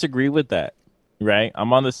 I disagree with that, right?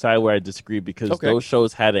 I'm on the side where I disagree because those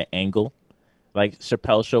shows had an angle Like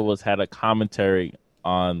Chappelle Show had a commentary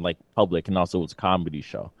on like public, and also was a comedy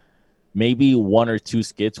show. Maybe one or two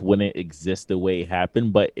skits wouldn't exist the way it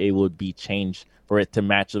happened, but it would be changed for it to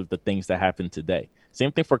match with the things that happen today.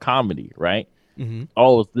 Same thing for comedy, right?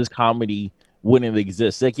 Oh, this comedy wouldn't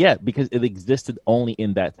exist. Like, yeah, because it existed only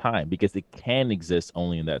in that time, because it can exist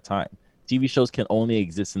only in that time. TV shows can only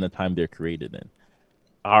exist in the time they're created in.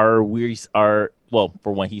 Well,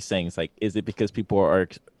 for what he's saying, it's like, is it because people are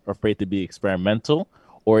afraid to be experimental,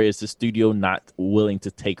 or is the studio not willing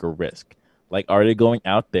to take a risk? Like, are they going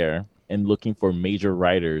out there and looking for major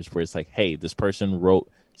writers where it's like, hey, this person wrote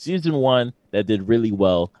season 1 that did really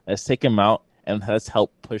well. Let's take him out and let's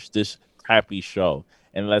help push this crappy show,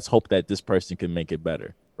 and let's hope that this person can make it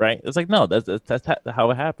better, right? It's like, no, that's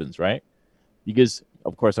how it happens, right? Because,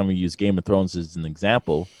 of course, I'm going to use Game of Thrones as an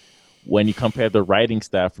example. When you compare the writing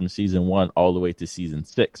staff from season 1 all the way to season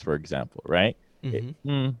 6, for example, right?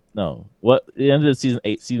 No. What the end of season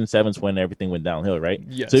 8, season 7 is when everything went downhill, right?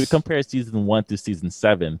 Yes. So if you compare season 1 to season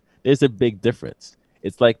 7, there's a big difference.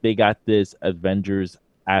 It's like they got this Avengers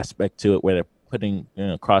aspect to it where they're putting,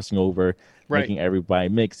 crossing over, making everybody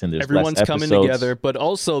mix, and there's everyone's less coming episodes together. But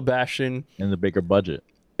also, Bastion, and the bigger budget.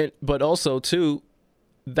 but also too,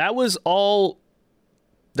 that was all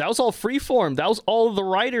freeform. That was all the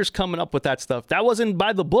writers coming up with that stuff. That wasn't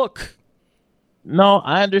by the book. No,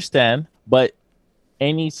 I understand, but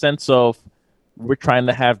any sense of we're trying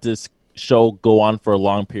to have this show go on for a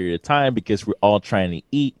long period of time because we're all trying to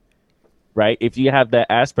eat, right? If you have that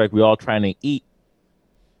aspect, we're all trying to eat,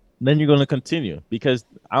 then you're going to continue, because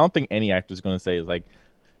I don't think any actor is going to say, like,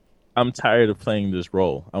 I'm tired of playing this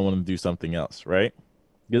role, I want to do something else, right?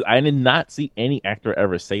 Because I did not see any actor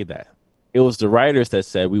ever say that. It was the writers that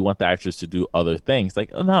said we want the actors to do other things.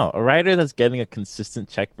 Like, oh, no, a writer that's getting a consistent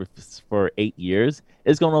check for 8 years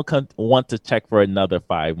is going to want to check for another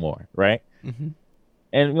 5 more, right?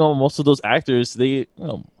 And most of those actors,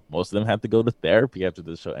 most of them had to go to therapy after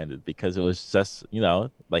the show ended, because it was just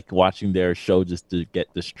like watching their show just to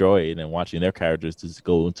get destroyed and watching their characters just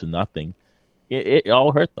go into nothing. It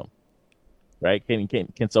all hurt them, right?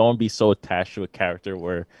 Can someone be so attached to a character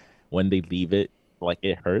where when they leave it, like,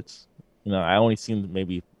 it hurts? I only seen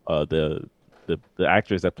maybe the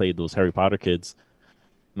actors that played those Harry Potter kids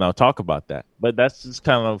talk about that, but that's just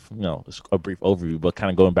kind of just a brief overview. But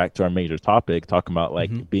kind of going back to our major topic, talking about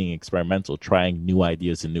like being experimental, trying new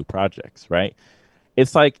ideas and new projects, right?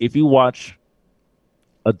 It's like if you watch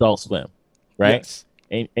Adult Swim, right? Yes.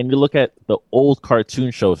 And you look at the old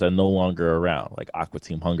cartoon shows that are no longer around, like Aqua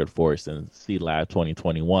Team Hunger Force and Sea Lab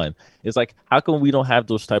 2021. It's like, how come we don't have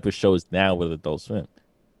those type of shows now with Adult Swim?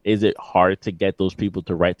 Is it hard to get those people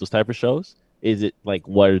to write those type of shows? Is it like,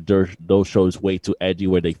 what are those shows way too edgy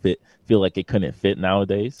where they feel like it couldn't fit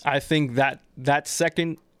nowadays? I think that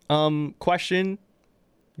second question,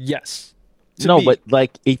 yes. But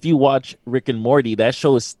like, if you watch Rick and Morty, that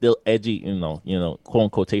show is still edgy, quote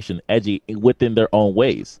unquote quotation edgy within their own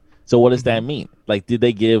ways. So what does that mean? Like, did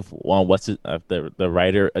they give the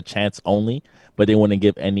writer a chance only, but they wouldn't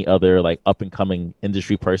give any other like up and coming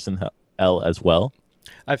industry person as well?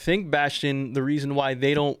 I think, Bastion, the reason why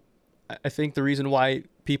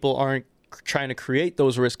people aren't trying to create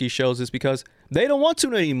those risky shows is because they don't want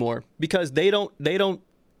to anymore, because they don't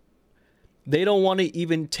want to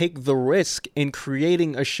even take the risk in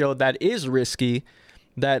creating a show that is risky,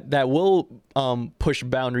 that will push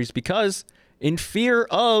boundaries, because in fear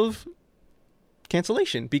of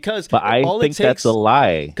cancellation. But I think that's a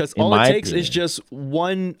lie. Because all it takes is just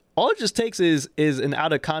one. All it just takes is an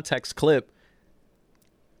out of context clip.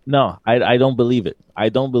 No, I don't believe it. I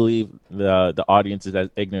don't believe the audience is as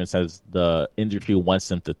ignorant as the industry wants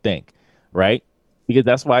them to think, right? Because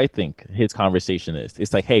that's why I think his conversation is.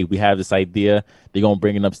 It's like, hey, we have this idea. They're going to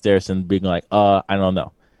bring it upstairs and being like, I don't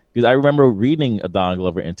know. Because I remember reading a Don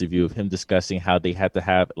Glover interview of him discussing how they had to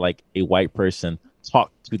have like a white person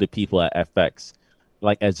talk to the people at FX,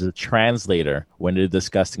 like as a translator when they're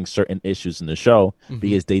discussing certain issues in the show,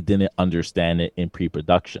 because they didn't understand it in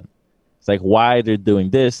pre-production. It's like, why they're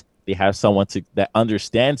doing this, they have someone that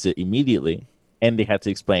understands it immediately, and they had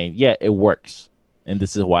to explain, yeah, it works, and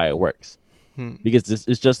this is why it works. Because this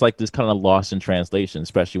is just like this kind of lost in translation,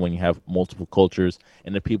 especially when you have multiple cultures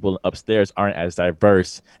and the people upstairs aren't as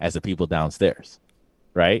diverse as the people downstairs,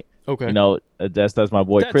 right? Okay. That's my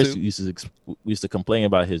boy That Chris too. who used to complain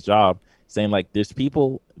about his job, saying like, there's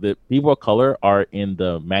people, the people of color are in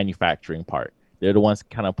the manufacturing part. They're the ones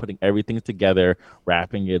kind of putting everything together,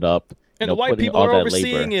 wrapping it up. And the white people are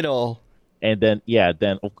overseeing it all. And then,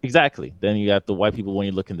 exactly. Then you have the white people, when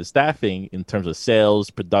you look into staffing in terms of sales,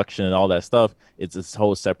 production, and all that stuff, it's this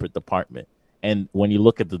whole separate department. And when you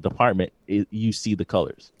look at the department, you see the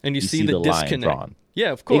colors. And you see the line disconnect. drawn.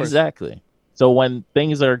 Yeah, of course. Exactly. So when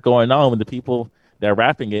things are going on, when the people that are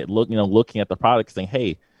wrapping it, looking at the product, saying,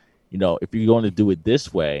 "Hey, if you're going to do it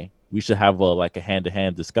this way, we should have a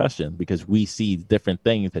hand-to-hand discussion because we see different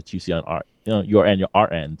things that you see on your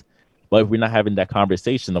end. But if we're not having that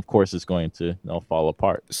conversation, of course, it's going to fall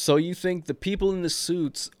apart." So you think the people in the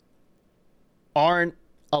suits aren't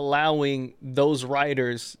allowing those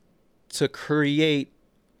writers to create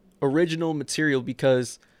original material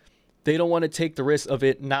because they don't want to take the risk of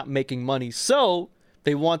it not making money. So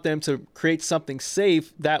they want them to create something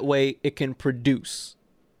safe. That way it can produce.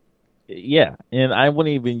 Yeah. And I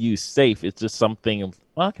wouldn't even use safe. It's just something,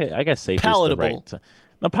 okay, I guess safe Palatable. is the right.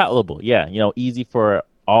 Not palatable. Yeah. Easy for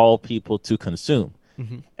all people to consume.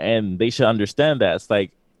 Mm-hmm. And they should understand that. It's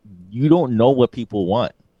like, you don't know what people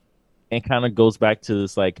want. And kind of goes back to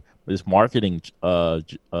this marketing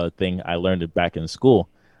thing I learned it back in school.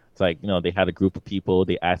 It's like, they had a group of people,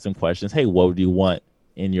 they asked them questions. Hey, what do you want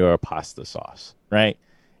in your pasta sauce? Right.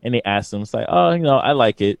 And they asked them, it's like, oh, I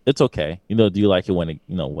like it. It's okay. Do you like it when it,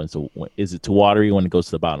 is it too watery when it goes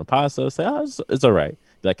to the bottom of pasta? Say, oh, it's all right.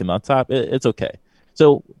 You like it on top? It's okay.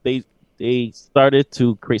 So they started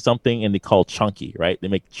to create something and they call chunky, right? They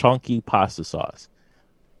make chunky pasta sauce.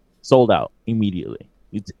 Sold out immediately.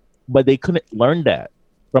 But they couldn't learn that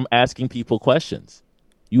from asking people questions.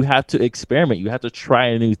 You have to experiment. You have to try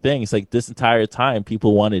a new thing. It's like this entire time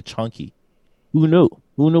people wanted chunky. Who knew?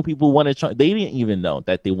 Who knew people wanted chunky? They didn't even know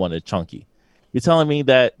that they wanted chunky. You're telling me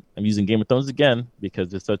that, I'm using Game of Thrones again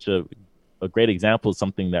because it's such a great example of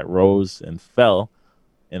something that rose and fell,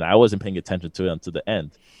 and I wasn't paying attention to it until the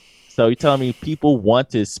end. So you're telling me people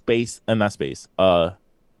wanted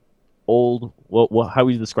old, how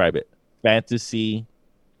would you describe it? Fantasy.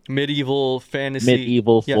 Medieval fantasy.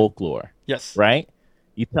 Medieval folklore. Yes. Right?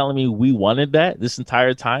 You telling me we wanted that this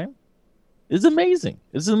entire time? It's amazing.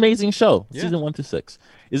 It's an amazing show. Yeah. Season 1 to 6.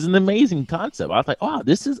 It's an amazing concept. I was like, oh,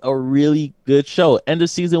 this is a really good show. End of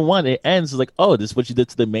season 1, it ends. It's like, oh, this is what you did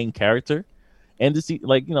to the main character. And to see,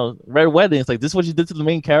 Red Wedding, it's like, this is what you did to the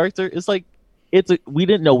main character. It's like, we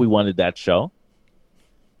didn't know we wanted that show.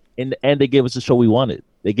 And they gave us the show we wanted.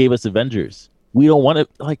 They gave us Avengers. We don't want it,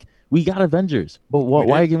 we got Avengers, but why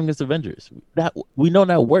are you giving us Avengers? That we know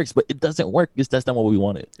that works, but it doesn't work because that's not what we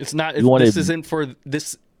wanted. It's not.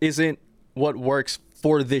 This isn't what works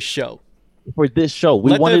for this show. For this show,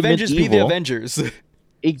 we Let wanted the Avengers medieval. be the Avengers.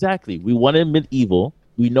 Exactly. We wanted medieval.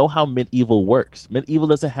 We know how medieval works. Medieval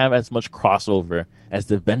doesn't have as much crossover as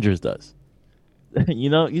the Avengers does.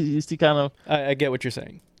 You see kind of. I get what you're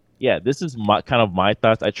saying. Yeah, this is my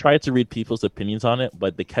thoughts. I tried to read people's opinions on it,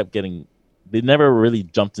 but they never really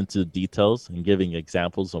jumped into the details and giving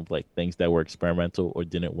examples of things that were experimental or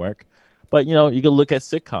didn't work. But you can look at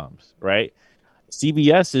sitcoms, right?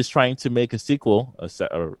 CBS is trying to make a sequel,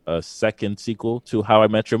 a second sequel to How I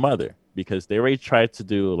Met Your Mother, because they already tried to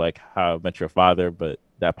do How I Met Your Father, but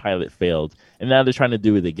that pilot failed, and now they're trying to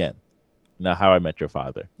do it again. Now How I Met Your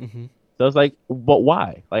Father. Mm-hmm. So it's like, but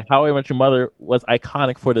why? How I Met Your Mother was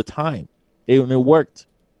iconic for the time. It worked.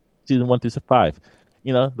 Season 1 through 5.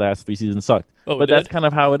 The last 3 seasons sucked. Oh, but that's kind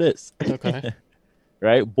of how it is. Okay.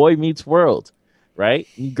 Right? Boy Meets World. Right?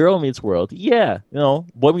 Girl Meets World. Yeah.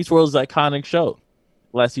 Boy Meets World is an iconic show.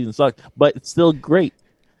 Last season sucked, but it's still great.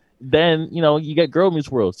 Then, you get Girl Meets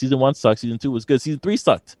World. Season 1 sucked. Season 2 was good. Season 3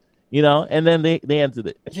 sucked. And then they ended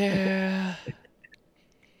it. Yeah.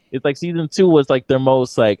 It's like season 2 was their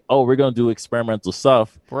most oh, we're going to do experimental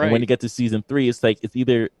stuff. Right. And when you get to season 3, it's it's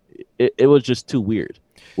either, it was just too weird.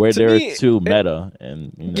 Where they're too meta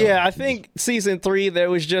and yeah, I think season 3 there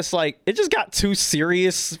was just it just got too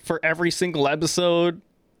serious for every single episode.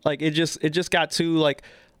 It just got too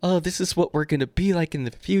oh, this is what we're gonna be like in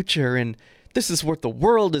the future, and this is what the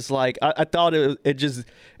world is like. I thought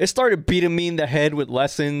it started beating me in the head with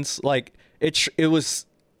lessons. It was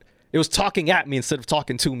talking at me instead of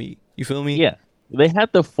talking to me. You feel me? Yeah. They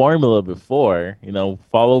had the formula before,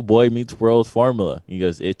 follow Boy Meets World formula.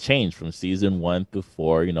 Because it changed from season 1 to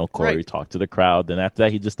 4. Corey talked to the crowd. Then after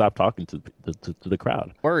that, he just stopped talking to the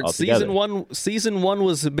crowd. Word. Altogether. Season one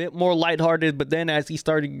was a bit more lighthearted, but then as he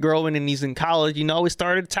started growing and he's in college, he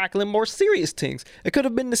started tackling more serious things. It could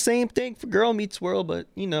have been the same thing for Girl Meets World, but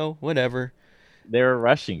whatever. They were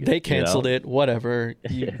rushing it. They canceled it. Whatever.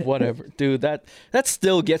 Whatever. Dude, that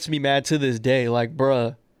still gets me mad to this day.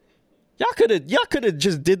 Bruh. Y'all could have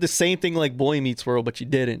just did the same thing like Boy Meets World, but you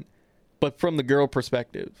didn't. But from the girl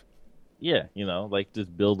perspective. Yeah,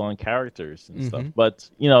 just build on characters and stuff. Mm-hmm. But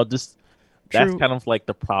that's True. kind of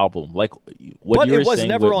the problem. What but you were it was saying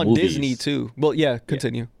never with on movies, Disney too. Well, yeah,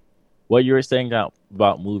 continue. what you were saying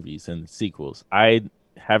about movies and sequels. I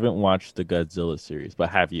haven't watched the Godzilla series, but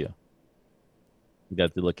have you? The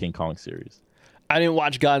Godzilla King Kong series. I didn't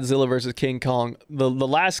watch Godzilla versus King Kong. The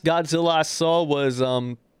last Godzilla I saw was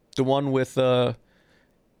the one with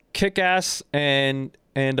Kick-Ass and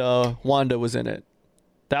Wanda was in it.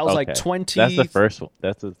 That was like 20. That's the first one.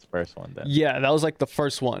 That's the first one then. Yeah, that was like the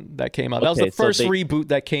first one that came out. That was Okay, the first so reboot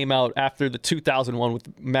that came out after the 2001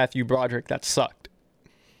 with Matthew Broderick. That sucked.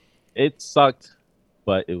 It sucked,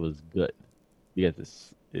 but it was good.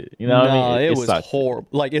 Because you know what I mean? It was sucked. horrible.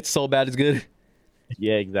 Like, it's so bad it's good.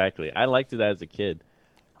 Yeah, exactly. I liked it as a kid.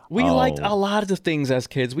 We liked a lot of the things as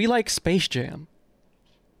kids. We liked Space Jam.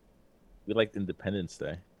 We liked Independence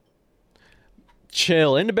Day.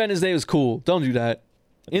 Chill. Independence Day was cool. Don't do that.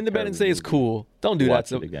 Independence Day is cool. Don't do that Watch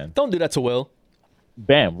to it again. Don't do that to Will.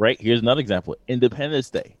 Bam! Right here's another example. Independence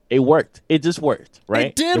Day. It worked. It just worked. Right?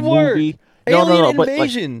 It did The work. movie- Alien but, like,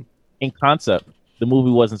 Invasion. in concept, the movie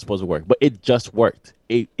wasn't supposed to work, but it just worked.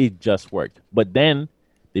 It just worked. But then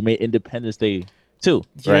they made Independence Day 2,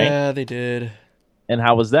 right? Yeah, they did. And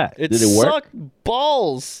how was that? It Did it work? sucked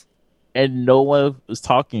balls. And no one was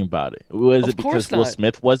talking about it. Was Of it because course Will not.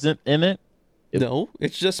 Smith wasn't in it? No,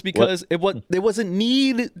 it's just because there wasn't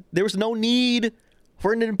need. There was no need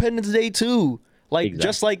for an Independence Day 2. Like, just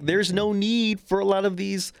Exactly. like there's no need for a lot of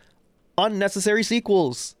these unnecessary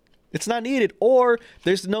sequels. It's not needed. Or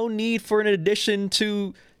there's no need for an addition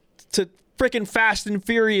to freaking Fast and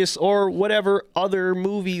Furious or whatever other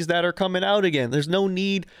movies that are coming out again. There's no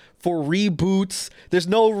need for reboots. There's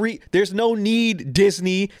no need,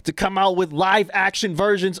 Disney, to come out with live action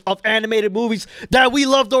versions of animated movies that we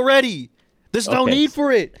loved already. There's no Okay. need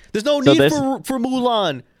for it. There's no So need there's- for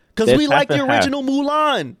Mulan because there's we like half the and half. original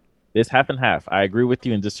Mulan. It's half and half. I agree with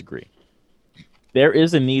you and disagree. There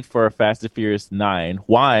is a need for a Fast and Furious 9.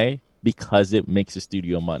 Why? Because it makes the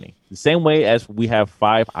studio money. The same way as we have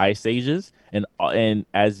 5 Ice Ages and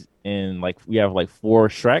as in like we have like 4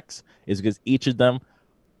 Shreks is because each of them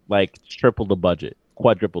like triple the budget,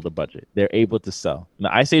 quadruple the budget. They're able to sell. Now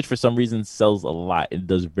Ice Age for some reason sells a lot. It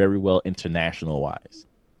does very well international wise.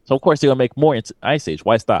 So of course they're gonna make more into Ice Age.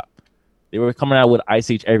 Why stop? They were coming out with Ice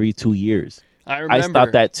Age every 2 years. I I remember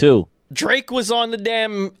stopped that too. Drake was on the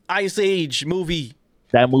damn Ice Age movie.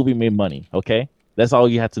 That movie made money. Okay, that's all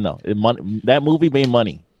you have to know. That movie made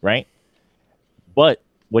money, right? But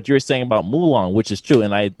what you're saying about Mulan, which is true,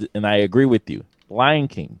 and I agree with you. Lion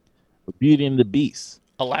King, Beauty and the Beast,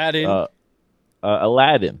 Aladdin.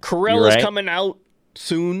 Aladdin. Cruella's you're right. coming out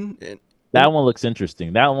soon. That one looks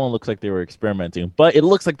interesting. That one looks like they were experimenting, but it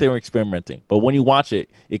looks like they were experimenting. But when you watch it,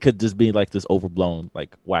 it could just be like this overblown,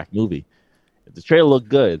 like whack movie. The trailer looked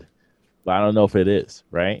good, but I don't know if it is,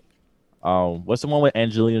 right? What's the one with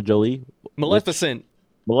Angelina Jolie? Maleficent.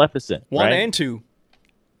 Maleficent. 1 right? and 2.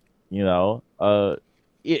 You know,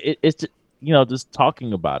 it's just, you know, just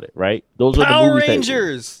talking about it, right? Those are the Power movies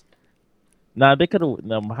Rangers. Nah, they could have.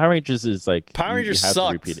 No, Power Rangers is like Power you Rangers have to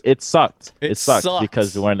sucks. repeat it. It sucked. It It sucked sucks.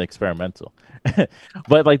 because they weren't experimental.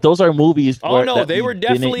 But like those are movies. Oh no, that they we were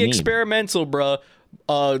didn't definitely need. experimental, bruh.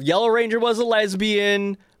 Yellow Ranger was a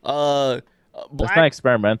lesbian. That's Black. not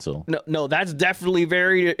experimental. No, that's definitely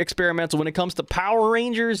very experimental. When it comes to Power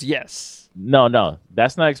Rangers, yes. No,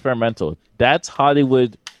 that's not experimental. That's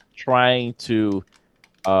Hollywood trying to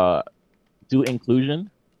do inclusion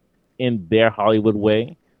in their Hollywood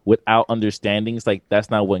way without understandings. Like that's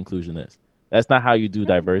not what inclusion is. That's not how you do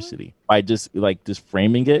diversity by just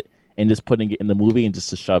framing it and just putting it in the movie and just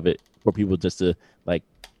to shove it for people just to like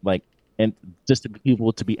and just to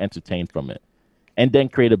people to be entertained from it, and then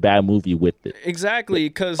create a bad movie with it. Exactly,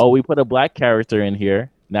 because Oh, we put a black character in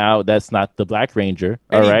here. Now that's not the Black Ranger.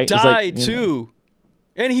 and all he right, It's like, died you know, too.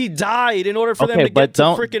 And he died in order for them Okay, to but get to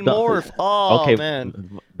don't- freaking don't- morph. Oh okay,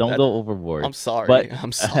 man, don't That- go overboard. I'm sorry. But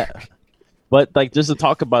I'm sorry. But like just to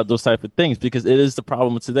talk about those type of things because it is the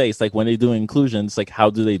problem today. It's like when they do inclusion, it's like how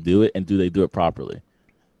do they do it and do they do it properly?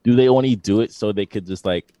 Do they only do it so they could just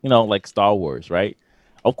like like Star Wars, right?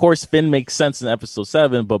 Of course, Finn makes sense in episode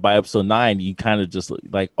 7, but by episode 9, you kind of just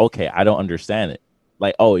like, okay, I don't understand it.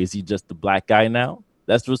 Like, oh, is he just the black guy now?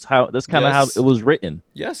 That's kind of how Yes. it was written.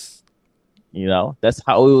 Yes. That's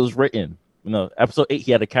how it was written. Episode 8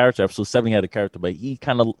 he had a character, episode 7 he had a character, but he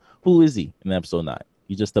kind of who is he in episode 9?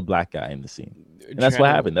 He's just a black guy in the scene. And that's what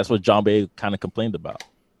happened. That's what John Bay kind of complained about.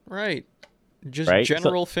 Right. Just Right?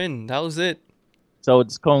 General Finn. That was it. So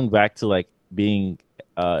it's going back to like being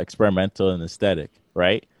experimental and aesthetic,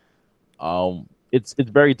 right? It's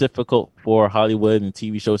very difficult for Hollywood and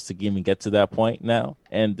TV shows to even get to that point now,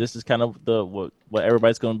 and this is kind of what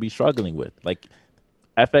everybody's going to be struggling with. Like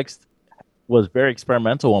FX was very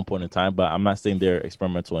experimental at one point in time, but I'm not saying they're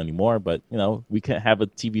experimental anymore. But we can't have a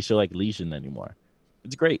TV show like Legion anymore.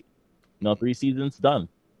 It's great. 3 seasons done.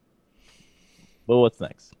 But what's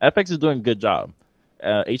next? FX is doing a good job.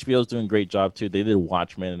 HBO is doing a great job too. They did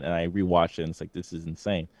Watchmen, and I rewatched it, and it's like, this is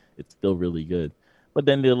insane. It's still really good. But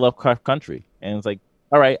then they did Lovecraft Country, and it's like,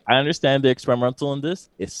 all right, I understand they're experimental in this.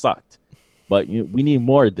 It sucked, but we need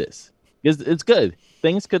more of this. It's good.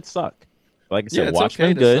 Things could suck. Like I said,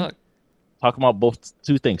 Watchmen good. Suck. Talking about both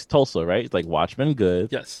two things. Tulsa, right? It's like Watchmen good.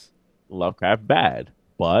 Yes. Lovecraft bad,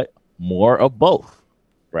 but more of both,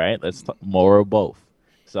 right? Let's talk more of both.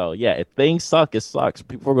 So yeah, if things suck, it sucks.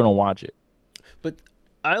 People are gonna watch it. But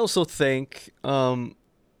I also think the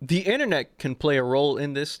internet can play a role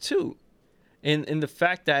in this too, in the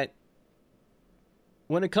fact that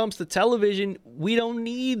when it comes to television, we don't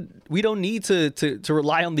need to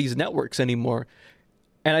rely on these networks anymore.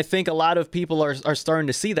 And I think a lot of people are starting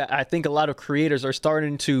to see that. I think a lot of creators are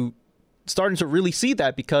starting to really see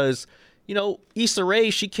that because, Issa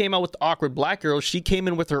Rae, she came out with the Awkward Black Girl. She came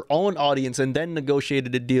in with her own audience and then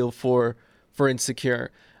negotiated a deal for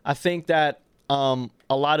Insecure. I think that a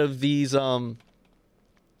lot of these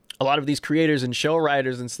creators and show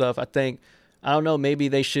writers and stuff, I don't know, maybe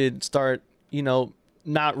they should start,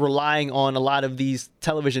 not relying on a lot of these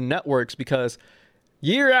television networks because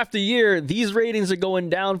year after year, these ratings are going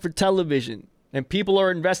down for television, and people are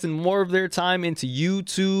investing more of their time into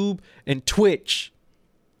YouTube and Twitch.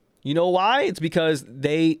 You know why? It's because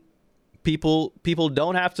people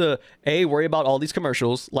don't have to worry about all these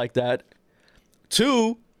commercials like that.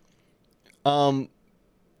 2,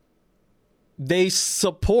 they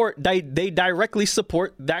directly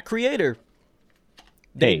support that creator.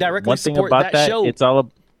 They directly support that show. It's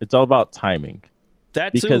all about timing.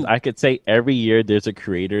 That because too. I could say every year there's a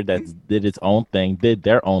creator that did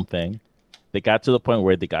their own thing. They got to the point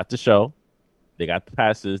where they got the show, they got the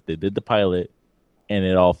passes, they did the pilot, and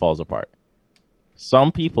it all falls apart.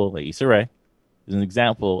 Some people, like Issa Rae, is an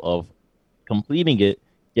example of completing it,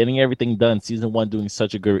 getting everything done. Season 1 doing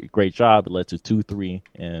such a great job, it led to 2, 3,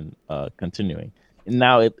 and continuing. And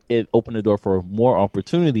now it opened the door for more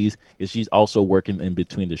opportunities because she's also working in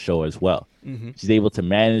between the show as well. Mm-hmm. She's able to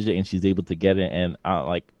manage it and she's able to get it. And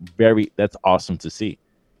that's awesome to see.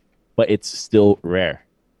 But it's still rare.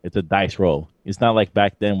 It's a dice roll. It's not like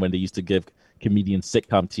back then when they used to give comedian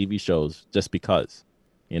sitcom TV shows just because,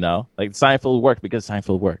 like Seinfeld worked because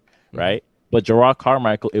Seinfeld worked, mm-hmm. right? But Gerard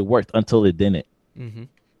Carmichael, it worked until it didn't. Mm-hmm.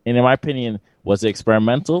 And in my opinion, was it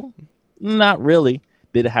experimental? Not really.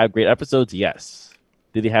 Did it have great episodes? Yes.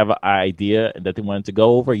 Did they have an idea that they wanted to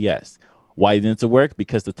go over? Yes. Why didn't it work?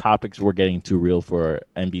 Because the topics were getting too real for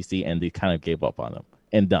NBC and they kind of gave up on them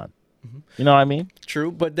and done. Mm-hmm. You know what I mean?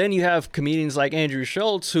 True. But then you have comedians like Andrew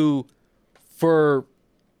Schultz who, for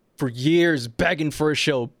years, begging for a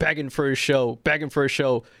show. You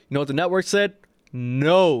know what the network said?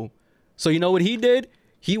 No. So you know what he did?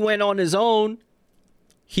 He went on his own.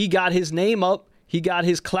 He got his name up. He got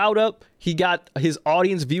his clout up. He got his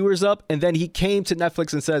audience viewers up. And then he came to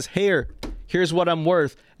Netflix and says, here's what I'm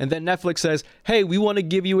worth. And then Netflix says, hey, we want to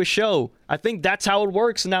give you a show. I think that's how it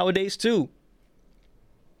works nowadays, too.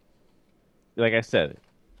 Like I said,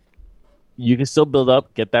 you can still build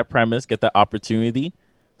up, get that premise, get that opportunity.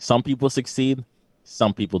 Some people succeed.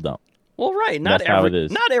 Some people don't. Well, right. Not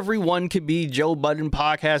everyone could be Joe Budden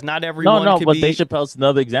podcast. Not everyone could but be... Dave Chappelle's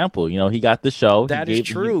another example. He got the show. That is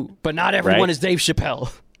true. But not everyone is Dave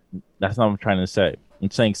Chappelle. That's not what I'm trying to say.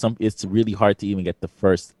 I'm saying it's really hard to even get the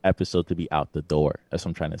first episode to be out the door. That's what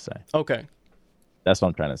I'm trying to say. Okay. That's what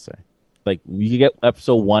I'm trying to say. Like, you get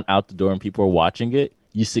episode 1 out the door and people are watching it,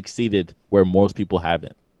 you succeeded where most people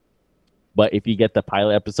haven't. But if you get the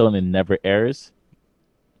pilot episode and it never airs,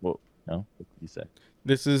 what do you say?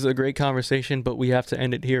 This is a great conversation, but we have to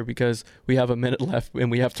end it here because we have a minute left and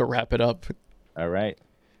we have to wrap it up. All right.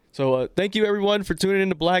 So thank you, everyone, for tuning in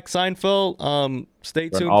to Black Seinfeld. Stay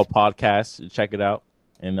tuned. All podcasts, check it out.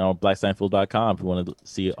 And on blackseinfeld.com if you want to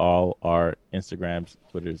see all our Instagrams,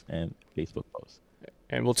 Twitters, and Facebook posts.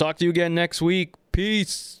 And we'll talk to you again next week.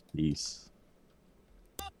 Peace. Peace.